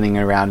starts spinning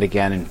around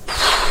again,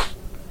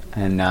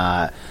 and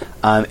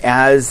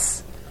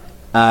as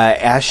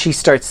she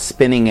starts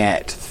spinning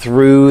it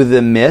through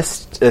the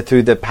mist,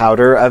 through the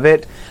powder of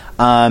it,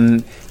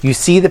 you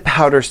see the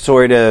powder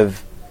sort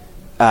of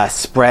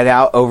spread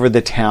out over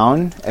the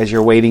town as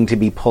you're waiting to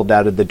be pulled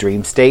out of the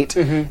dream state,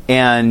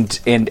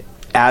 and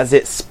as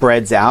it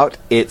spreads out,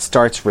 it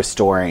starts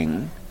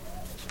restoring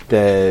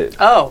the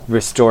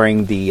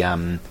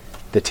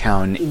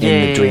town in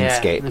the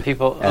dreamscape. The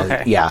people,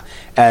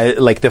 okay.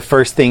 Like the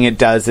first thing it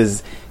does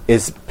is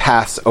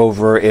pass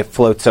over. It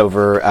floats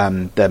over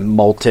the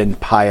molten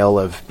pile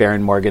of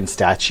Baron Morgan's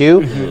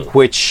statue,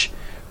 which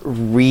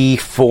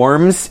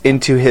reforms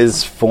into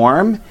his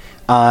form.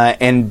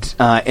 And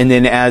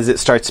then as it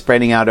starts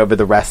spreading out over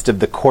the rest of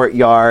the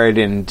courtyard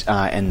and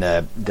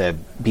the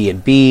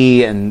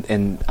B&B and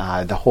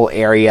the whole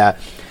area,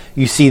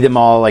 you see them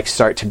all like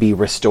start to be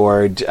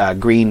restored.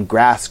 Green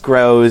grass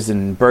grows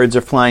and birds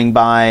are flying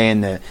by,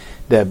 and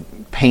the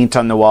paint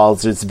on the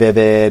walls is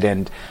vivid,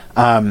 and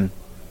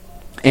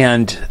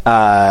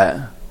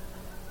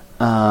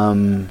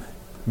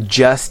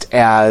just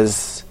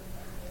as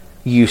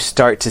you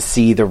start to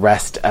see the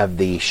rest of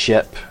the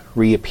ship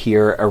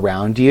reappear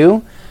around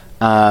you,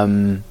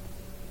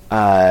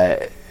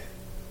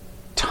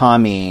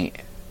 Tommy,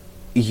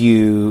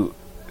 you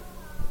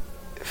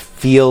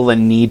feel a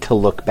need to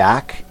look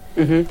back,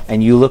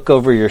 and you look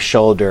over your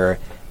shoulder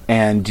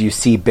and you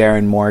see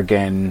Baron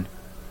Morgan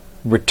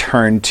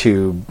return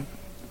to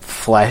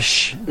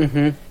flesh,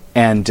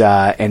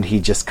 and he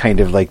just kind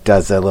of like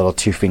does a little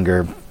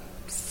 2-finger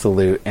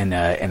salute and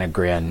a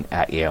grin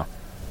at you.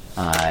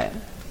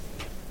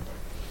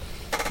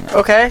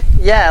 Okay,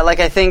 yeah. Like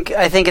I think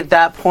at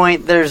that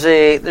point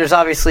there's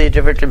obviously a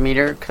different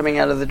demeanor coming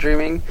out of the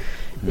dreaming.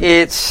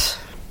 It's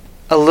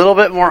a little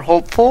bit more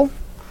hopeful,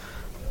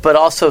 but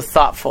also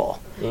thoughtful.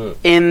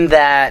 In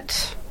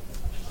that,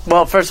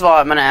 well, first of all,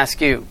 I'm going to ask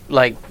you,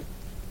 like,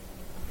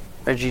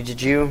 Reggie, did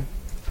you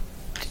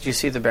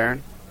see the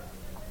Baron?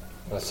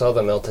 I saw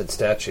the melted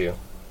statue.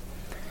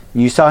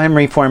 You saw him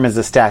reform as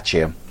a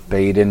statue, but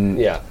you didn't.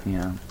 Yeah.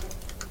 Yeah.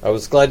 I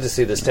was glad to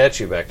see the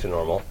statue back to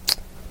normal.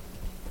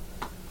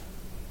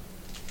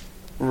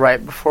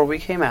 Right before we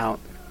came out,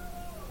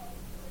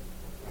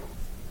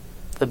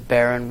 the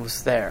Baron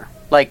was there.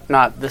 Like,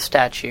 not the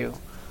statue,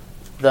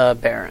 the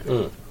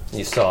Baron.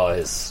 You saw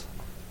his...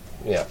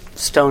 Yeah.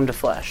 Stone to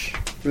flesh.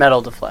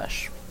 Metal to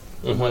flesh.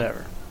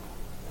 Whatever.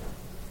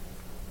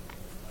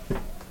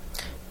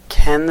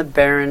 Can the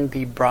Baron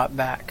be brought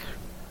back?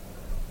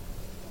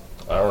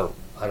 I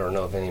don't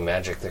know of any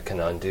magic that can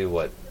undo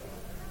what,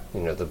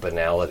 the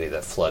banality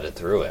that flooded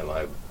through him.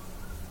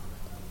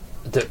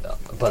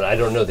 But I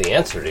don't know the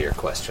answer to your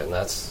question.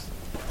 I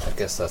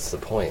guess that's the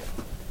point.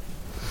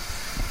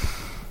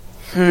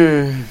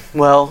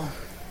 Well,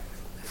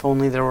 if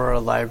only there were a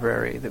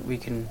library that we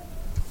can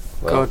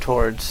go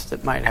towards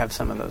that might have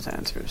some of those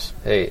answers.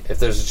 Hey, if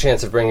there's a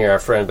chance of bringing our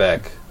friend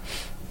back,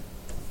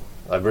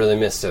 I've really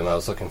missed him. I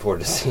was looking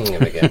forward to seeing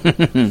him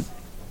again.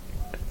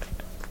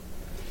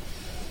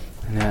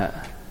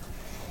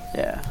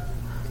 Yeah.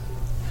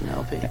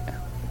 Penelope.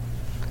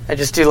 I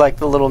just do like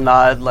the little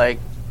nod, like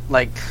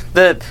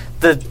the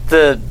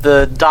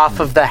doff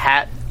of the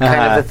hat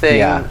kind of a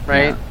thing,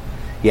 right?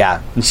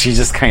 Yeah, and she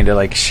just kind of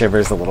like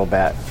shivers a little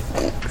bit.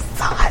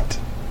 Thought.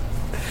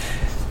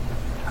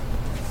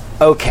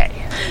 Okay,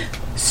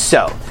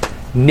 so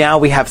now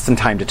we have some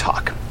time to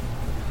talk.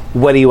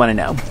 What do you want to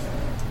know?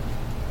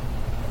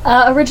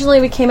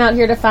 Originally, we came out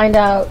here to find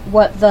out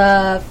what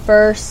the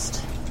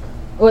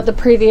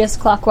previous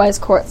clockwise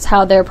courts,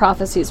 how their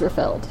prophecies were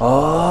filled.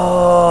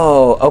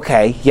 Oh,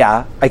 okay,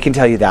 yeah, I can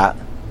tell you that.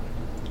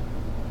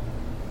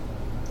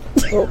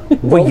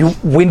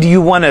 When do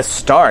you want to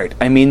start?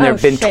 I mean, there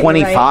have been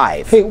 25.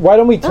 Right. Hey, why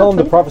don't we tell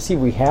them the prophecy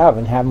we have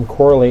and have them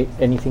correlate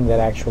anything that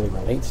actually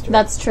relates to it?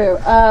 That's true.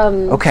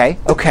 Okay,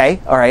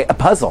 all right, a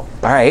puzzle.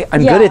 All right,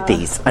 I'm good at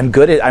these. I'm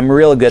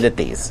real good at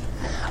these.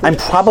 I'm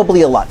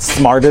probably a lot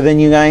smarter than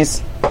you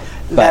guys.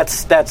 That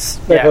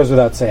goes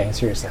without saying.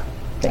 Seriously,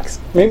 thanks.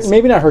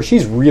 Maybe not her.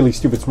 She's really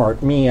stupid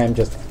smart. Me, I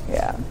just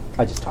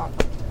talk.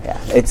 Yeah,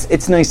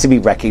 it's nice to be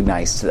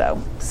recognized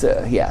though.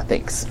 So yeah,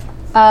 thanks.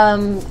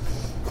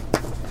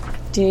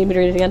 Do you need me to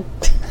read it again?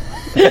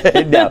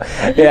 No.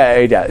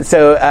 Yeah.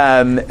 So,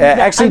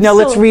 actually,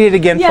 let's read it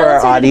again for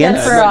our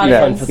audience. Fine.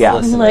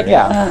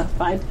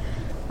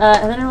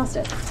 And then I lost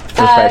it.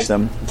 Refresh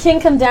them. King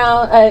come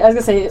down. I was going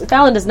to say,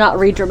 Fallon does not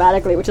read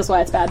dramatically, which is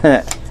why it's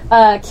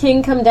bad.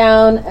 King come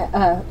down.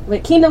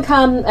 Kingdom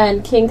come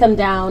and king come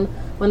down.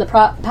 When the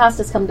past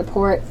has come to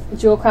port,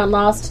 jewel crown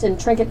lost and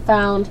trinket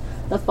found,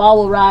 the fall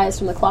will rise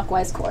from the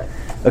clockwise court.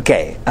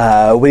 Okay.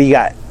 What do you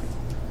got?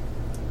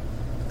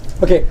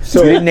 Okay,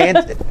 so you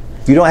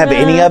don't have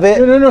any of it?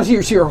 No.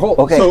 See your whole.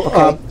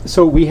 Okay.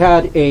 So we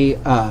had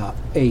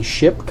a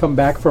ship come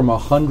back from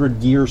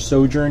 100-year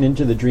sojourn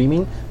into the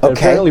dreaming. That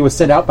apparently was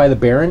sent out by the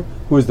Baron,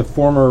 who was the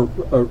former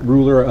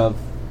ruler of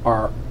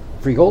our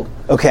freehold.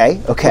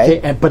 Okay.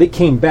 But it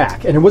came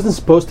back, and it wasn't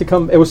supposed to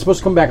come. It was supposed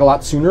to come back a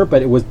lot sooner,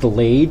 but it was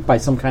delayed by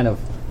some kind of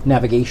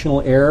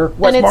navigational error.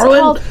 And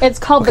it's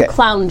called the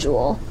Clown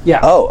Jewel.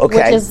 Yeah. Oh,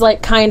 okay. Which is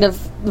like kind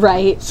of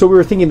right. So we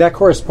were thinking that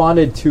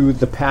corresponded to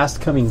the past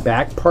coming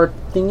back part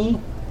thingy.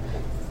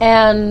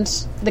 And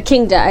the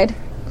king died.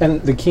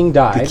 And the king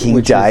died. The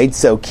king died,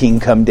 so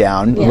king come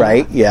down,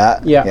 right? Yeah.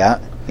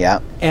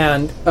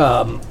 And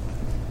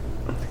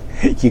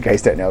you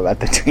guys don't know about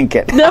the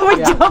trinket. No, we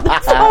don't.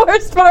 That's the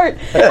worst part.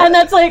 And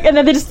that's like, and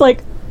then they just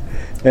like.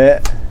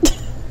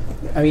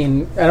 I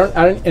mean, I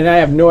don't, and I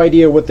have no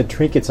idea what the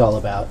trinket's all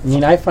about. I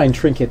mean, I find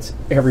trinkets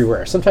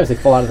everywhere. Sometimes they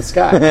fall out of the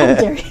sky. How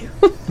dare you?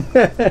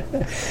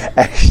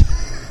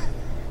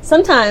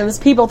 Sometimes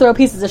people throw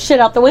pieces of shit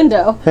out the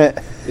window.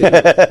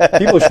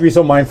 People should be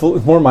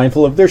more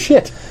mindful of their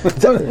shit.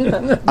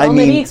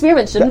 Maybe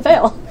experiments shouldn't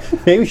fail.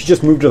 Maybe we should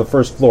just move to the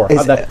first floor.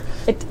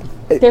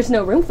 There's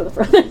no room for the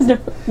first.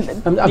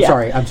 I'm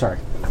sorry. I'm sorry.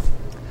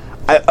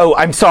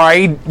 I'm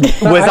sorry.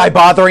 Was I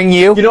bothering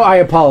you? I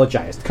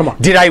apologized. Come on.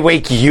 Did I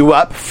wake you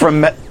up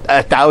from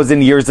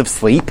 1,000 years of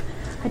sleep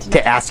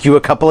to ask you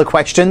a couple of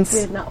questions?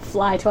 We did not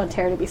fly to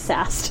Ontario to be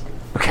sassed.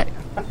 Okay.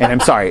 And I'm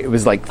sorry. It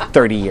was like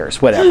 30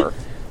 years, whatever.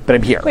 But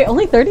I'm here. Wait,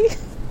 only 30?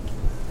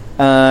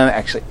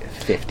 Actually,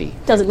 50.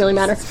 Doesn't really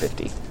matter. It's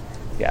 50.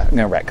 Yeah, I'm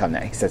going to retcon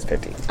that. He says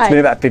 50. It's been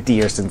about 50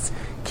 years since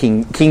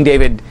King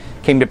David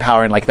came to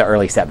power in like the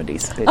early 70s.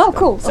 Basically. Oh,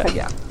 cool. So, okay.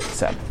 yeah.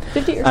 So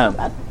 50 years, not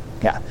bad.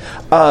 Yeah.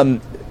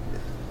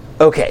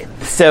 Okay.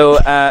 So,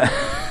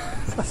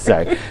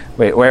 Sorry.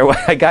 Wait, where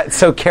I got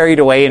so carried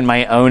away in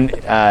my own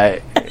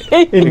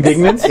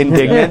Indignance?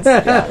 indignance.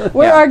 Yeah.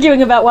 We're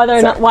arguing about whether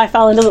or not why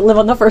Fallon doesn't live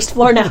on the first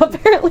floor now,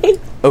 apparently.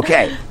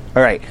 Okay.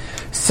 All right.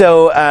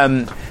 So,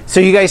 so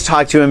you guys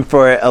talked to him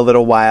for a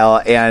little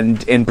while,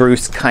 and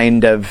Bruce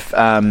kind of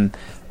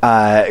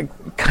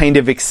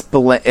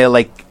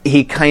explain,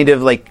 he kind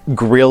of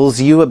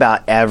grills you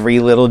about every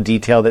little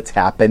detail that's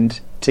happened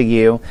to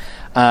you.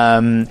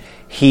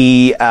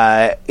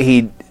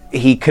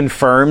 He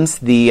confirms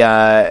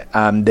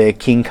the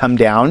king come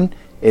down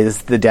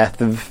is the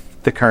death of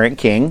the current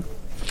king.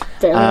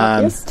 Fairly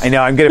obvious. I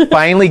know. I'm going to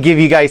finally give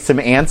you guys some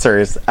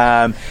answers.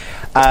 You're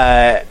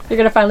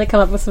going to finally come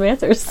up with some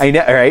answers. I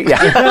know, right?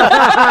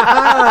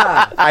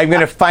 Yeah. I'm going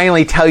to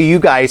finally tell you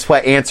guys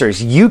what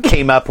answers you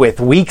came up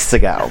with weeks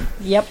ago.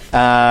 Yep.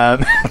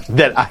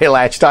 That I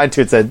latched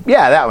onto and said,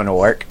 yeah, that one will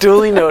work.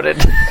 Duly noted.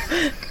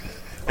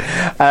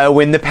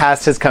 When the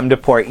past has come to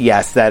port,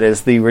 yes, that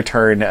is the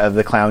return of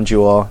the Clown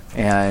Jewel,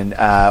 and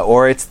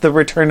or it's the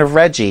return of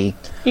Reggie,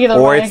 Either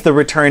or way. it's the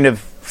return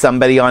of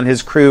somebody on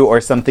his crew, or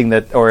something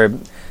that, or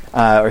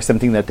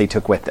something that they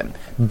took with them.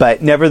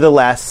 But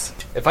nevertheless,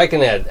 If I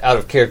can add, out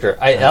of character,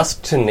 I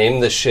asked to name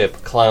the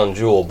ship Clown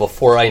Jewel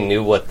before I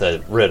knew what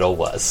the riddle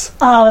was.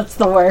 Oh, that's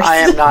the worst. I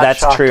am not That's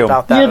shocked true.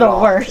 about that You're at the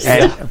all. worst.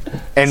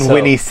 and So-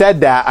 when he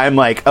said that, I'm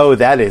like, oh,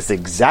 that is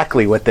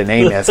exactly what the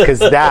name is, because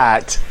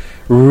that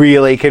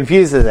really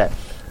confuses it.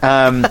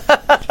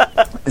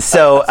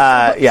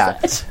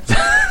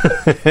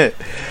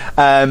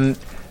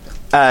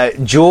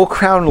 Jewel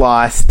Crown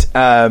Lost.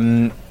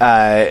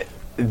 That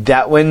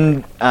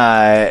one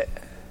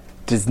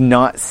does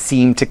not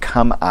seem to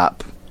come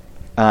up.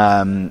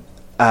 No.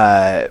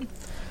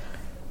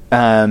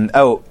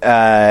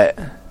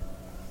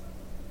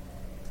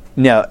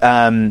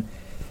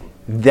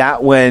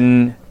 That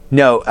one.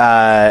 No.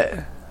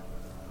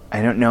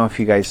 I don't know if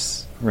you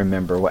guys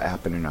remember what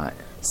happened or not.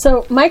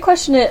 So my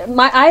question is,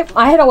 I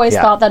had always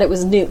Yeah. thought that it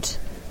was Newt,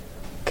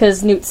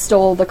 because Newt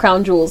stole the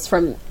crown jewels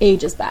from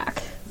ages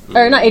back,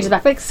 or not ages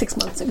back, but like 6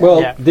 months ago.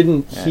 Well, Yeah.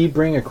 didn't he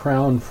bring a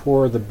crown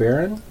for the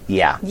Baron?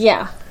 Yeah.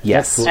 yeah.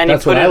 Yes. And he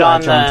That's put what it I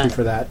on latch onto the.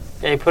 for that.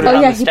 Yeah, he put it Oh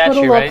on yeah, the he statue, put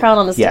a little right? crown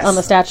on the Yes. on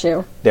the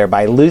statue.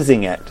 Thereby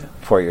losing it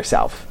for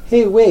yourself.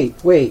 Hey, wait.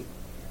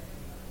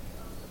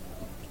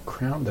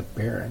 Crown the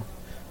Baron.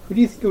 Who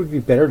do you think it would be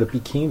better to be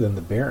king than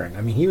the Baron?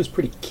 I mean, he was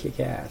pretty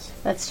kick-ass.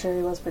 That's true.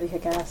 He was pretty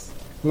kick-ass.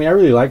 I mean, I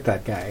really like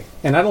that guy.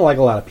 And I don't like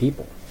a lot of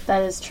people.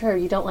 That is true.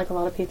 You don't like a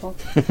lot of people.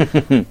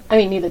 I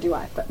mean, neither do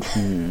I. But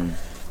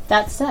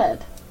that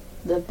said,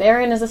 the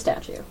Baron is a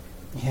statue.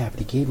 Yeah, but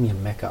he gave me a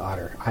mecha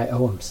otter. I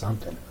owe him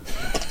something.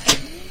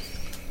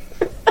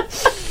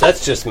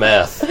 That's just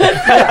math.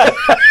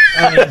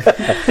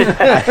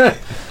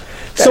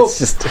 So,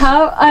 Just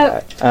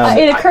How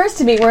it occurs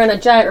to me we're in a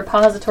giant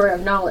repository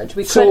of knowledge.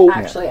 We So- could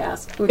actually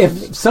ask. We could-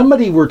 if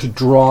somebody were to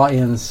draw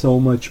in so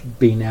much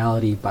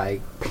banality by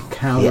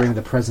countering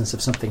the presence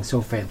of something so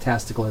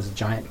fantastical as a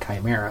giant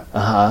chimera,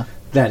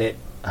 that it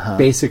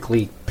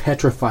basically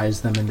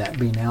petrifies them in that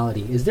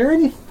banality, is there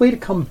any way to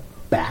come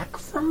back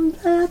from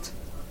that?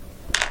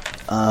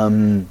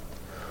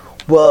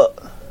 well,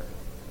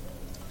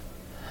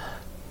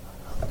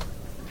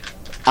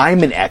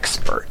 I'm an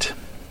expert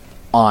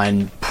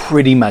on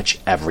pretty much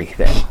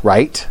everything,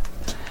 right?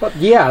 Well,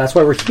 yeah, that's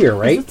why we're here,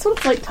 right? Is it sort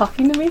of like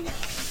talking to me?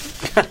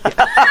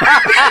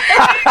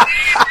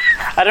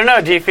 I don't know.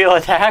 Do you feel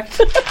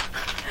attacked? I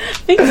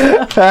think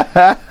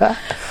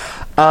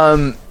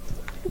so.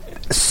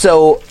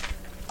 So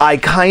I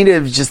kind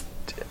of just,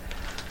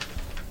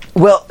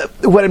 well,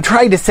 what I'm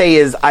trying to say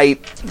is I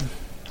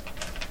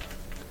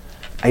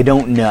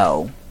don't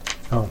know.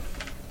 Oh.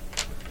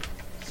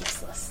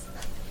 Useless.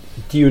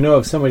 Do you know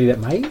of somebody that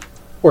might?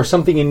 Or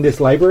something in this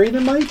library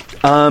that might?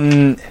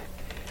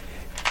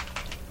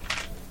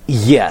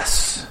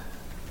 Yes.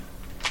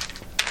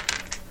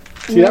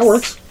 See, that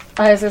works.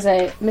 I was going to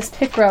say, Miss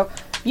Pickrow,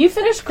 you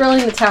finished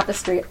grilling the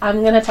tapestry.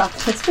 I'm going to talk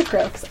to Miss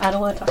Pickrow because I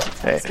don't want to talk to the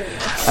tapestry.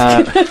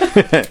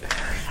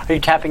 Are you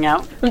tapping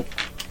out?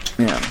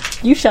 Yeah.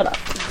 You shut up.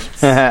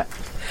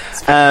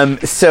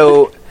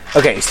 So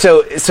okay,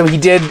 so he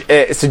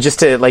did. So just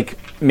to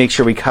make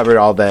sure we covered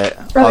all the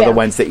yeah.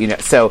 ones that you know.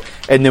 So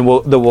and then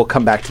we'll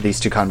come back to these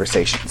two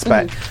conversations.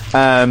 But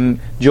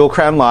Jewel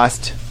Crown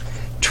Lost,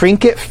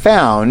 Trinket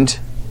Found.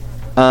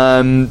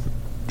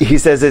 He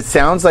says it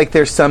sounds like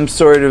there's some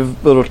sort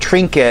of little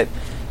trinket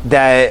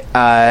that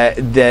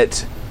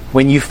that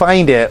when you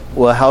find it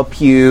will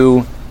help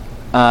you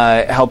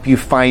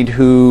find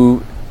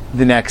who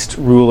the next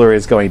ruler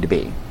is going to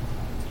be.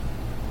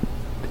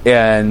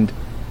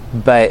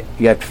 But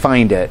you have to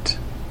find it.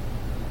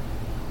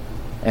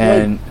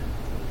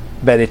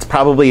 But it's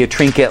probably a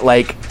trinket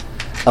like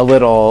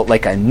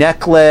a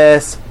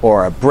necklace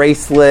or a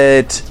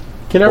bracelet.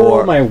 Can I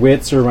roll my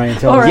wits or my Or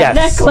intelligence? a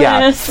Yes,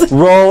 necklace. yeah.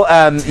 Roll,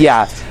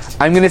 yeah.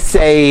 I'm going to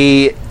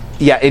say,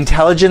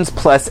 intelligence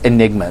plus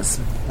enigmas.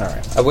 All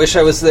right. I wish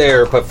I was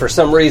there, but for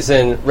some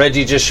reason,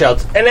 Reggie just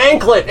shouts, "An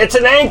anklet! It's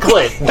an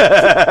anklet!"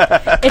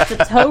 It's a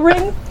toe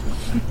ring.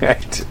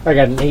 Right. I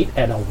got an 8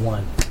 and a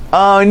 1.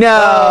 Oh no!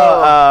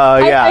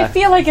 Oh yeah. I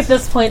feel like at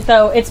this point,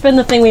 though, it's been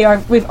the thing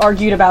we've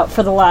argued about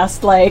for the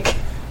last,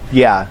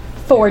 yeah.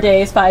 4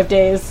 days, 5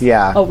 days,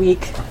 Yeah. a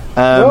week.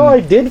 Well, I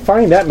did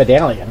find that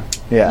medallion.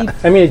 Yeah.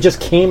 I mean, it just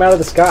came out of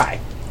the sky.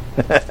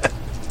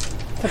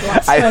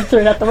 I threw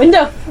it out the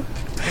window.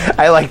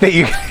 I like that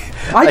you.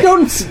 I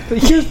don't.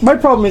 Here's my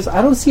problem: is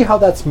I don't see how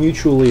that's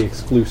mutually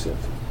exclusive.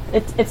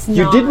 It's not.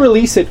 You did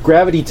release it.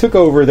 Gravity took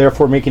over,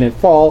 therefore making it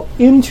fall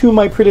into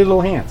my pretty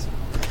little hands.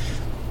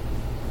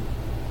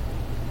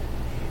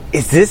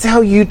 Is this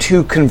how you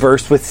two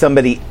converse with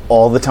somebody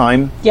all the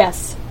time?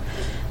 Yes.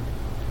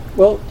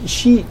 Well,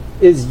 she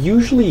is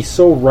usually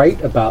so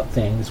right about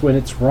things. When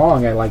it's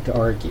wrong, I like to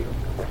argue.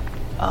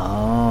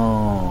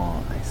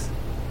 Oh, nice.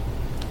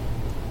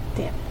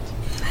 Damn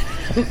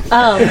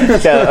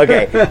it. So,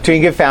 okay,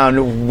 Trinket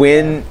found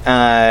when,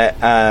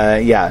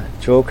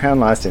 Jewel Crown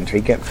lost and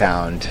Trinket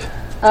found.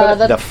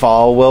 The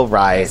fall will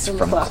rise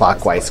from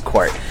clockwise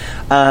court.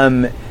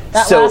 That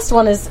last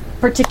one is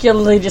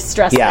particularly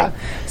distressing. Yeah.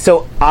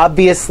 So,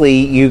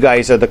 obviously, you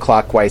guys are the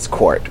clockwise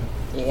court.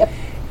 Yep.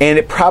 And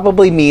it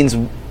probably means,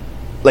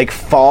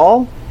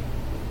 fall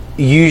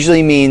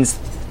usually means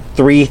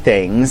 3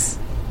 things.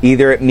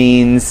 Either it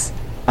means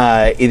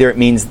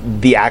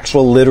the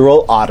actual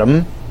literal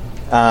autumn,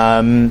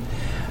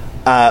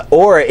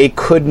 or it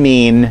could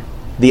mean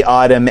the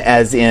autumn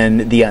as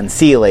in the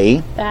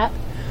unseelie, That.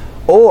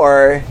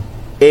 or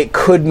it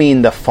could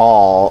mean the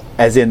fall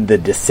as in the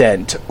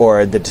descent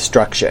or the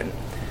destruction.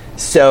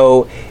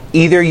 So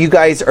either you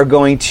guys are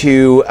going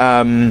to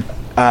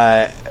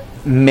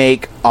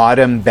make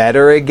autumn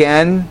better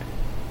again,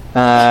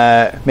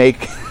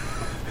 make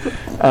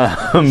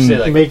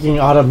Making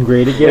autumn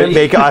great again.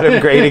 make autumn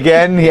great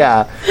again,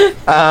 yeah,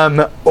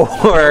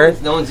 or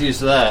No one's used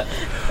to that.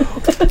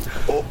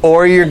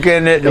 or you're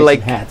gonna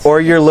hats. or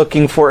you're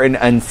looking for an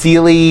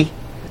unseelie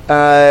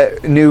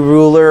new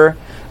ruler,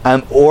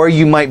 or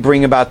you might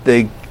bring about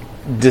the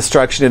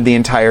destruction of the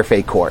entire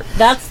Fey court.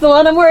 That's the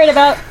one I'm worried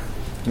about.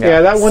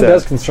 Yeah, that one so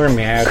does concern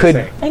me. I have to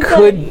say.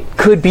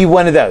 could be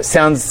one of those.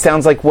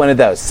 Sounds like one of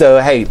those. So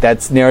hey,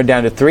 that's narrowed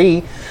down to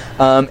 3,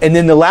 and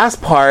then the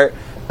last part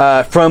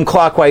from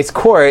clockwise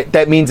court.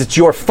 That means it's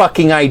your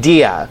fucking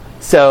idea.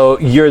 So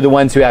you're the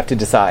ones who have to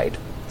decide.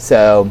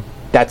 So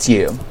that's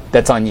you.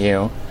 That's on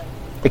you.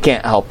 I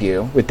can't help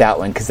you with that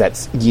one because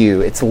that's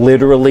you. It's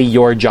literally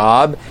your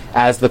job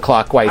as the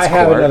clockwise I court.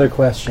 have another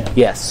question.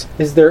 Yes.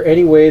 Is there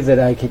any way that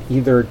I could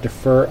either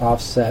defer,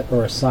 offset,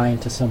 or assign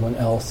to someone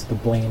else the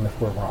blame if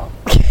we're wrong?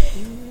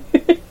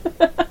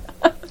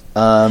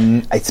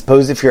 I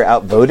suppose if you're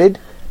outvoted.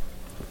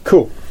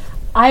 Cool.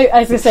 I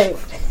was going to say...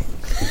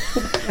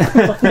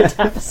 the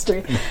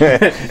tapestry.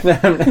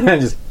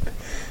 Just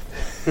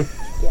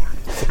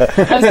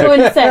I was going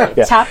to say,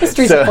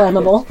 tapestries So- are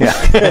flammable.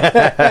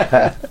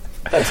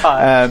 That's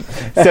hot.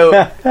 So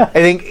I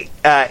think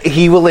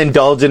he will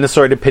indulge in a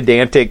sort of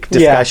pedantic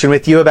discussion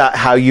with you about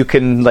how you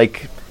can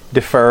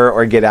defer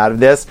or get out of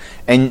this,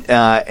 and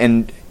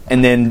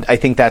then I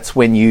think that's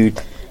when you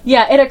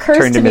Yeah, it occurs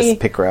turn to to Miss me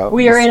Pickrow.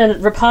 we are in a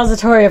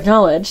repository of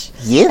knowledge.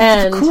 Yes,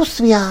 and, of course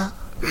we are.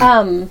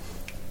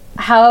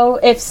 How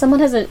if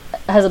someone has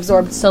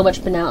absorbed so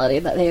much banality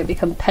that they have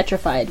become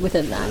petrified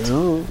within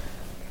that,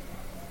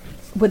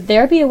 would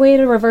there be a way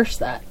to reverse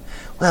that?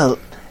 Well,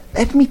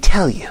 let me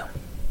tell you,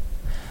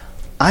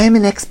 I am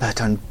an expert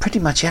on pretty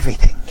much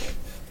everything,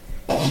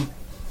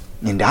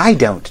 and I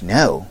don't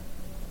know.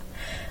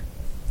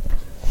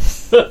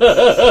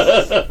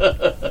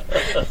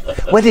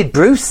 What did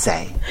Bruce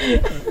say?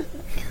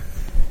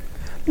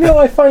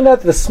 I find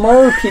out that the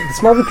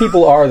smarter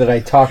people are that I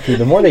talk to,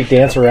 the more they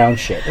dance around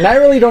shit, and I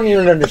really don't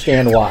even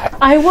understand why.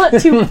 I want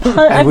to.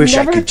 I wish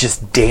I could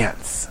just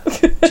dance.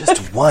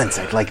 Just once,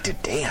 I'd like to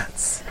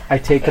dance. I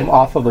take them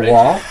off of the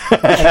wall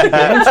and I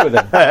dance with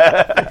them.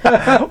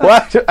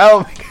 What?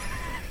 Oh my God.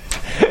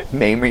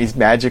 Mamrie's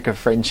magic of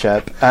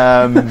friendship.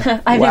 I've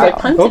never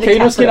punted a Okay,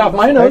 let's get off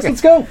my nose. Okay.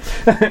 Let's go.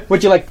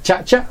 Would you like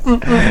cha-cha?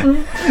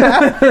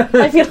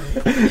 I feel.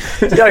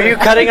 Are you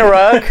cutting a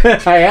rug?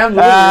 I am.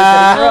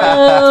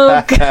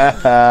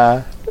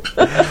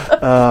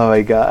 Oh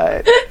my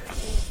God.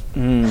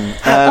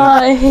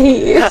 I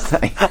hate you.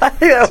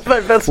 That's my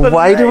best friend.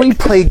 Why do we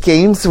play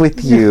games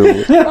with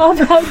you? Oh,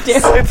 how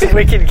dare It's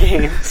wicked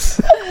games.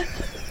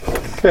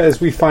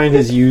 Because we find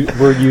his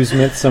word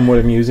usement somewhat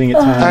amusing at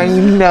I times.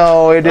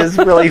 know, it is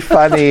really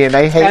funny, and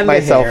I hate And the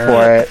myself hair.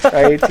 for it.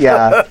 Right?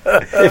 Yeah.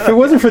 If it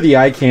wasn't for the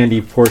eye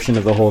candy portion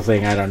of the whole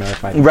thing, I don't know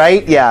if I'd...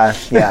 Right? Yeah.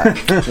 Yeah.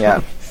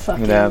 Yeah.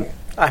 fucking.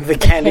 I'm the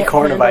candy can't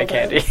corn of eye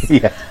handle candy.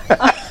 Yeah.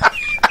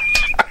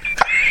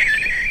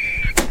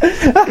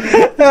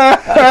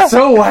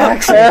 So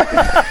waxy.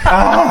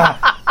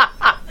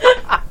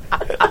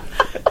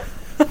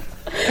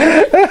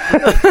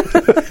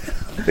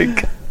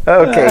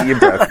 Okay, you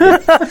broke me.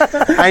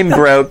 I'm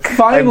broke.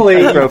 Finally,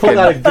 I'm you broken. pulled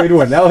out a good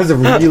one. That was a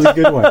really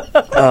good one.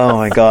 Oh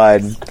my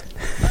God.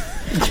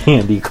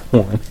 Candy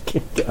corn.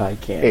 Eye I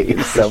candy. hate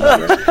you so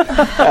much.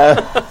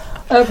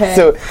 Okay.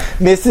 So,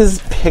 Miss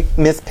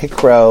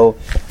Pickrow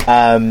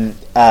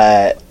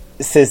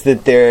says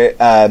that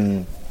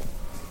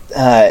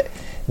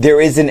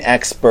there is an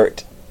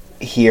expert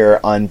here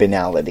on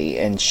banality,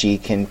 and she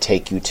can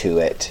take you to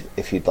it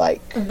if you'd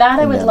like. That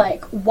I would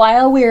like.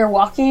 While we're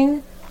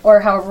walking,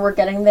 or however we're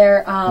getting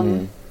there,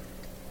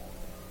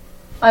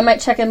 I might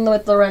check in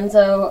with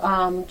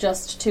Lorenzo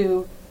just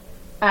to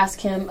ask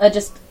him. I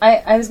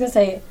was going to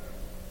say,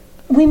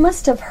 we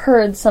must have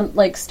heard some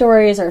like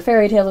stories or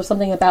fairy tales or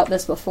something about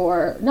this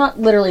before. Not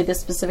literally this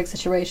specific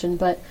situation,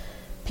 but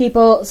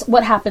people.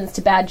 What happens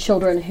to bad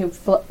children who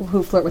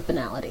flirt with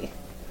banality?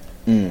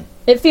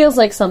 It feels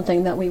like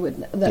something that we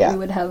would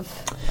have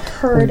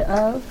heard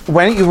of.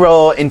 Why don't you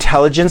roll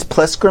intelligence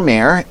plus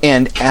grammar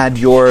and add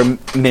your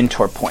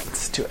mentor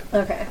points to it?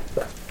 Okay.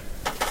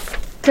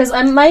 Because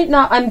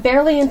I'm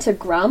barely into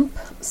Grump,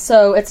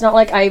 so it's not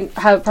like I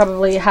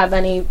probably have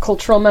any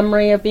cultural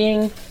memory of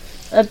being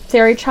a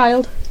fairy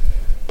child,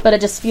 but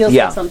it just feels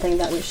like something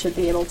that we should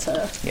be able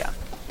to... Yeah.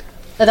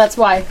 That's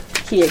why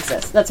he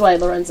exists. That's why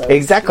Lorenzo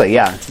exists. Exactly,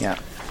 yeah.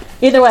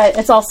 Either way,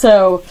 it's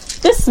also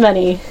this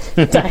many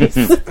dice.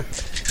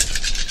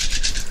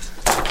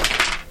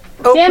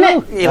 Oh, Damn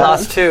it! You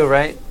lost 2,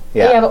 right?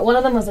 Yeah, but one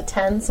of them was a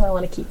 10, so I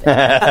want to keep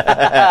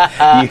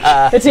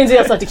it. It seems we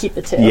also have to keep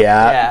the 2.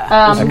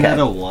 Yeah. Isn't that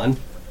a 1?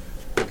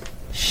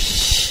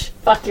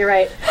 Fuck, you're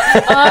right.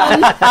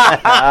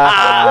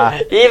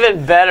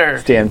 Even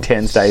better. Damn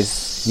 10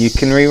 dice. You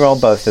can re-roll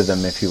both of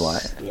them if you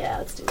want. Yeah,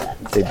 let's do that.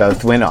 They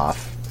both went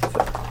off.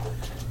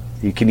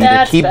 So you can either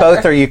That's keep better.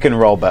 both or you can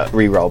re-roll both.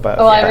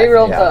 Oh, I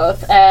re-rolled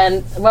both,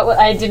 and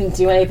I didn't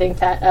do anything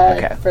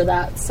for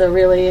that, so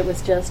really it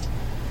was just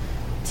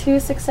 2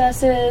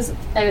 successes.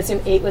 I assume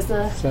 8 was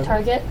the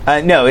target.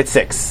 No, it's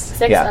 6.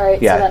 6? Yeah. All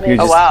right, Yeah. so that You're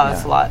makes... Oh, wow,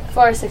 that's a lot.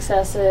 4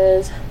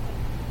 successes,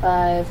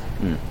 5,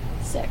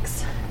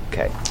 6.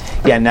 Okay.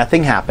 Yeah,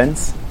 nothing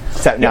happens.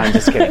 So, no, I'm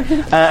just kidding.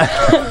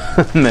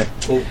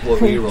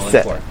 What were you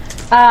rolling for?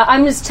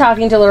 I'm just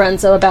talking to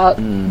Lorenzo about,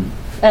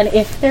 and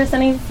if there's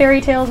any fairy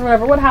tales or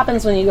whatever, what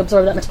happens when you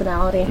absorb that much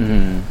banality?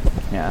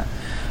 Yeah.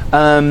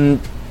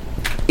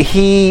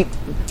 He...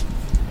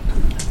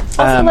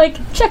 Also,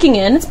 checking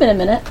in. It's been a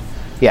minute.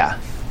 Yeah.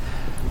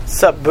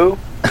 Sup, boo?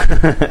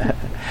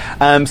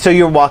 So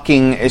you're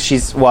walking.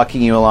 She's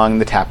walking you along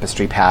the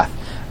tapestry path.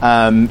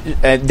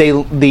 They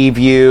leave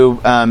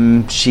you.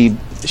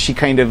 She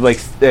kind of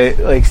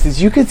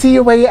says, "You can see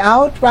your way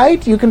out,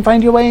 right? You can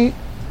find your way."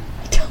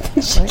 I don't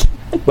think she can.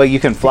 Well, you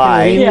can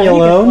fly. Leave me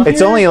alone.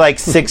 It's only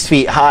 6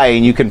 feet high,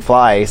 and you can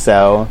fly.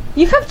 So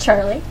You have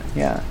Charlie.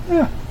 yeah.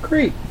 Yeah,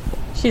 great.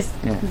 She's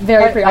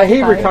very I preoccupied.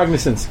 hate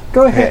recognizance.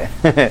 Go ahead.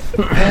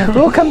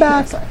 We'll come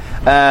back.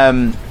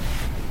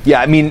 Yeah,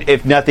 I mean,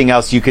 if nothing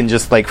else, you can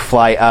just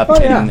fly up Oh,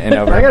 yeah. and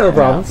over. I got no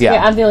problems. Yeah.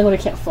 Yeah, I'm the only one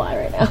who can't fly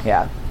right now.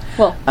 Yeah.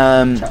 Well,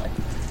 Charlie.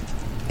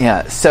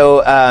 Yeah.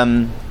 So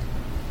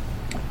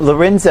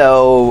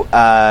Lorenzo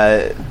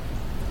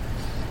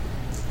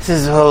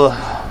says, "Well,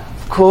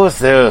 of course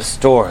there are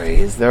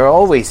stories. There are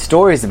always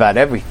stories about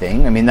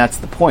everything. I mean, that's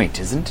the point,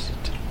 isn't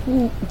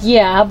it?"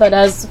 Yeah, but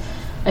as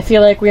I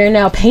feel like we are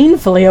now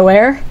painfully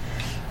aware,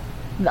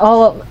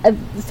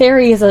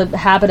 fairy is a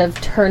habit of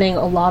turning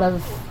a lot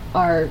of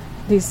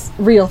these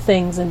real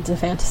things into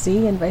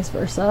fantasy and vice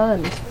versa,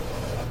 and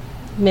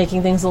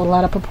making things a little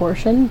out of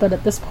proportion. But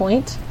at this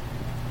point,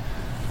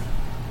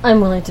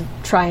 I'm willing to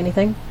try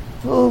anything.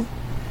 Well,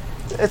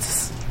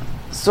 it's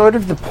sort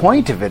of the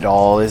point of it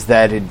all, is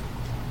that it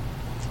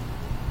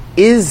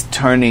is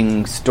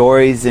turning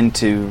stories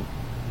into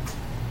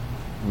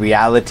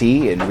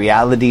reality and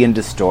reality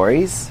into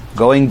stories,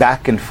 going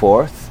back and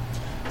forth.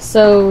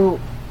 So,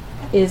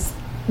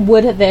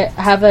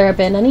 have there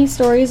been any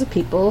stories of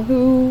people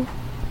who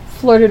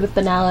flirted with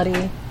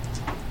banality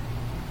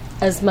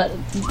as much,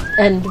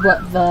 and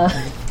what the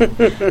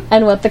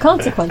and what the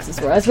consequences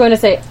were? I was going to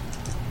say,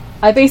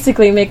 I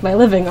basically make my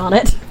living on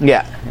it.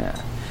 Yeah.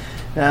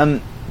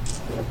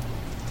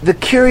 The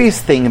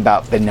curious thing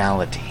about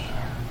banality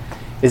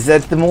is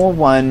that the more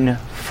one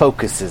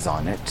focuses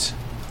on it,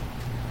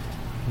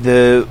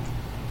 the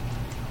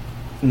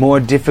more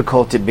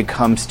difficult it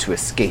becomes to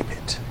escape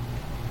it.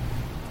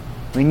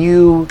 When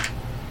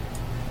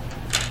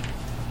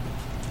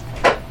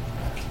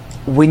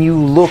you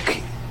look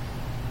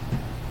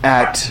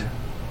at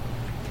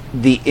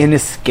the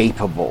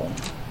inescapable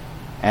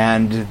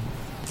and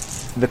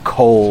the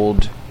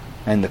cold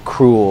and the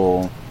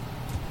cruel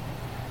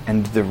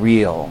and the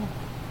real,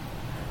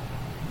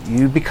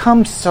 you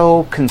become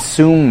so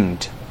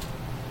consumed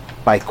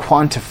by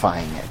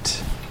quantifying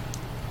it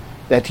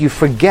that you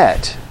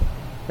forget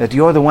that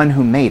you're the one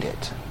who made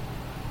it.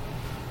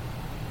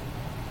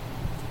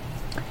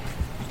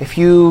 If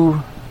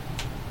you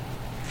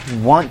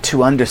want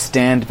to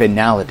understand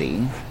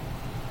banality,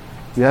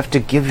 you have to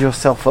give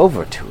yourself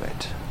over to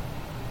it.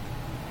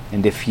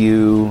 And if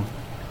you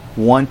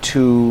want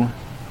to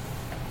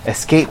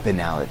escape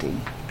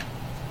banality,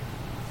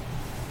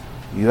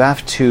 you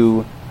have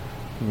to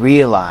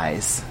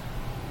realize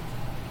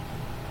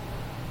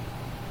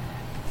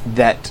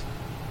that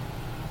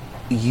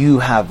you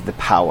have the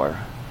power,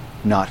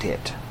 not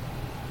it.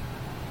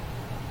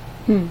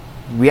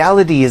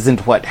 reality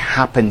isn't what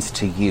happens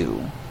to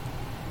you.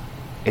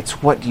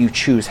 It's what you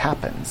choose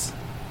happens.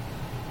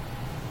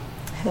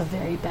 I have a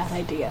very bad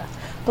idea.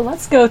 But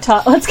let's go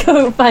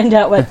find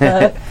out what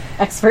the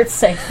experts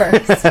say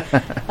first.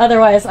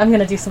 Otherwise, I'm going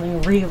to do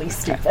something really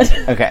stupid.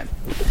 Okay.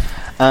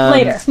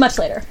 Later. Much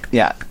later.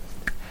 Yeah.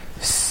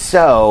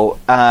 So,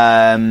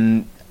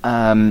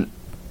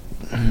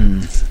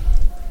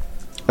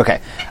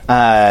 okay.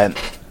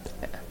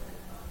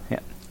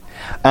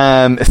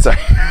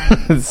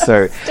 Sorry.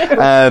 Sorry.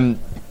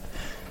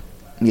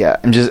 Yeah,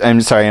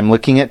 I'm sorry. I'm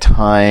looking at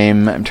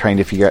time. I'm trying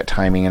to figure out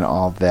timing and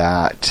all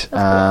that.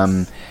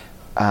 I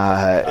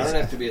don't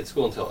have to be at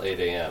school until 8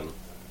 a.m.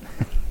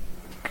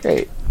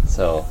 Great.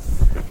 So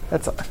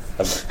That's all.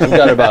 I've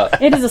got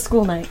about It is a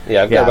school night.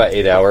 I've got about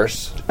 8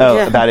 hours. Oh,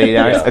 Yeah. about 8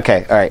 hours? Yeah.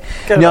 Okay, all right.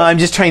 No, I'm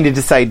just trying to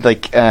decide,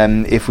 like,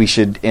 if we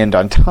should end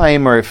on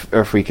time or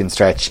if we can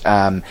stretch.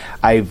 Because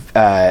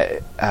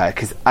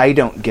I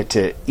don't get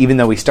to, even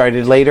though we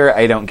started later,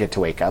 I don't get to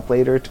wake up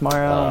later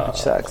tomorrow, which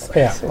sucks.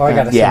 Yeah, well, I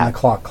got a Yeah. 7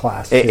 o'clock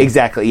class. Too.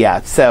 Exactly,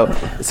 yeah. So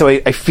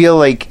I feel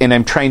like, and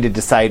I'm trying to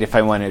decide if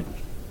I want to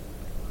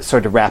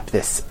sort of wrap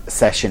this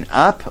session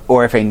up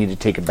or if I need to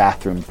take a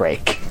bathroom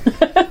break.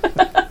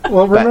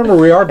 Well, remember,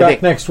 we are I back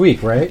think- next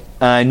week, right?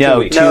 No, 2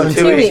 weeks. No, 2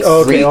 2 weeks. weeks.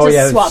 Oh, okay. We Oh, just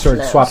yeah. swapped Sorry,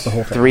 them. swap the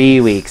whole thing.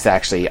 3 weeks,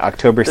 actually.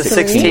 October The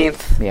 16th.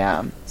 16th.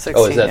 Yeah. 16th.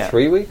 Oh, is that Yeah.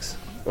 3 weeks?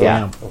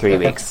 Yeah, Oh, 3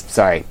 weeks.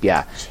 Sorry,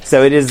 yeah.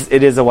 So it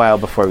is a while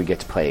before we get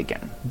to play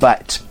again.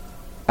 But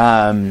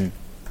anyway,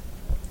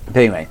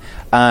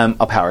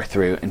 I'll power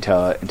through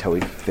until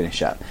we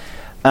finish up.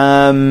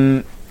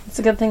 It's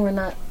a good thing we're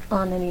not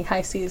on any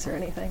high seas or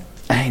anything.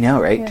 I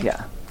know, right?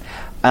 Yeah.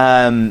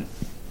 Yeah.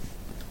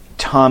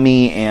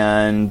 Tommy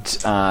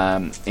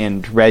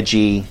and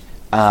Reggie,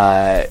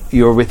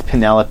 you're with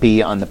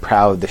Penelope on the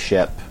prow of the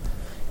ship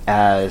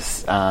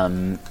as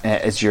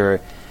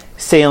you're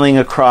sailing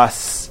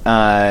across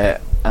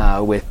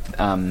with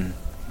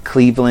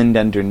Cleveland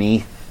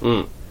underneath.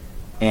 Mm.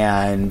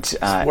 And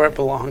Where it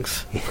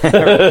belongs.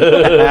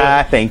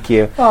 thank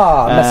you.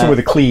 Messing with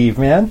the cleave,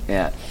 man.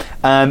 Yeah,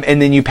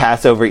 and then you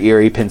pass over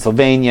Erie,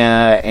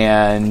 Pennsylvania,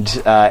 and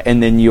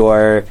then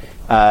you're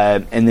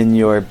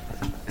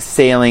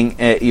sailing.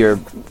 You're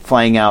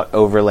flying out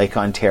over Lake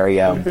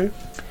Ontario,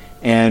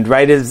 and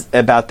right as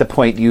about the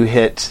point you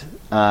hit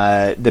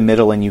the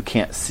middle, and you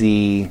can't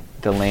see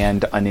the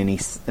land on in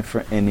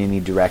any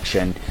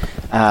direction.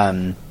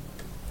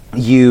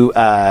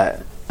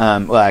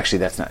 Well, actually,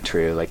 that's not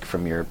true. Like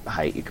from your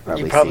height, you could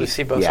probably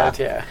see both sides,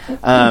 yeah.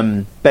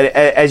 But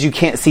as you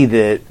can't see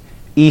the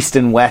east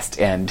and west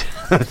end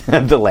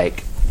of the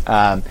lake,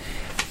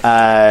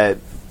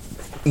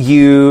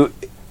 you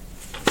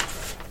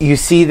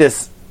see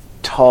this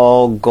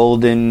tall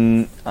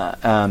golden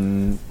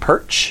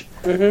perch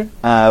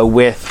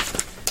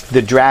with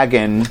the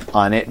dragon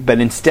on it, but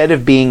instead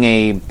of being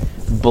a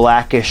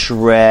blackish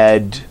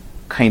red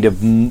kind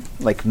of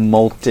like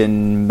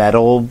molten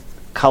metal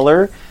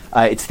color,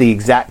 it's the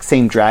exact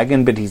same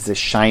dragon, but he's a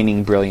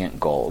shining, brilliant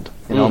gold.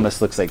 It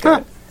almost looks like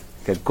a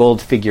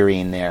gold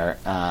figurine there,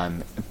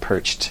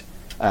 perched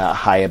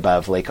high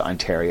above Lake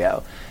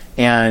Ontario.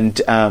 And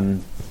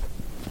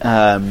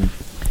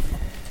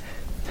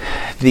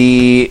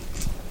the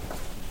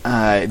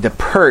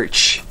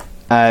perch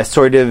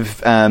sort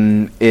of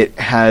it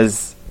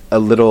has a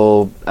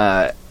little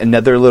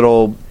another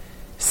little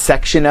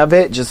section of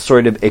it just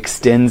sort of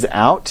extends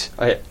out.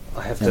 I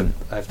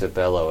have to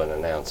bellow an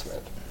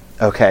announcement.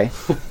 Okay.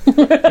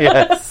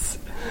 Yes.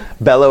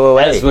 Bellow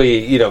away. As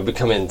we,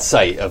 become in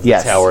sight of the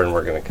Yes. tower and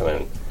we're going to come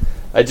in.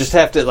 I just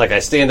have to, I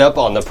stand up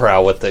on the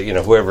prow with the,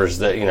 whoever's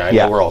the, I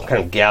Yeah. know we're all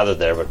kind of gathered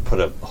there, but put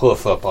a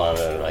hoof up on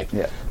it and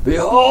Yeah.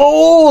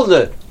 behold!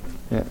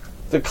 Yeah.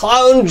 The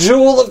crown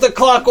jewel of the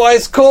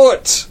Clockwise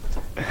Court!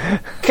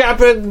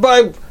 Captured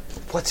by,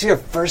 what's your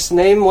first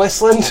name,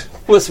 Westland?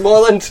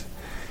 Westmoreland?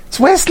 It's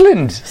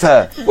Westland,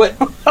 sir. What?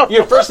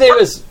 Your first name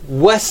is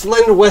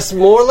Westland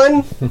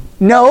Westmoreland?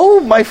 No,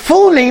 my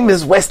full name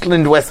is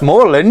Westland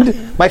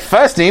Westmoreland. My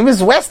first name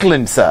is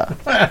Westland, sir.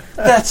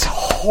 That's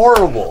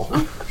horrible.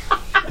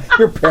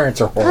 Your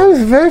parents are I horrible.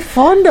 was very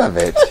fond of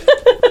it.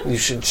 You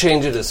should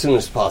change it as soon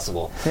as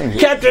possible.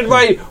 Captured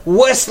by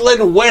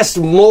Westland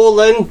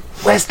Westmoreland.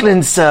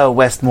 Westland, sir,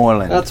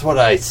 Westmoreland. That's what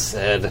I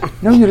said.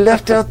 No, you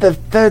left out the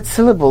third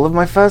syllable of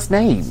my first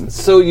name.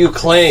 So you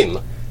claim.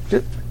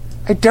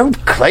 I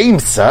don't claim,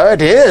 sir.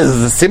 It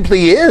is. It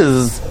simply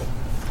is.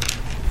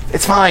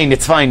 It's fine.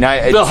 It's fine.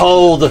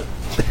 Behold.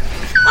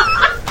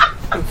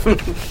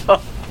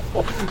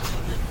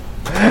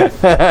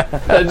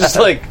 I just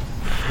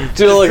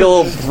do a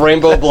little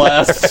rainbow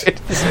blast.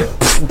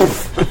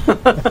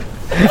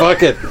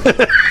 Fuck it.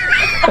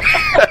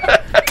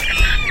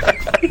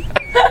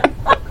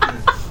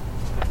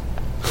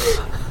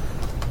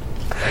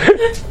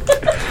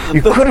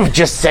 You could have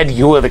just said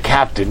you were the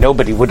captain.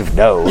 Nobody would have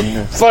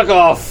known. Fuck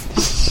off.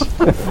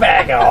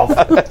 Back off.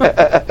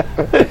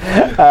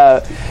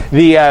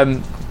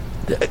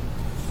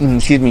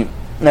 Excuse me.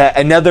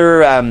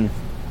 Another.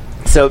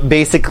 So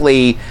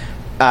basically,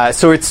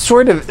 so it's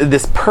sort of,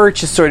 this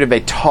perch is sort of a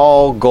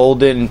tall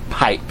golden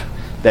pipe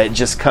that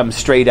just comes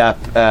straight up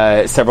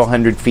several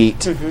hundred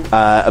feet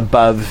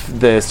above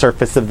the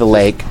surface of the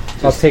lake.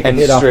 I'll take a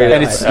hit off straight that.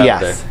 And it's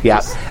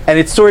pipe. and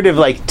it's sort of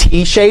like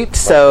T-shaped.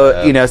 So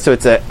so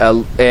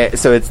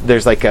it's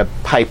there's like a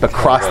pipe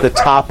across the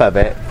top of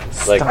it.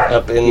 Like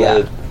up in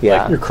the...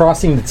 You're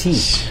crossing the T.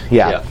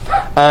 Yeah.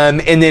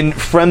 And then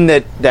from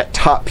that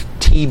top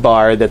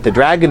T-bar that the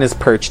dragon is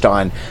perched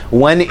on,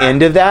 one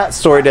end of that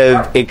sort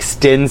of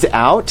extends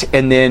out,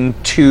 and then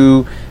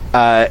two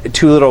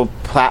little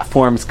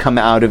platforms come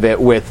out of it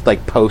with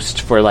like posts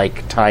for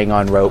like tying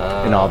on rope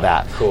and all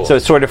that. Cool. So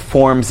it sort of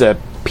forms a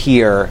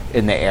pier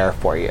in the air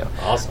for you.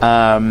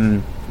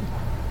 Awesome.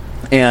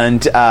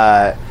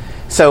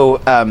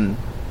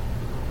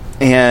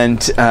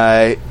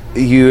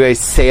 You guys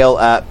sail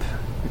up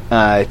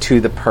to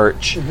the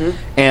perch,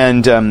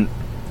 and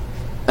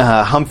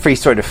Humphrey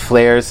sort of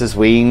flares his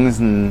wings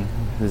and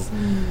says,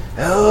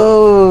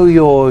 "Oh,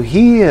 you're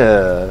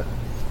here.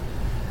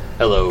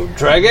 Hello,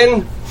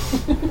 dragon.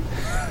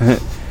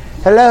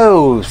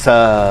 Hello,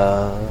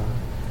 sir.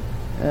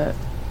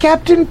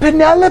 Captain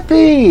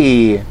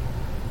Penelope.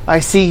 I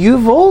see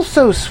you've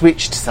also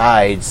switched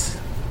sides.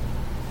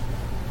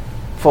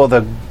 For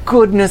the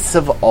goodness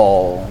of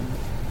all,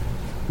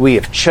 we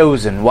have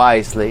chosen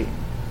wisely."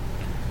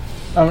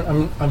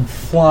 I'm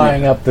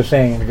flying up the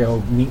thing to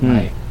go meet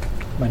my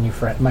new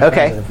friend. My Okay.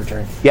 friends that have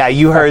returned. Yeah,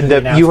 you heard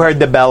the the you heard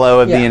the bellow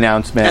of the Yeah.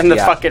 announcement. And the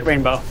yeah. fuck it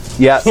rainbow.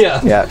 Yeah. Yeah.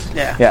 Yeah.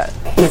 Yeah. Yeah.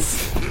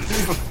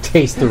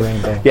 Taste the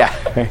rainbow. Yeah.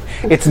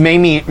 It's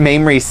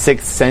Mamrie's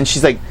sixth sense.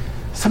 She's like,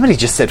 somebody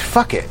just said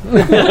fuck it.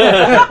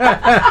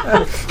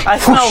 I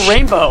smell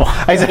rainbow.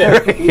 I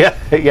said,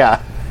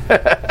 yeah.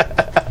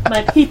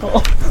 My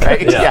people.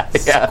 Right? Yeah.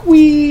 Yeah.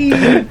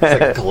 It's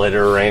like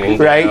glitter raining.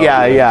 Right?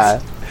 down. Yeah.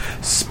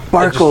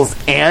 Sparkles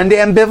and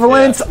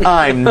ambivalence?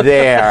 I'm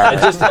there.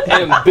 Just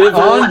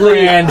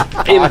ambivalently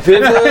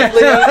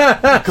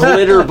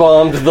glitter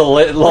bombed the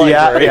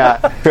library.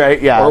 Yeah.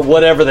 Right? Yeah. Or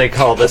whatever they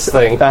call this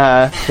thing.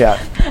 Yeah.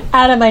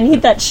 Adam, I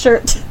need that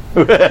shirt.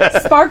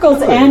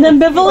 Sparkles and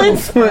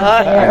ambivalence.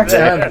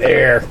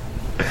 There.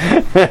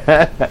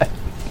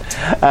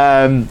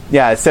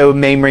 Yeah, so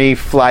Mamrie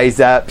flies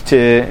up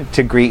to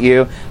greet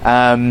you.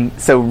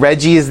 So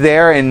Reggie is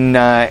there,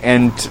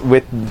 and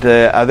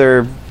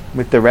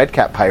with the Red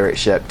Cap pirate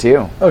ship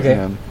too.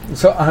 Okay.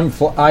 So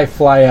I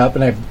fly up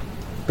and I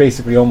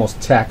basically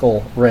almost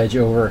tackle Reg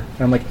over.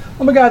 And I'm like,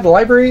 oh my god, the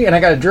library, and I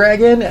got a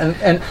dragon,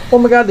 and oh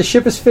my god, the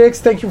ship is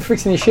fixed. Thank you for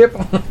fixing the ship.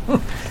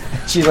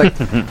 She's like,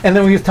 and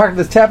then we talked to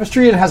this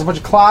tapestry, and it has a bunch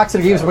of clocks,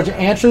 and it gave us a bunch of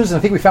answers, and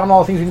I think we found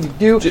all the things we need to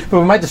do, but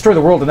we might destroy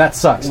the world, and that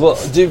sucks. Well,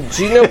 do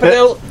you know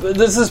Penelope?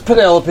 This is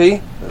Penelope.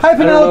 Hi, I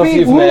don't know Penelope. if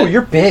you've Ooh, met.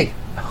 you're big.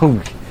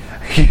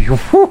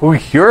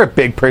 You're a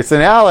big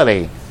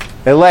personality.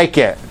 I like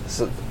it.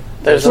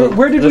 There's So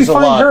where did we there's a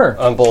find lot her?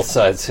 on both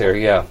sides here.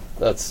 Yeah,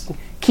 that's.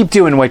 Keep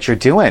doing what you're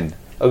doing.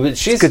 But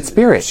she's good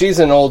spirit. She's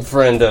an old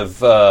friend of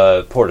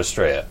Port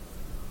Estrella.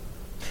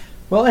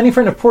 Well, any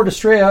friend of Port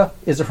Estrella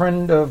is a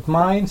friend of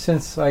mine,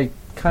 since I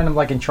kind of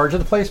like in charge of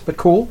the place, but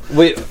cool.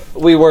 We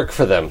work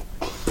for them.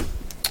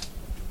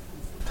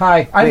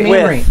 Hi, I'm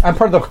With. Mamrie. I'm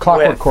part of the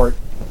Clockwork With. Court.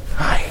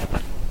 Hi.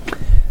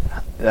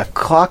 The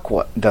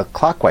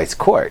Clockwise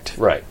Court.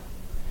 Right.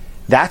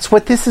 That's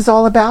what this is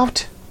all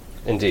about?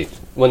 Indeed.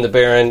 When the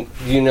Baron,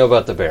 you know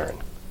about the Baron.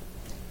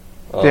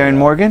 Baron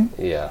Morgan?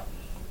 Yeah.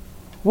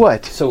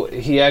 What? So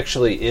he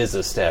actually is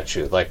a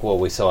statue, like what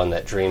we saw in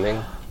that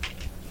dreaming.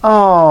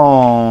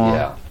 Oh.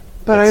 Yeah.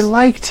 But I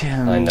liked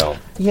him. I know.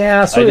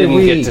 Yeah, so I did didn't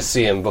we. get to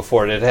see him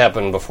before it had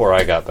happened before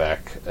I got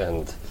back,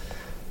 and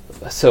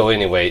so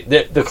anyway,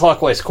 the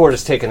Clockwise Court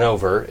has taken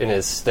over in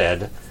his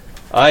stead.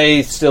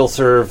 I still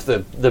serve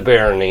the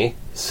barony,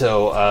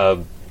 so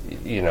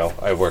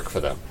I work for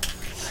them,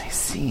 I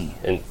see.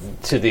 and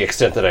to the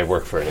extent that I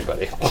work for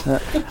anybody.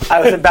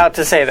 I was about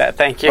to say that.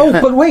 Thank you. Oh,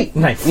 but wait!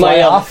 And I fly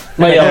My, off.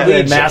 my And I have the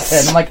allegiance.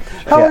 masthead. I'm like,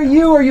 how Yeah. are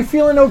you? Are you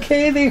feeling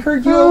okay? They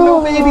heard you. Oh,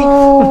 No, baby.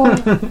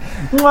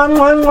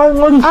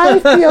 I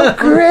feel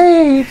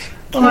great.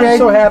 Oh, I'm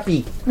so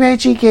happy.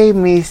 Reggie gave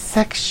me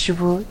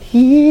sexual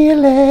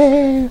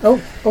healing.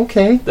 Oh,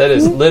 okay. That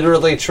is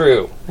literally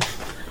true.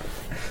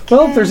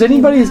 Well, if there's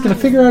anybody who's going to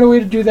figure out a way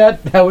to do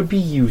that, that would be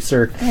you,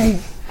 sir.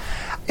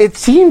 It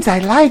seems I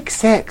like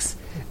sex.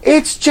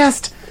 It's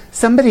just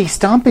somebody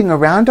stomping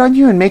around on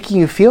you and making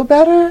you feel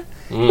better.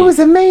 It was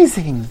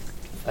amazing.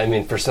 I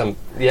mean, for some,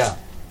 yeah.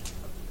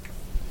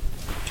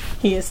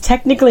 He is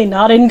technically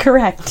not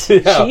incorrect.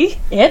 Yeah. She,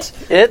 it,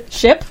 It,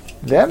 ship.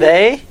 Them?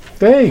 they,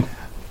 Hey.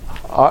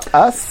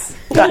 Us?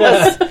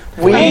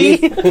 we.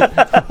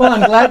 Well,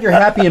 I'm glad you're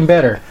happy and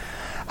better.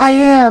 I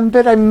am,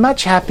 but I'm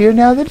much happier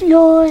now that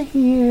you're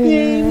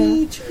here.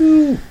 Me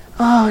too.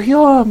 Oh,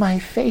 you're my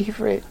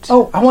favorite.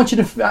 Oh, I want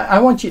you to. I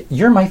want you.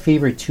 You're my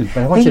favorite too. But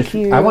I want Thank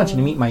you. you. I want you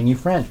to meet my new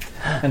friend.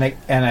 and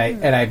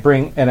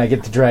I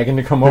get the dragon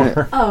to come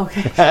over. Oh,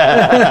 okay.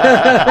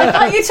 I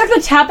thought you took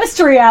the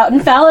tapestry out,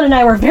 and Fallon and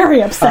I were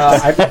very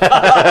upset.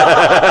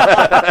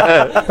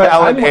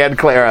 Fallon and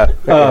Clara.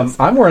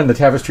 I'm wearing the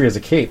tapestry as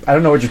a cape. I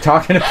don't know what you're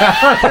talking about.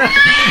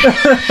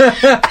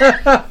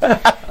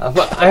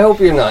 But I hope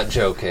you're not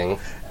joking.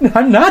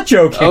 I'm not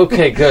joking.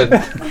 Okay, good.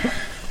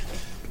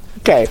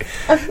 Okay.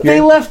 They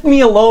left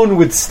me alone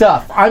with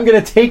stuff. I'm going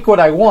to take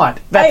what I want.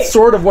 That's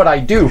sort of what I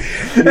do.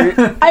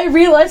 I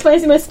realized my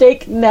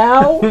mistake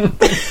now.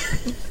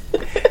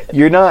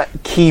 You're not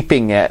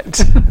keeping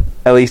it.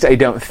 At least I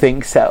don't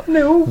think so.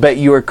 No. But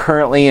you are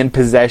currently in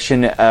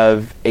possession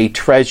of a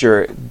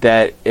treasure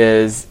that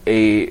has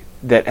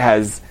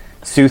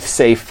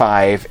Soothsay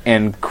 5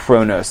 and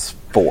Kronos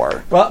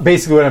 4. Well,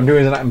 basically what I'm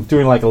doing is I'm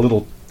doing like a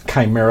little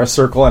chimera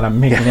circle, and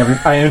I'm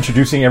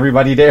introducing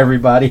everybody to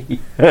everybody.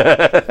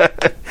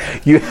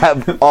 You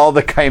have all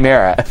the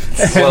chimera.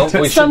 Well,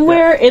 we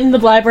Somewhere in the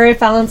library,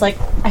 Fallon's like,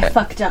 I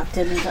fucked up,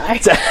 didn't I?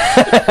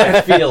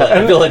 I feel it.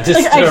 I feel a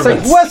disturbance. It's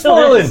like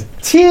Westmoreland,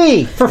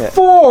 T for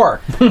 4.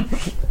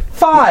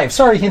 5.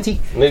 Sorry, Hinty.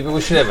 Maybe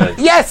we should have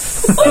a...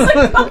 Yes!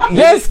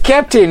 Yes,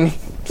 Captain.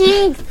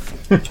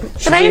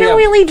 But I don't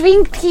really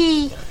drink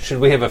tea. Should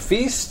we have a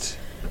feast?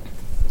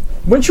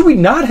 When should we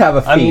not have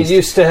a feast? I'm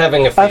used to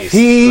having a feast. A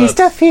feast,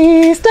 a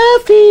feast, a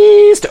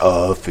feast,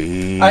 a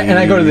feast. And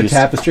I go to the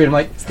tapestry, and I'm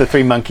like... It's the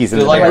three monkeys in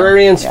The the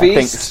librarians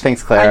feast?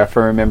 Thanks, Clara,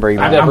 for remembering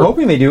that. I'm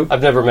hoping they do.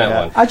 I've never met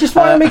one. I just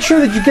want to make sure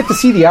that you get to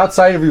see the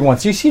outside every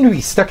once. You seem to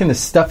be stuck in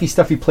this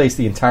stuffy place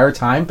the entire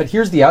time, but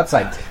here's the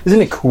outside. Isn't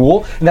it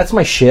cool? And that's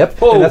my ship,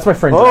 Oh, and that's my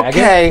friend Dragon,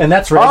 Okay. and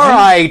that's Reggie. All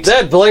right.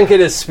 That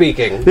blanket is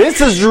speaking.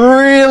 This is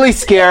really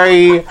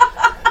scary.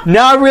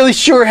 Not really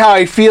sure how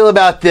I feel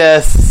about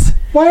this.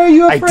 Why are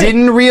you I afraid?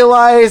 didn't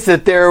realize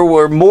that there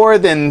were more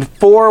than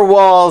 4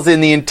 walls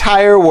in the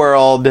entire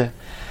world.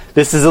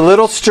 This is a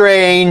little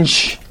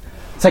strange.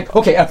 It's like,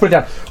 okay, I put it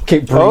down. Okay,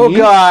 breathe. Oh,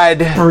 God.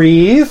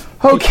 Breathe.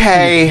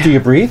 Okay. Do you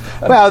breathe?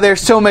 Wow,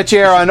 there's so much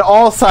air on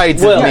all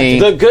sides Well, of me.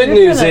 the good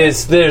news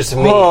is there's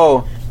me.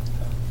 Oh,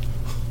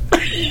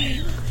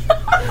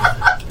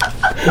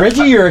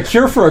 Reggie, you're a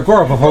cure for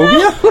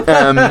agoraphobia?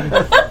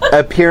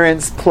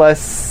 appearance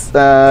plus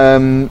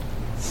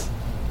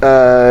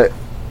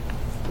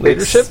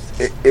Leadership?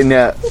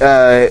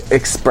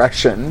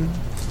 expression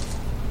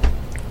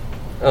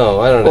Oh,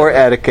 I don't know. or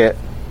etiquette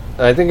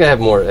I think I have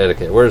more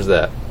etiquette. Where's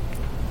that?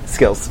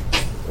 skills.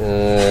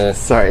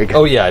 Sorry.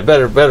 Oh, yeah,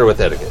 better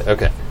with etiquette.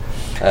 Okay.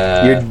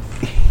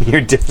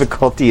 Your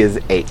difficulty is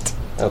 8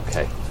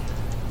 Okay.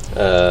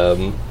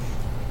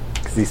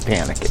 because he's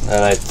panicking.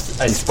 And I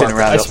spin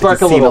around, I you spark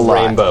can a see little the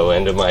lot. rainbow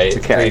into my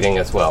okay. reading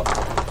as well.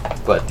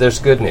 But there's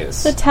good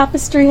news. The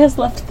tapestry has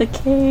left the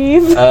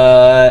cave.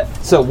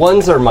 So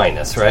ones are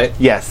minus, right?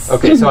 Yes.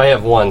 Okay, so I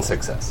have 1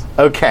 success.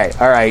 Okay.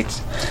 All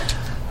right.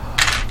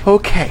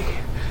 Okay.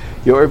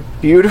 You're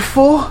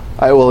beautiful,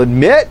 I will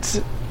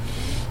admit.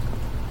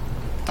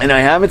 And I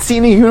haven't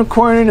seen a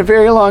unicorn in a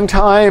very long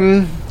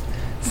time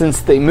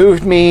since they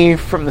moved me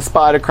from the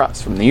spot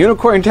across from the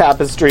unicorn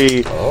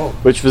tapestry,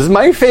 which was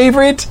my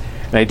favorite.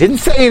 And I didn't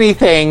say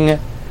anything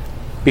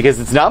because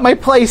it's not my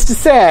place to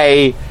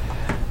say.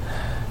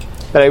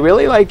 But I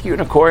really like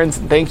unicorns,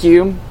 and thank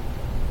you.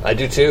 I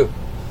do too.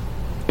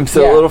 I'm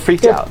still a little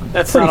freaked out.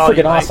 That's Pretty not all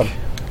you freaking like. awesome.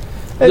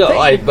 No,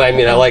 I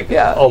mean, I like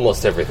Yeah.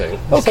 almost everything.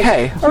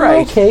 Okay, all You're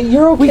right. okay.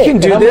 You're okay. We can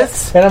do And I'm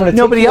this. gonna- and I'm gonna take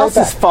Nobody you right else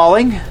is back.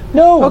 falling.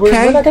 No,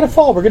 Okay. we're not going to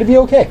fall. We're going to be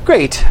okay.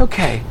 Great.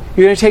 Okay.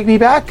 You're going to take me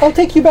back? I'll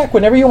take you back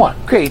whenever you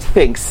want. Great.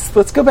 Thanks.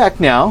 Let's go back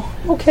now.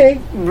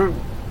 Okay.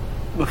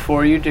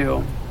 Before you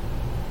do,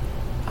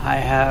 I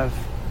have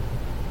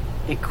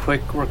a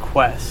quick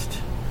request.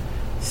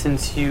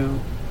 Since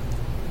you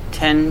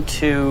tend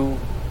to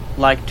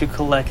like to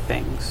collect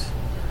things,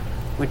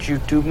 would you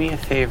do me a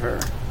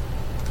favor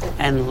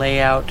and lay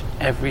out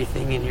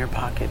everything in your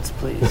pockets,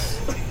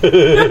 please?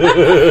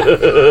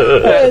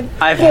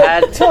 I've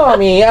had...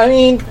 Tommy, I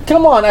mean,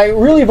 come on. I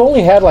really have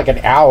only had like an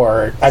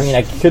hour. I mean,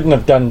 I couldn't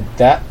have done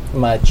that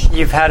much.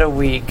 You've had a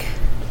week,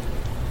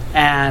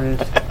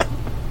 and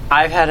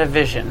I've had a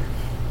vision.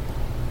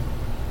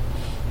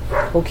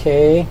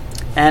 Okay.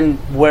 And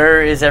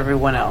where is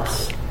everyone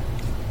else?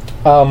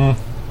 Well,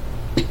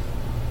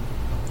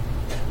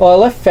 I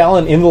left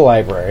Fallon in the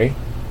library.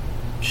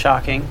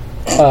 Shocking.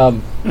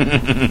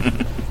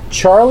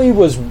 Charlie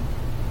was...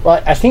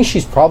 Well, I think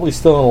she's probably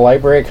still in the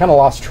library. I kind of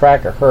lost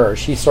track of her.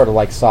 She sort of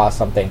like saw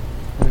something.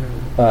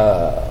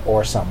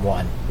 Or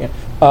someone. Yeah.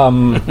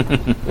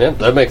 Yeah,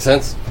 that makes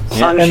sense. As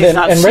long as And, she's then,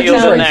 not and sealed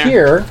Reggie's in right there.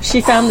 here.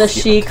 She found the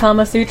She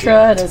Kama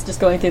Sutra and is just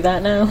going through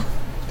that now.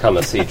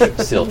 Kama Sutra.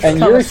 And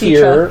Kama you're Sutra.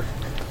 here.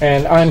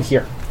 And I'm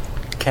here.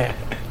 Okay,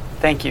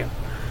 thank you.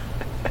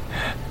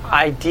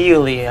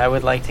 Ideally, I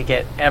would like to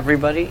get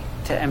everybody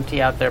to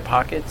empty out their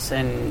pockets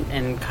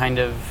and kind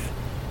of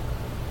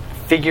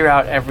figure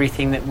out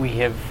everything that we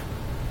have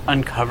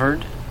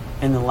uncovered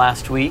in the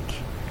last week,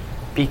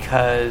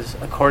 because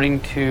according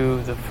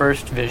to the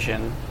first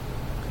vision,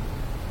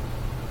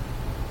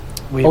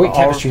 Oh, wait,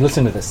 Tapestry,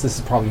 listen to this. This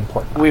is probably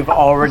important. we've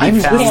already I'm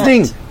found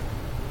listening.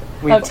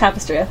 Oh,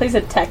 tapestry. I thought you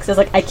said text. I was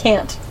like, I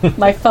can't.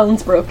 My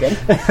phone's broken.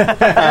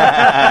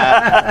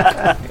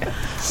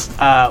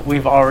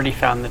 We've already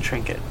found the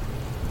trinket.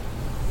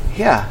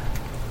 Yeah.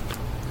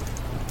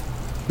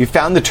 You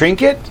found the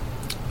trinket?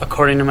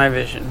 According to my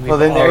vision, we've Well,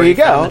 then there already you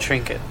go. found the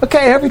trinket.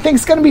 Okay,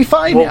 everything's going to be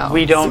fine Well, now.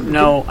 we don't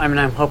know. I mean,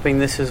 I'm hoping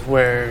this is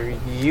where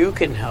you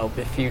can help,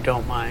 if you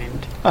don't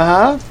mind.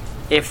 Uh-huh.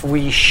 If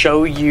we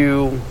show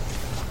you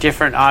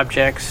different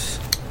objects,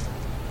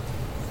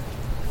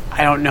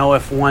 I don't know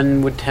if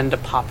one would tend to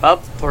pop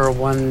up or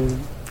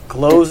one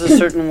glows a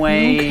certain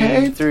way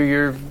Okay. through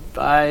your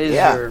eyes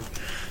Yeah. or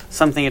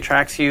something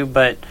attracts you,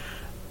 but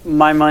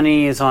my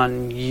money is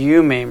on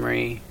you,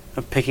 Mamrie,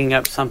 of picking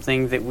up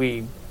something that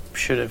we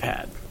should have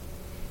had.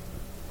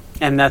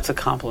 And that's a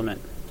compliment,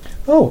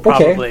 Oh, okay.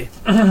 probably.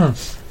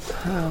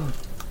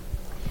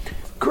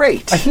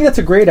 Great. I think that's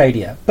a great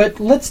idea. But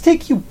let's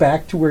take you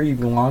back to where you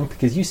belong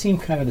because you seem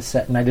kind of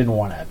upset, and I didn't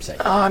want to upset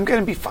you. Oh, I'm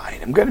going to be fine.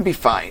 I'm going to be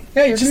fine.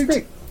 Yeah, you're doing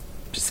great.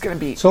 Just going to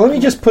be... So let me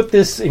just put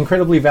this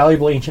incredibly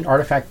valuable ancient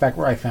artifact back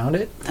where I found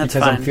it That's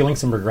because I'm fine. feeling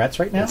some regrets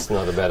right now. That's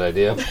not a bad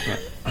idea.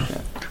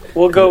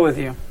 We'll go with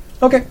you.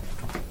 Okay.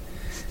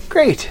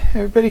 Great.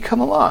 Everybody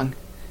come along.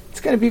 It's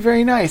going to be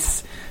very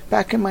nice.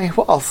 Back in my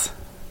walls.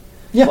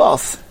 Yeah.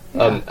 Walls.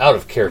 Out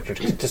of character.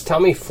 Does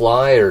Tommy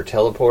fly or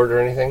teleport or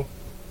anything?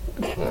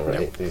 All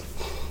right. You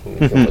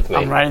come with me.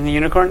 I'm riding the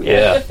unicorn?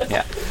 Yeah.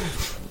 Yeah.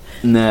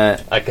 Nah.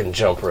 I can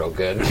jump real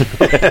good.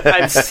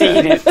 I've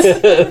seen it.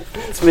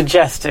 It's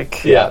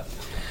majestic. Yeah.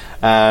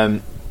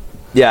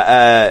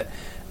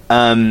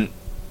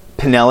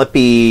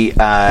 Penelope,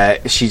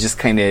 she just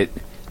kind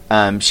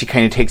of, she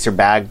kind of takes her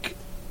bag,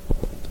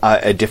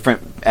 a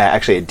different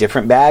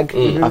bag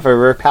off of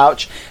her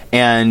pouch,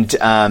 and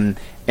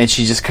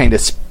she just kind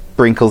of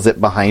sprinkles it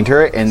behind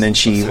her, and then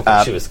she.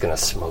 She was gonna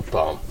smoke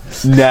bomb.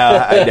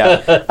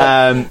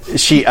 No.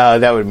 She.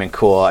 That would have been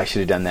cool. I should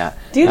have done that.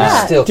 Do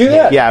that. Still Do can't.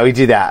 that. Yeah, we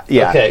do that.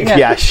 Yeah. Okay.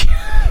 Yeah. She,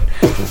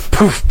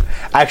 poof.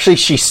 Actually,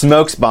 she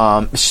smoke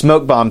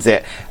bombs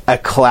it. A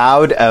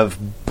cloud of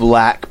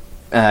black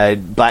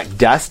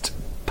dust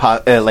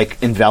like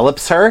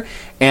envelops her,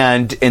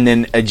 and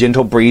then a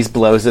gentle breeze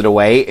blows it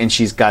away, and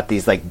she's got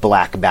these like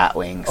black bat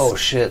wings. Oh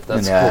shit,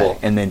 that's and, cool.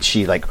 And then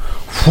she like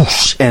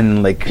whoosh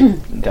and like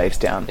dives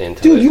down.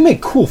 Into Dude, it. you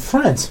make cool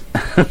friends.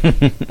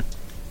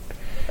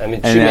 I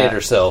mean, she And, made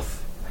herself.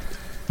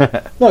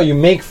 No, you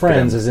make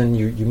friends as in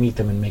you meet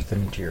them and make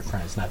them into your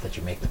friends, not that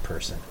you make the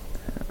person.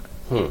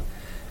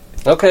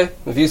 Okay,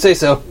 if you say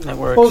so. That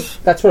works. Well,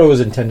 that's what I was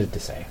intended to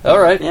say. All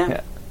right.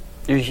 Yeah.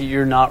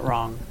 You're not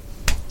wrong.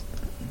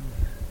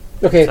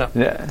 Okay, So-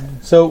 Yeah.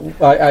 so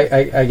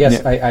I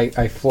guess Yeah.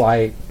 I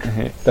fly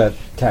the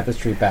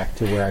tapestry back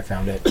to where I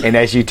found it. And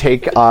as you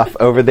take off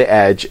over the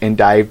edge and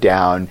dive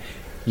down,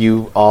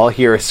 you all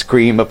hear a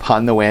scream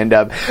upon the wind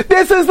of,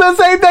 "This is the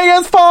same thing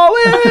as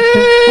falling!"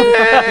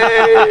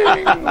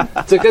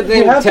 It's a good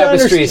thing You have to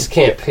tapestries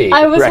can't pee.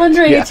 I was Right,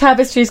 wondering yeah. if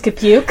tapestries could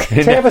puke.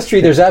 Tapestry,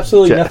 there's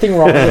absolutely nothing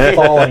wrong with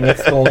falling.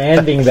 It's the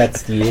landing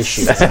that's the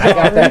issue. I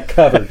got that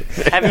covered.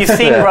 Have you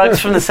seen rugs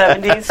from the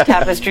 70s?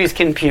 Tapestries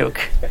can puke.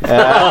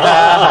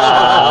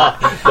 That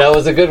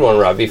was a good one,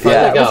 Rob. You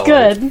finally Yeah. got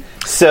Good. one.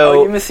 Oh,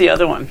 So you missed the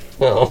other one.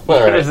 Oh, all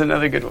There's right.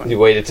 another good one. You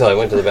waited till I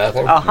went to the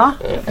bathroom? Uh-huh.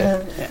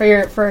 For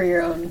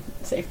your own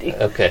safety.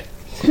 Okay.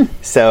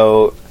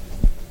 So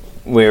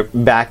we're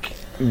back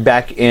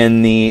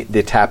in the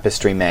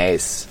tapestry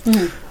maze.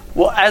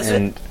 Well, as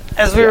And-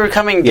 we were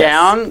coming Yes.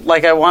 down,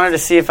 like I wanted to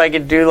see if I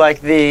could do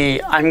like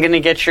the "I'm gonna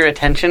get your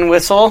attention"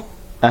 whistle,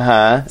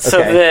 Okay. so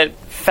that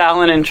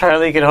Fallon and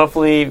Charlie could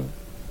hopefully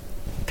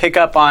pick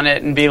up on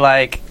it and be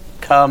like,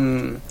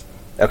 "Come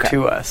okay.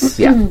 to us."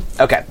 Yeah.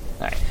 Okay.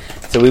 All right.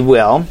 So we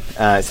will.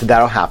 So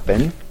that'll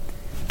happen.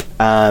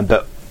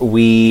 But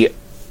we,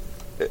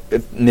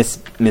 Miss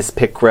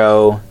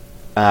Pickrow,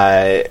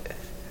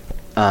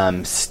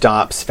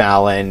 stops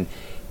Fallon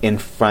in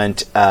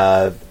front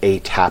of a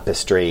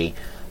tapestry.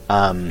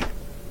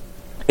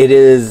 It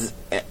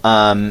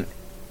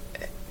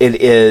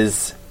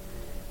is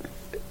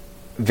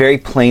very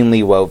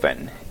plainly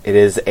woven. It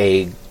is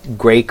a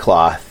gray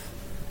cloth.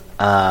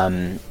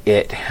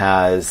 It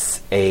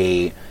has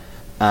a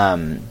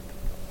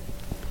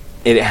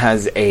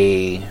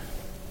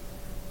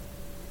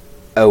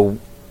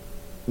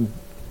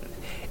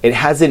it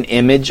has an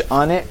image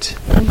on it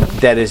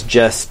that is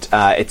just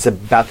it's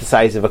about the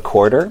size of a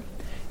quarter,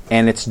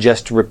 and it's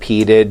just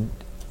repeated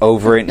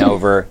over and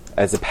over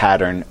as a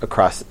pattern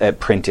across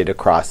printed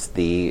across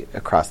the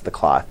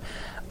cloth,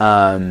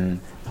 and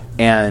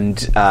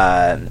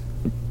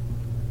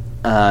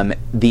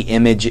the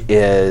image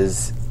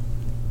is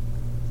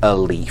a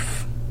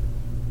leaf,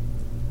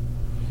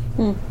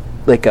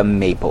 like a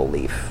maple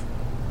leaf.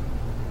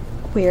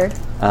 Weird.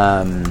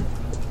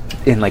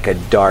 In like a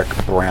dark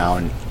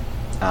brown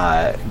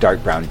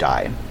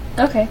dye,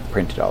 Okay.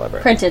 printed all over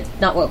it. Printed,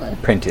 not woven.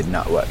 Printed,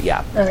 not what?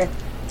 Yeah. Okay.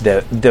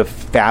 The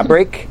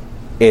fabric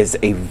is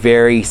a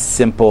very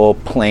simple,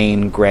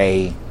 plain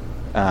gray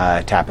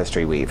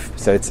tapestry weave.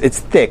 So it's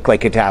thick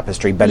like a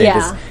tapestry, but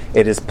Yeah.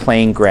 it is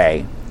plain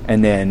gray.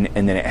 and then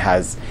it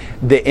has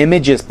the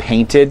image is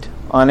painted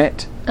on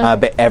it,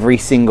 but every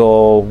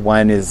single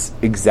one is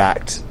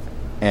exactly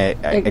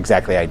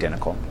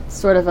identical.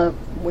 Sort of a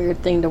weird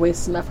thing to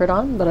waste some effort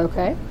on, but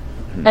okay.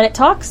 And it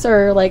talks,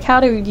 or like, how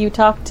do you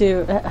talk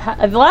to?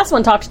 The last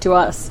one talked to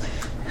us.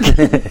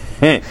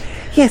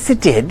 Yes,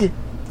 it did.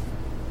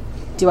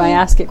 Do I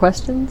ask it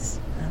questions?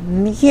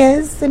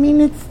 Yes, I mean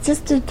it's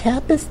just a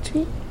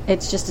tapestry.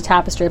 It's just a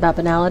tapestry about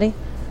banality.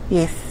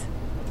 Yes.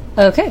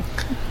 Okay.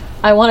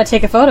 I want to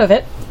take a photo of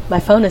it. My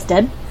phone is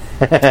dead.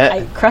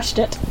 I crushed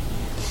it.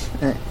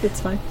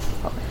 It's fine.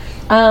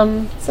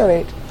 It's all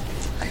right.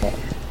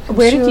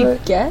 Where did you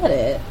get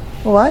it?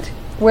 What?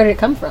 Where did it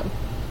come from?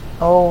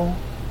 Oh,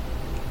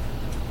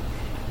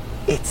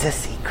 it's a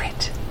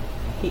secret.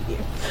 I hate you.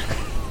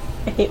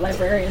 I hate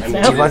librarians Do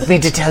you now. want me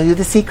to tell you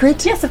the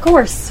secret? Yes, of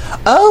course.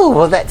 Oh,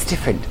 well, that's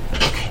different.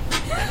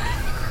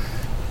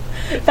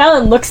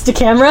 Fallon looks to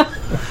camera.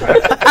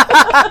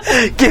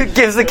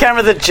 Gives the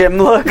camera the Jim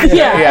look.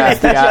 Yeah.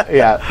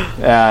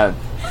 Yeah.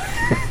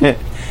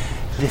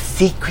 The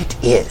secret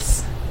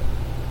is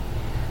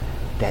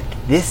that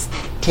this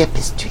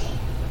tapestry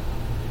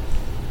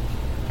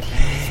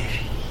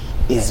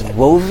is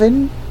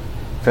woven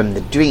from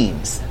the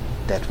dreams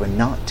that were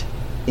not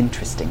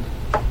interesting.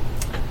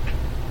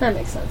 That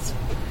makes sense.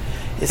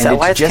 Is that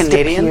why it's just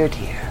Canadian? appeared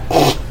here.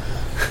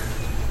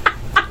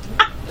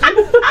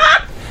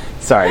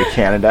 Sorry,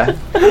 Canada.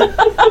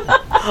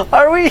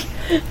 Are we?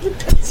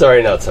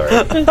 Sorry, not sorry.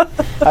 Not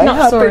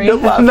sorry.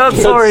 Not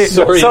sorry.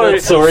 Sorry,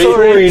 not sorry.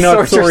 Sorry,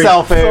 not Sort sorry.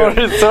 yourself out.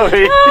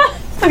 Sorry.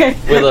 Okay.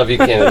 We love you,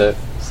 Canada.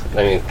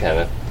 I mean,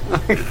 Canada.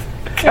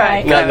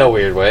 Right. Not in a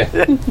weird way.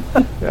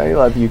 I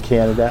love you,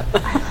 Canada.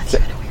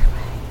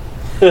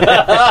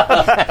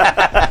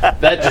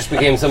 That just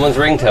became someone's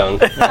ringtone.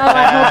 Oh,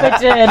 I hope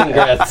it did.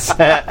 Congrats.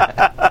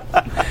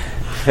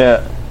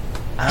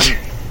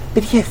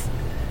 But yes.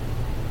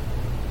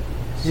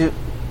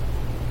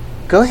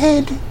 Go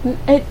ahead.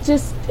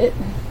 It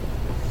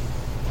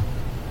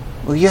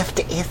Well, you have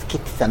to ask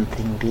it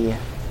something, dear.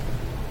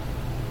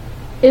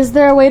 is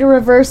there a way to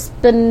reverse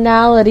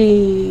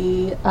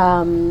banality?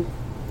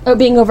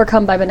 Being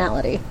overcome by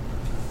banality.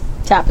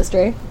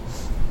 Tapestry.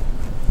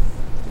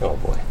 Oh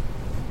boy.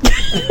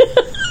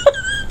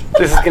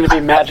 This is going to be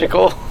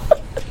magical.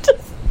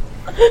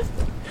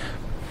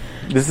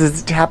 This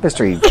is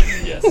tapestry.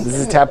 Yes. This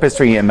is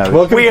tapestry emotion.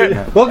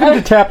 Welcome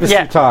to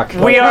Tapestry Talk.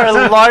 We are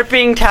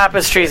LARPing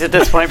tapestries at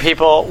this point,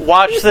 people.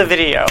 Watch the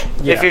video.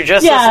 Yeah. If you're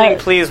just Yeah. listening,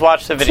 please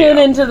watch the video. Tune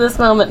into this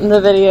moment in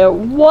the video.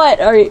 What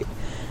are you...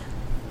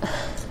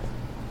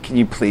 Can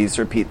you please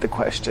repeat the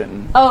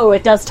question? Oh,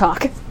 it does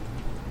talk.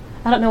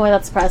 I don't know why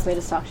that surprised me. It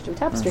just talked to a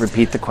tapestry.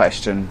 Repeat the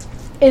question.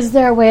 Is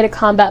there a way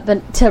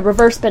to to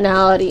reverse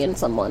banality in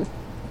someone?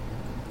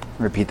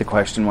 Repeat the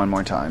question one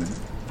more time.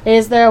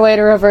 Is there a way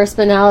to reverse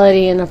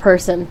banality in a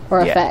person or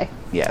a fae?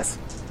 Yes.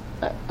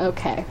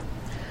 Okay.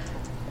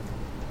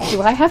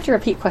 Do I have to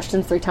repeat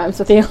questions 3 times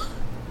with you?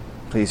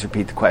 Please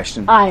repeat the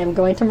question. I am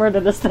going to murder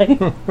this thing.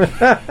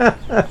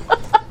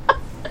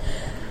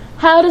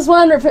 How does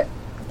one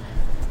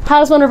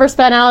reverse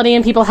banality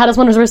in people? How does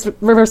one reverse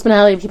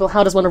banality in people?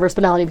 How does one reverse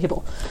banality in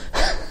people?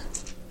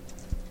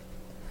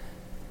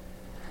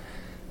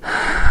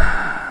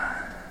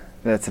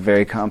 That's a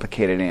very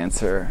complicated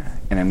answer,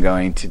 and I'm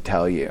going to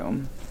tell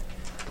you.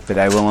 But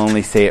I will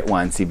only say it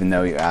once, even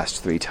though you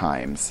asked 3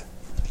 times.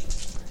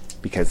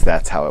 Because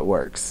that's how it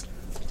works.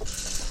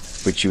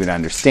 Which you would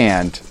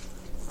understand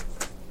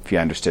if you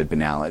understood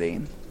banality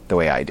the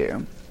way I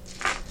do.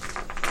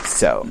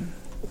 So,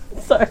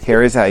 Sorry.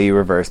 here is how you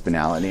reverse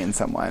banality in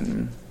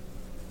someone.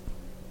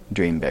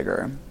 Dream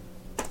bigger.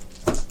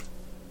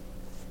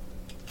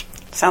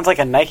 Sounds like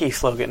a Nike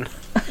slogan.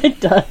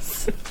 It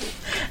does.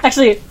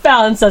 Actually,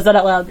 Fallon says that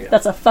out loud.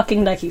 That's a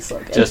fucking Nike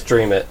slogan. Just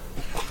dream it.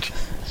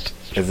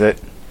 Is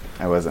it?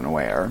 I wasn't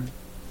aware.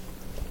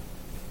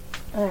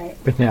 All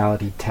right.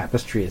 Banality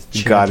Tapestry is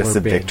Goddess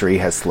of Victory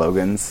has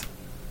slogans.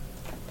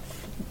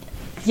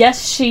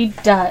 Yes, she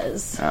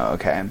does. Oh,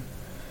 okay.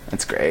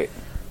 That's great.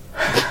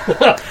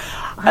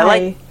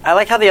 I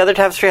like how the other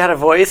tapestry had a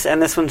voice,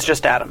 and this one's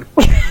just Adam.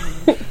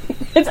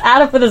 It's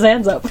Adam with his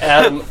hands up.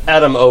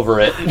 Adam over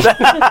it.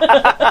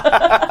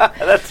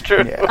 That's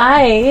true.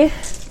 Yeah.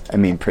 I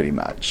mean, pretty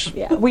much.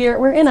 Yeah,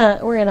 we're in a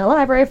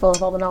library full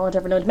of all the knowledge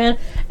ever known to man,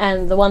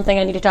 and the one thing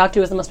I need to talk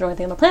to is the most annoying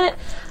thing on the planet.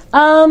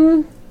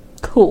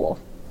 Cool.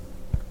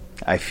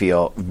 I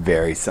feel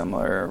very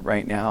similar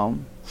right now.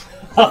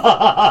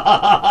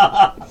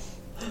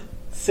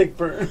 Sick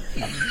burn.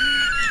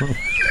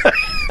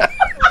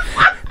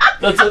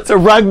 It's a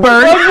rug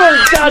burn.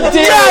 God damn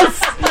Yes!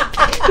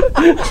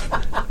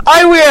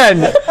 I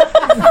win!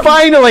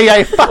 Finally,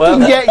 I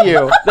fucking get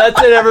you.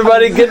 That's it,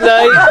 everybody. Good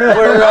night.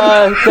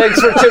 Thanks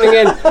for tuning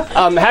in.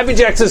 Happy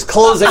Jacks is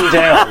closing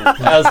down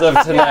as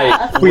of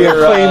tonight. We have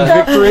claimed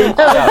victory.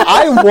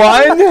 I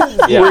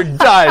won. Yeah. We're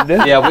done.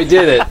 Yeah, we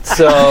did it.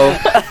 So,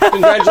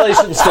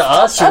 congratulations to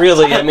us.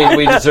 Really, I mean,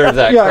 we deserve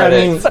that Yeah, credit.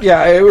 I mean,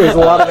 yeah, it was a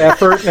lot of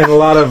effort and a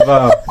lot of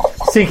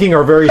sinking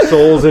our very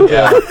souls into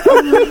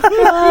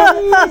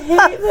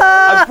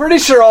I'm pretty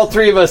sure all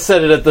three of us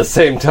said it at the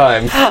same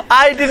time.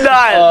 I did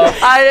not.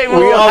 I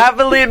will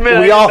happily admit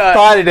We I all did not.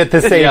 thought it at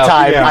the same Yeah.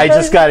 time. Yeah. I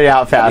just got it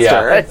out faster.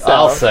 Yeah, so.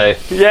 I'll say.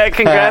 Yeah,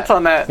 congrats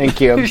on that. Thank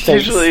you.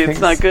 Usually Thanks. it's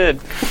not good.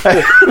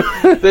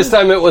 This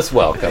time it was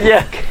welcome.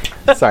 Yeah.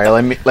 Sorry,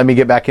 let me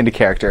get back into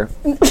character.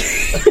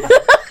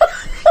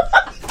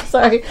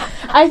 Sorry.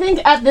 I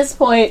think at this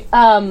point,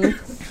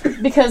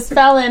 because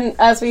Fallon,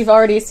 as we've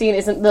already seen,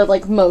 isn't the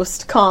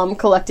most calm,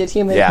 collected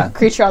human Yeah.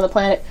 creature on the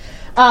planet,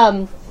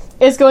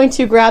 is going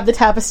to grab the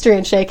tapestry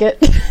and shake it.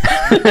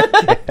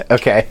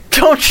 Okay.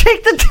 Don't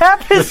shake the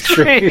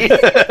tapestry.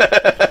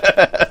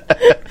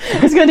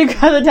 He's going to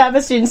grab the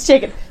tapestry and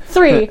shake it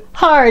 3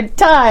 hard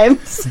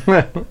times.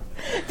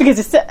 Because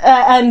it's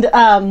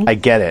I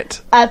get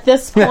it. at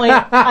this point,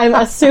 I'm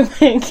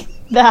assuming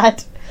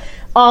that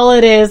all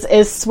it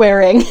is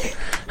swearing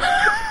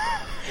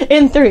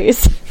in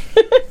threes,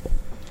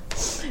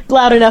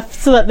 loud enough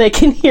so that they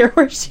can hear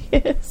where she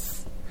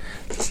is.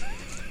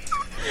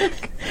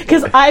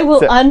 Because I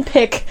will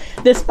unpick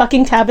this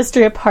fucking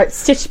tapestry apart,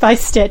 stitch by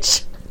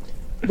stitch.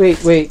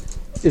 Wait.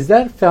 Is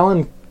that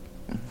Fallon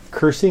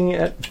cursing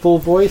at full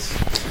voice?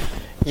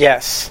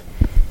 Yes.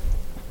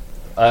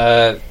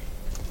 I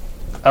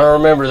don't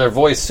remember their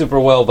voice super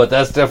well, but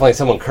that's definitely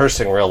someone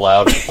cursing real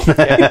loud.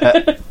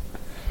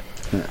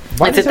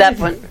 Why It's at that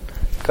point. Go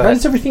Why ahead.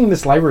 does everything in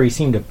this library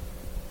seem to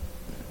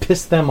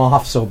piss them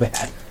off so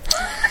bad?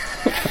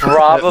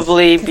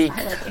 Probably be.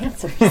 I like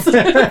answers.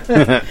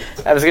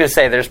 I was going to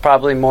say there's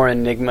probably more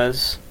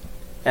enigmas,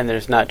 and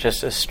there's not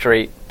just a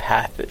straight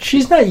path that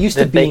She's not used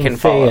to that they being can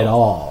Fae follow. at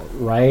all,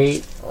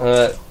 right?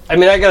 I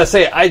mean, I gotta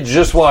say, I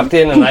just walked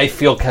in and I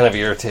feel kind of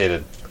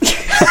irritated.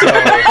 So,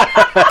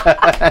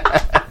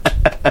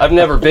 I've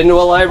never been to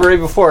a library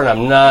before,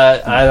 and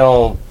I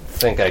don't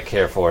think I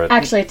care for it.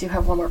 Actually, I do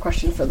have one more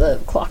question for the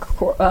clock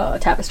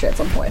tapestry at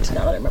some point,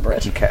 now that I remember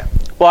it. Okay.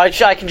 Well, I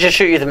can just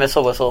shoot you the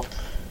missile whistle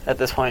at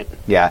this point.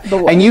 Yeah.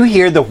 what? And you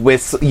hear the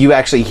whistle. You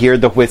actually hear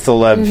the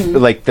whistle of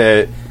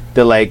the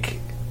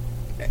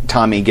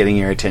Tommy getting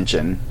your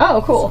attention.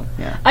 Oh, cool.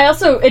 Yeah. I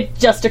also, it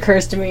just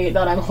occurs to me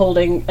that I'm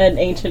holding an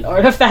ancient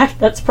artifact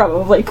that's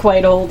probably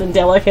quite old and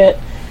delicate.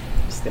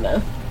 Just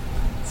gonna...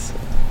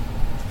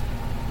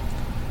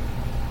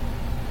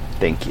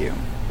 Thank you.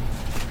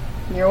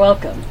 You're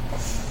welcome.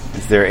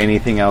 Is there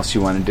anything else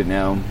you wanted to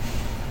know?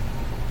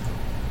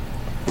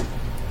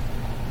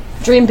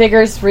 Dream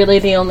bigger's really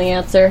the only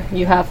answer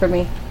you have for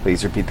me.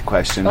 Please repeat the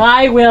question.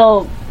 I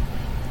will...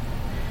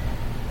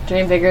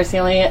 Dream bigger's the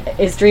only...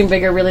 Is dream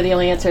bigger really the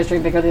only answer? Is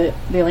dream bigger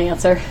the only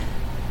answer?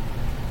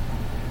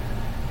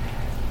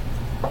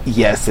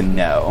 Yes and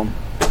no.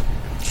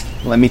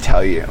 Let me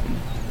tell you.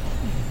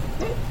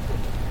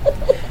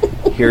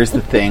 Here's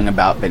the thing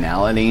about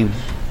banality.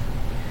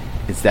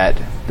 Is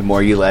that the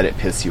more you let it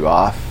piss you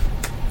off,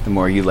 the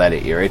more you let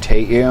it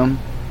irritate you,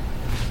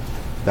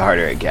 the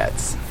harder it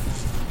gets.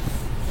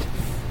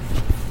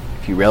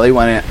 If you really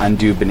want to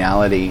undo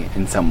banality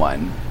in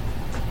someone,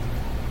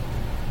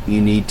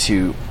 you need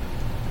to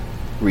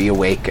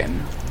reawaken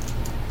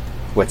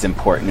what's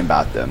important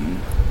about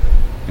them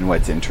and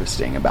what's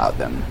interesting about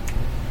them.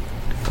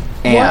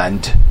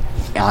 And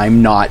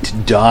I'm not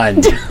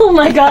done. Oh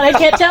my god, I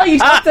can't tell you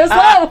talk so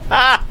slow!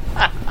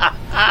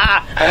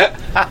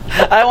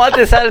 I want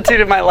this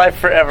attitude in my life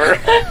forever.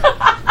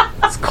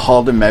 It's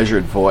called a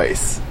measured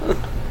voice.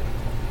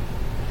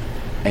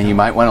 And you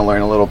might want to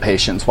learn a little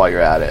patience while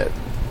you're at it.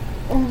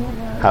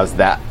 How's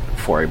that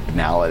for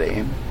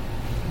banality?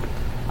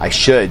 I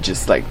should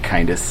just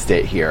kind of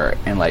sit here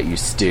and let you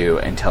stew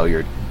until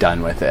you're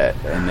done with it,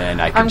 and then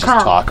I can I'm just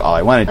calm. talk all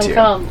I wanted to.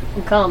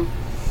 I'm calm.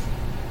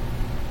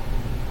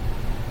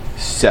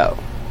 So,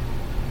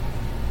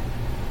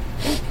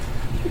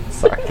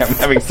 sorry, I'm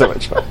having so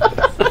much fun.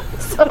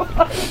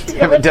 I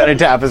haven't done a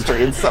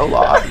tapestry in so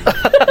long. I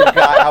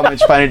forgot how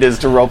much fun it is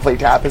to roleplay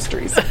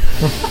tapestries.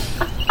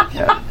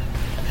 Yeah.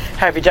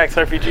 Happy Jack's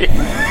RPG.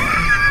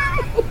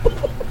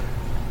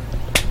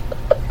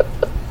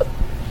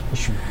 You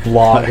should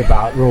blog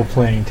about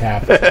role-playing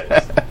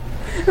tapestries.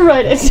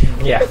 Right. It.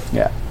 Yeah.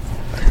 Yeah.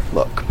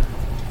 Look.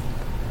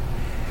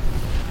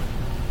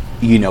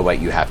 You know what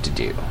you have to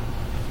do.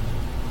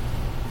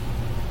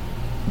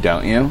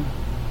 Don't you?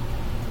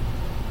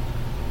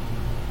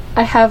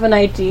 I have an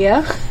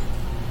idea.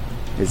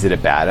 Is it a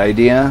bad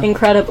idea?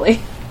 Incredibly.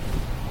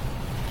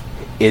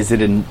 Is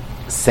it a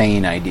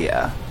sane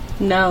idea?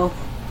 No.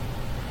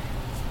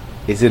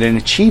 Is it an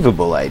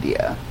achievable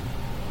idea?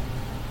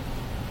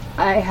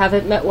 I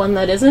haven't met one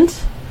that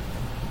isn't.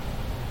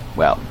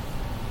 Well,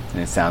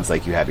 and it sounds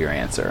like you have your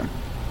answer.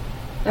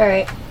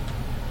 Alright.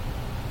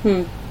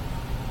 And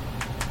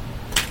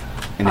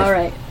if All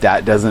right.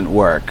 that doesn't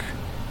work,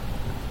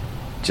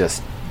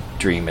 just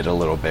dream it a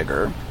little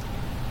bigger.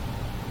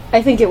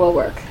 I think it will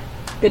work.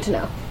 Good to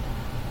know.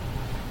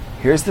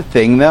 Here's the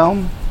thing,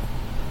 though.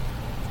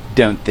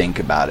 Don't think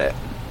about it.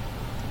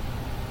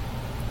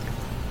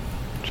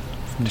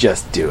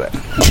 Just do it.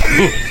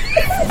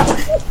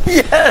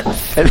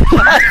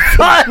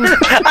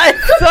 I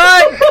saw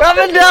it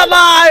coming down the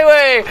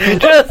highway,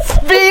 just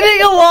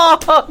speeding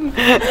along,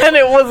 and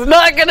it was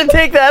not going to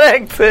take that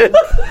exit.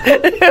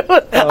 It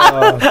was,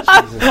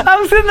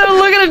 I'm sitting there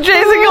looking at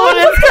Jason going,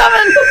 it's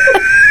coming.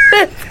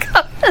 It's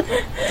coming.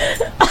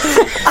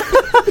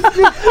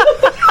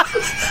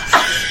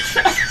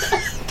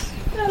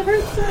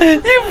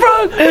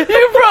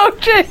 You broke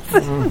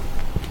Jason.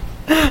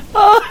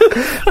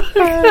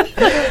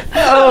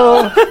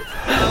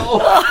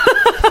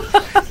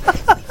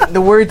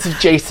 The words of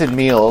Jason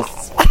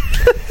Meals.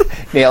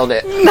 Nailed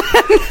it.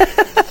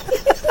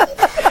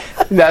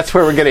 That's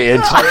where we're going to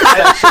end today's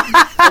session.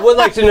 I would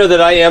like to know that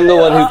I am the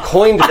one who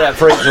coined that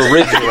phrase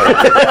originally.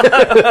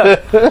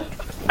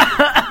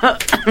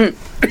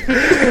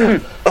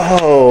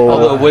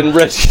 Although when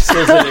Reggie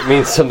says it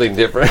means something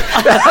different.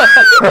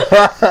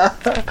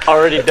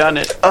 Already done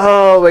it.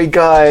 Oh my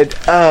god.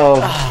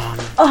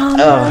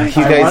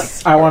 You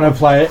guys. I want to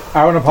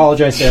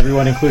apologize to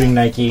everyone, including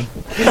Nike.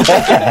 Friend of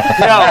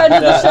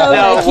the show,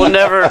 No, Nike. we'll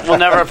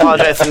never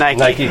apologize to Nike.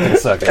 Nike can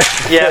suck it.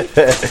 Yeah.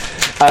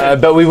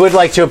 But we would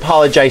like to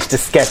apologize to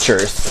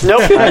Skechers.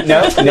 Nope.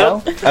 No?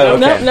 Oh,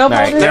 okay. No All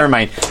right, apologies. never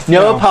mind.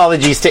 No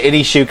apologies to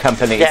any shoe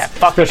companies. Yeah.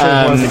 Fuck.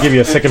 Especially the ones that give you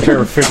a second pair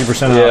with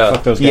 50% off. Yeah.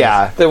 Fuck those guys.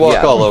 Yeah. They walk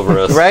yeah. all over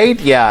us. Right?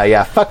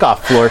 Yeah. Fuck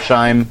off,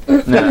 Florsheim.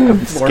 No,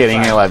 just kidding.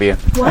 I love you.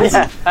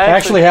 Yeah, I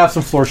actually have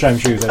some Florsheim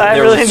shoes. I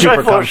They're really enjoy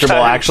super comfortable,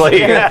 Florsheim. actually.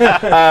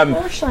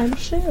 Florsheim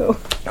shoe.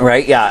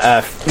 Right?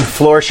 Yeah.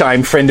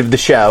 Florsheim, friend of the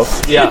show.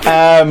 Yeah.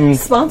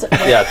 Sponsored.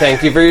 Yeah,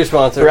 thank you for your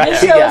sponsor. Right.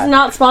 This show Yeah. is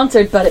not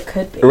sponsored, but it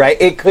could be. Right?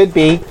 It could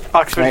be.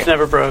 Oxford's Right.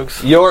 never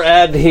brogues. Your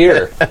ad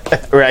here.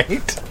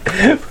 Right?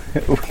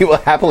 We will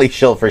happily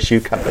shill for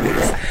shoe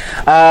companies.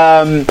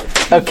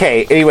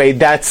 Okay, anyway,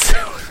 that's...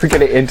 We're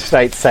going to end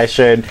tonight's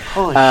session.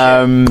 Holy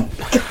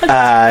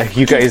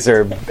You guys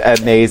are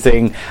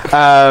amazing.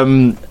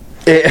 Right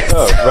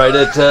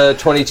at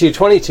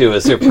 22:22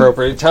 is the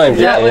appropriate time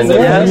to end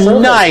the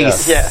episode.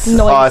 Nice. Yes. Noise.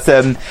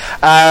 Awesome.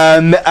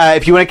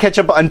 If you want to catch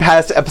up on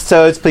past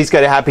episodes, please go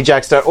to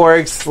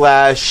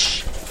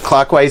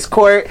happyjacks.org/Clockwise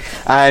Court.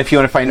 If you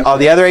want to find all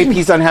the other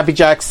APs on Happy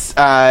Jacks,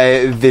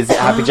 visit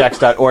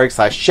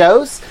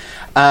happyjacks.org/shows.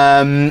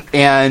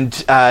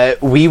 And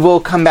we will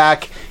come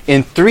back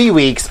in 3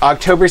 weeks.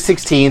 October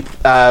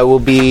 16th will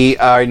be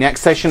our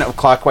next session of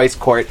Clockwise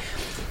Court.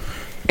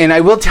 And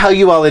I will tell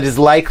you all, it is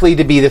likely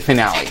to be the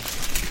finale.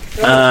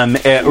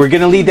 We're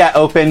going to leave that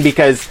open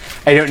because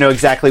I don't know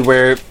exactly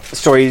where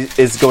story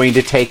is going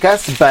to take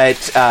us,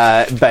 but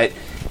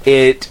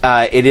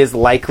it is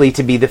likely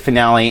to be the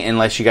finale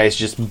unless you guys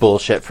just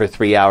bullshit for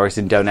 3 hours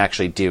and don't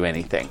actually do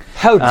anything.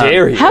 How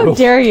dare you? How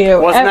dare you?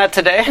 Wasn't that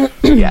today?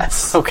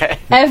 Yes. Okay.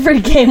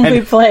 Every game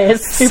we play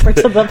is super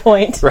to the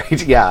point.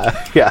 Right? Yeah.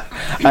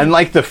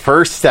 Unlike the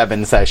first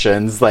 7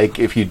 sessions, like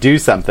if you do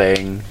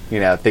something,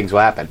 things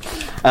will happen.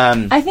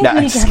 I think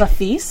we need to have a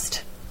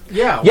feast.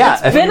 Yeah. Yeah.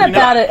 It's been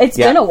about it. It's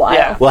been a while.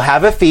 Yeah. We'll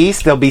have a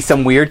feast. There'll be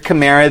some weird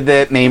chimera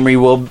that Mamrie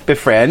will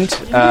befriend.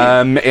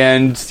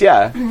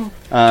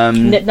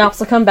 Knit-Nops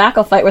will come back.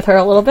 I'll fight with her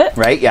a little bit.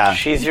 Right? Yeah.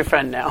 She's your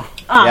friend now.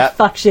 Yep.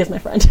 Fuck, she is my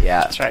friend.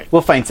 Yeah. That's right.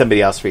 We'll find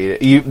somebody else for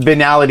you.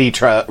 Banality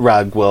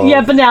Rug will... Yeah,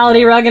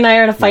 Banality Rug and I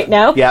are in a fight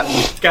now. Yep.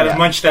 Gotta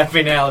munch that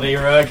finality,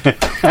 Rug.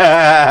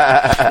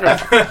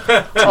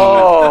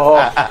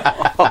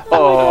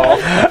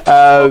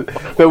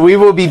 But we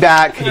will be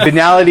back.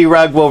 Banality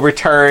Rug will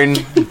return.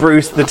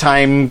 Bruce the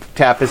Time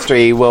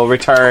Tapestry will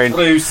return.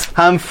 Loose.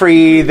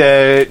 Humphrey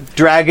the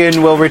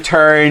Dragon will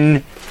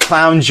return.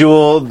 Clown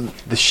Jewel,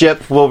 the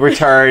ship, will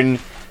return.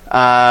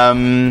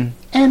 And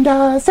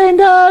us.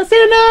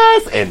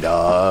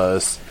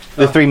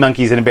 The 3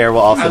 monkeys and a bear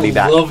will also be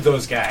back. I love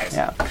those guys.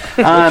 Yeah.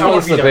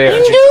 Thomas the bear.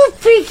 Don't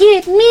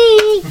forget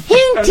me,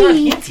 Not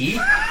Hinty. Hinty.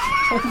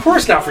 Of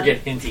course not forget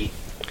Hinty.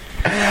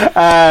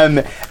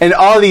 And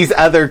all these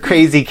other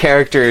crazy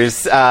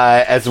characters,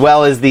 as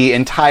well as the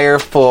entire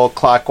full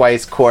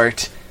Clockwise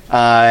Court,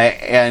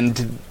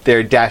 and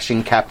their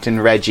dashing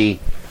Captain Reggie,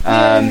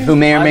 who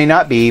may or may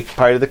not be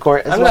part of the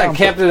court as I'm well. not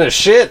captain of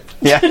shit.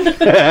 Yeah.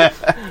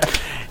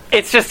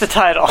 It's just a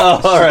title.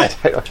 Oh, all right.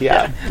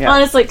 Yeah.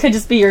 Honestly, it could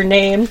just be your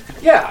name.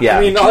 Yeah. Yeah.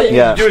 I mean, all you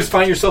Yeah. do is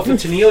find yourself in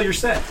Tennille, you're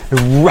set.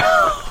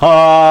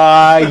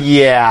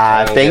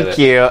 Yeah. don't Thank get it.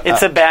 you.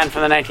 It's a band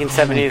from the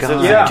 1970s. It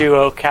was Yeah. a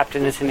duo,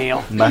 Captain and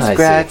Tennille.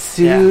 Muskrat I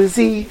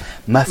Susie,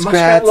 Muskrat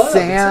Muskrat Love,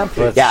 Sam.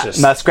 Let's Yeah,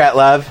 just- Muskrat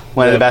Love,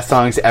 one of the Yep. best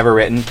songs ever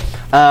written.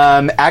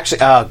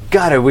 Actually, oh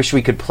god, I wish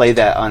we could play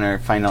that on our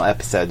final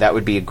episode. That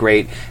would be a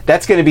great.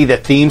 That's going to be the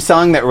theme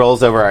song that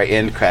rolls over our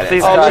end credits.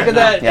 Please Oh, look at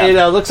that. Yeah.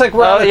 It looks like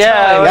we're out of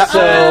yeah. time. Yep.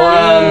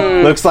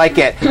 So, Looks like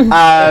it.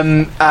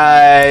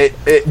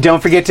 Don't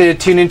forget to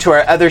tune into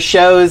our other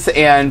shows,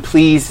 and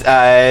please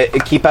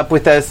keep up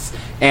with us.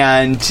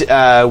 And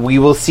we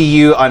will see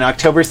you on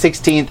October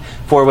 16th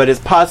for what is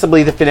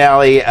possibly the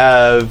finale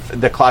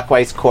of the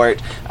Clockwise Court.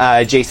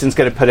 Jason's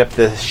going to put up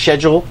the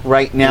schedule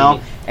right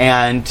now,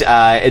 and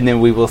then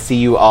we will see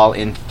you all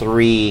in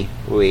 3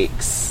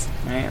 weeks.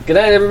 All right. good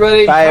night,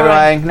 everybody. Bye,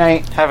 everybody. Good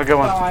night. Have a good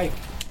one. Bye.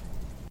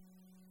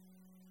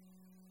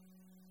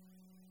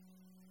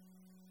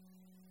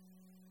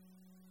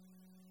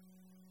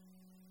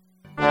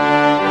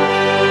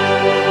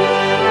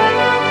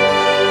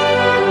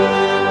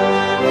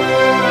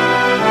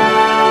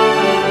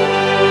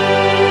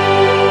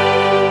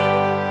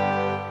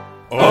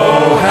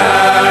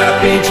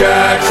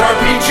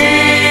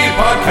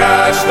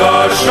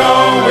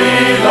 show we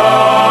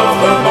love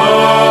the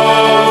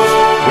most,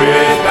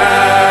 with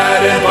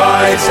bad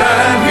advice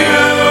and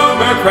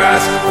humor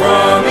crass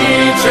from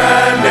each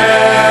and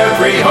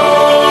every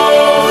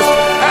host.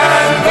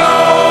 And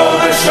though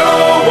the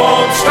show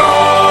won't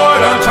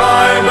start on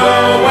time, the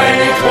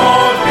wait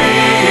won't be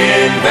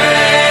in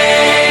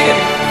vain,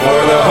 for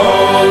the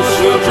host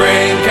will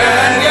drink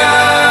and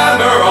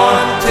yammer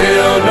on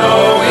till no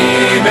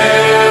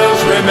emails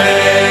remain.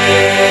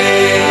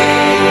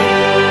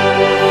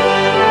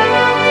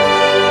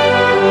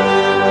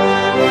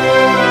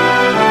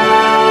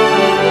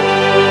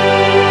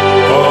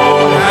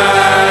 Oh,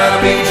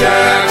 happy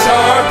Jacks,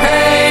 our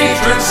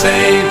patron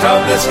saint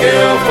of the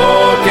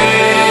skillful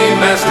game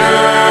master.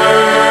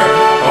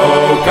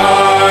 Oh,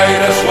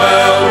 guide us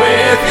well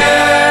with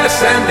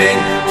yes ending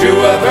to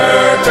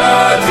avert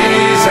a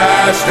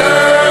disaster.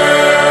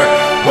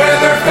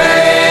 Whether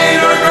fate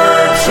or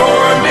GURPS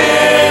or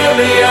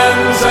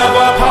millions of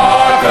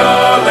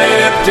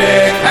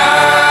apocalyptic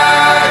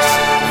acts,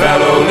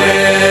 fellow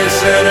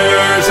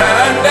listeners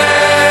and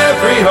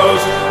every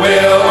host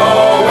will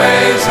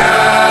always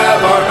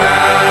have our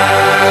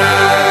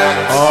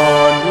backs.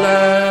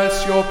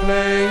 Unless you're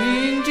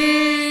playing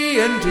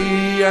D&D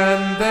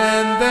and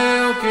then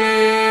they'll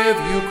give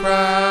you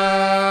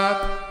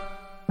crap.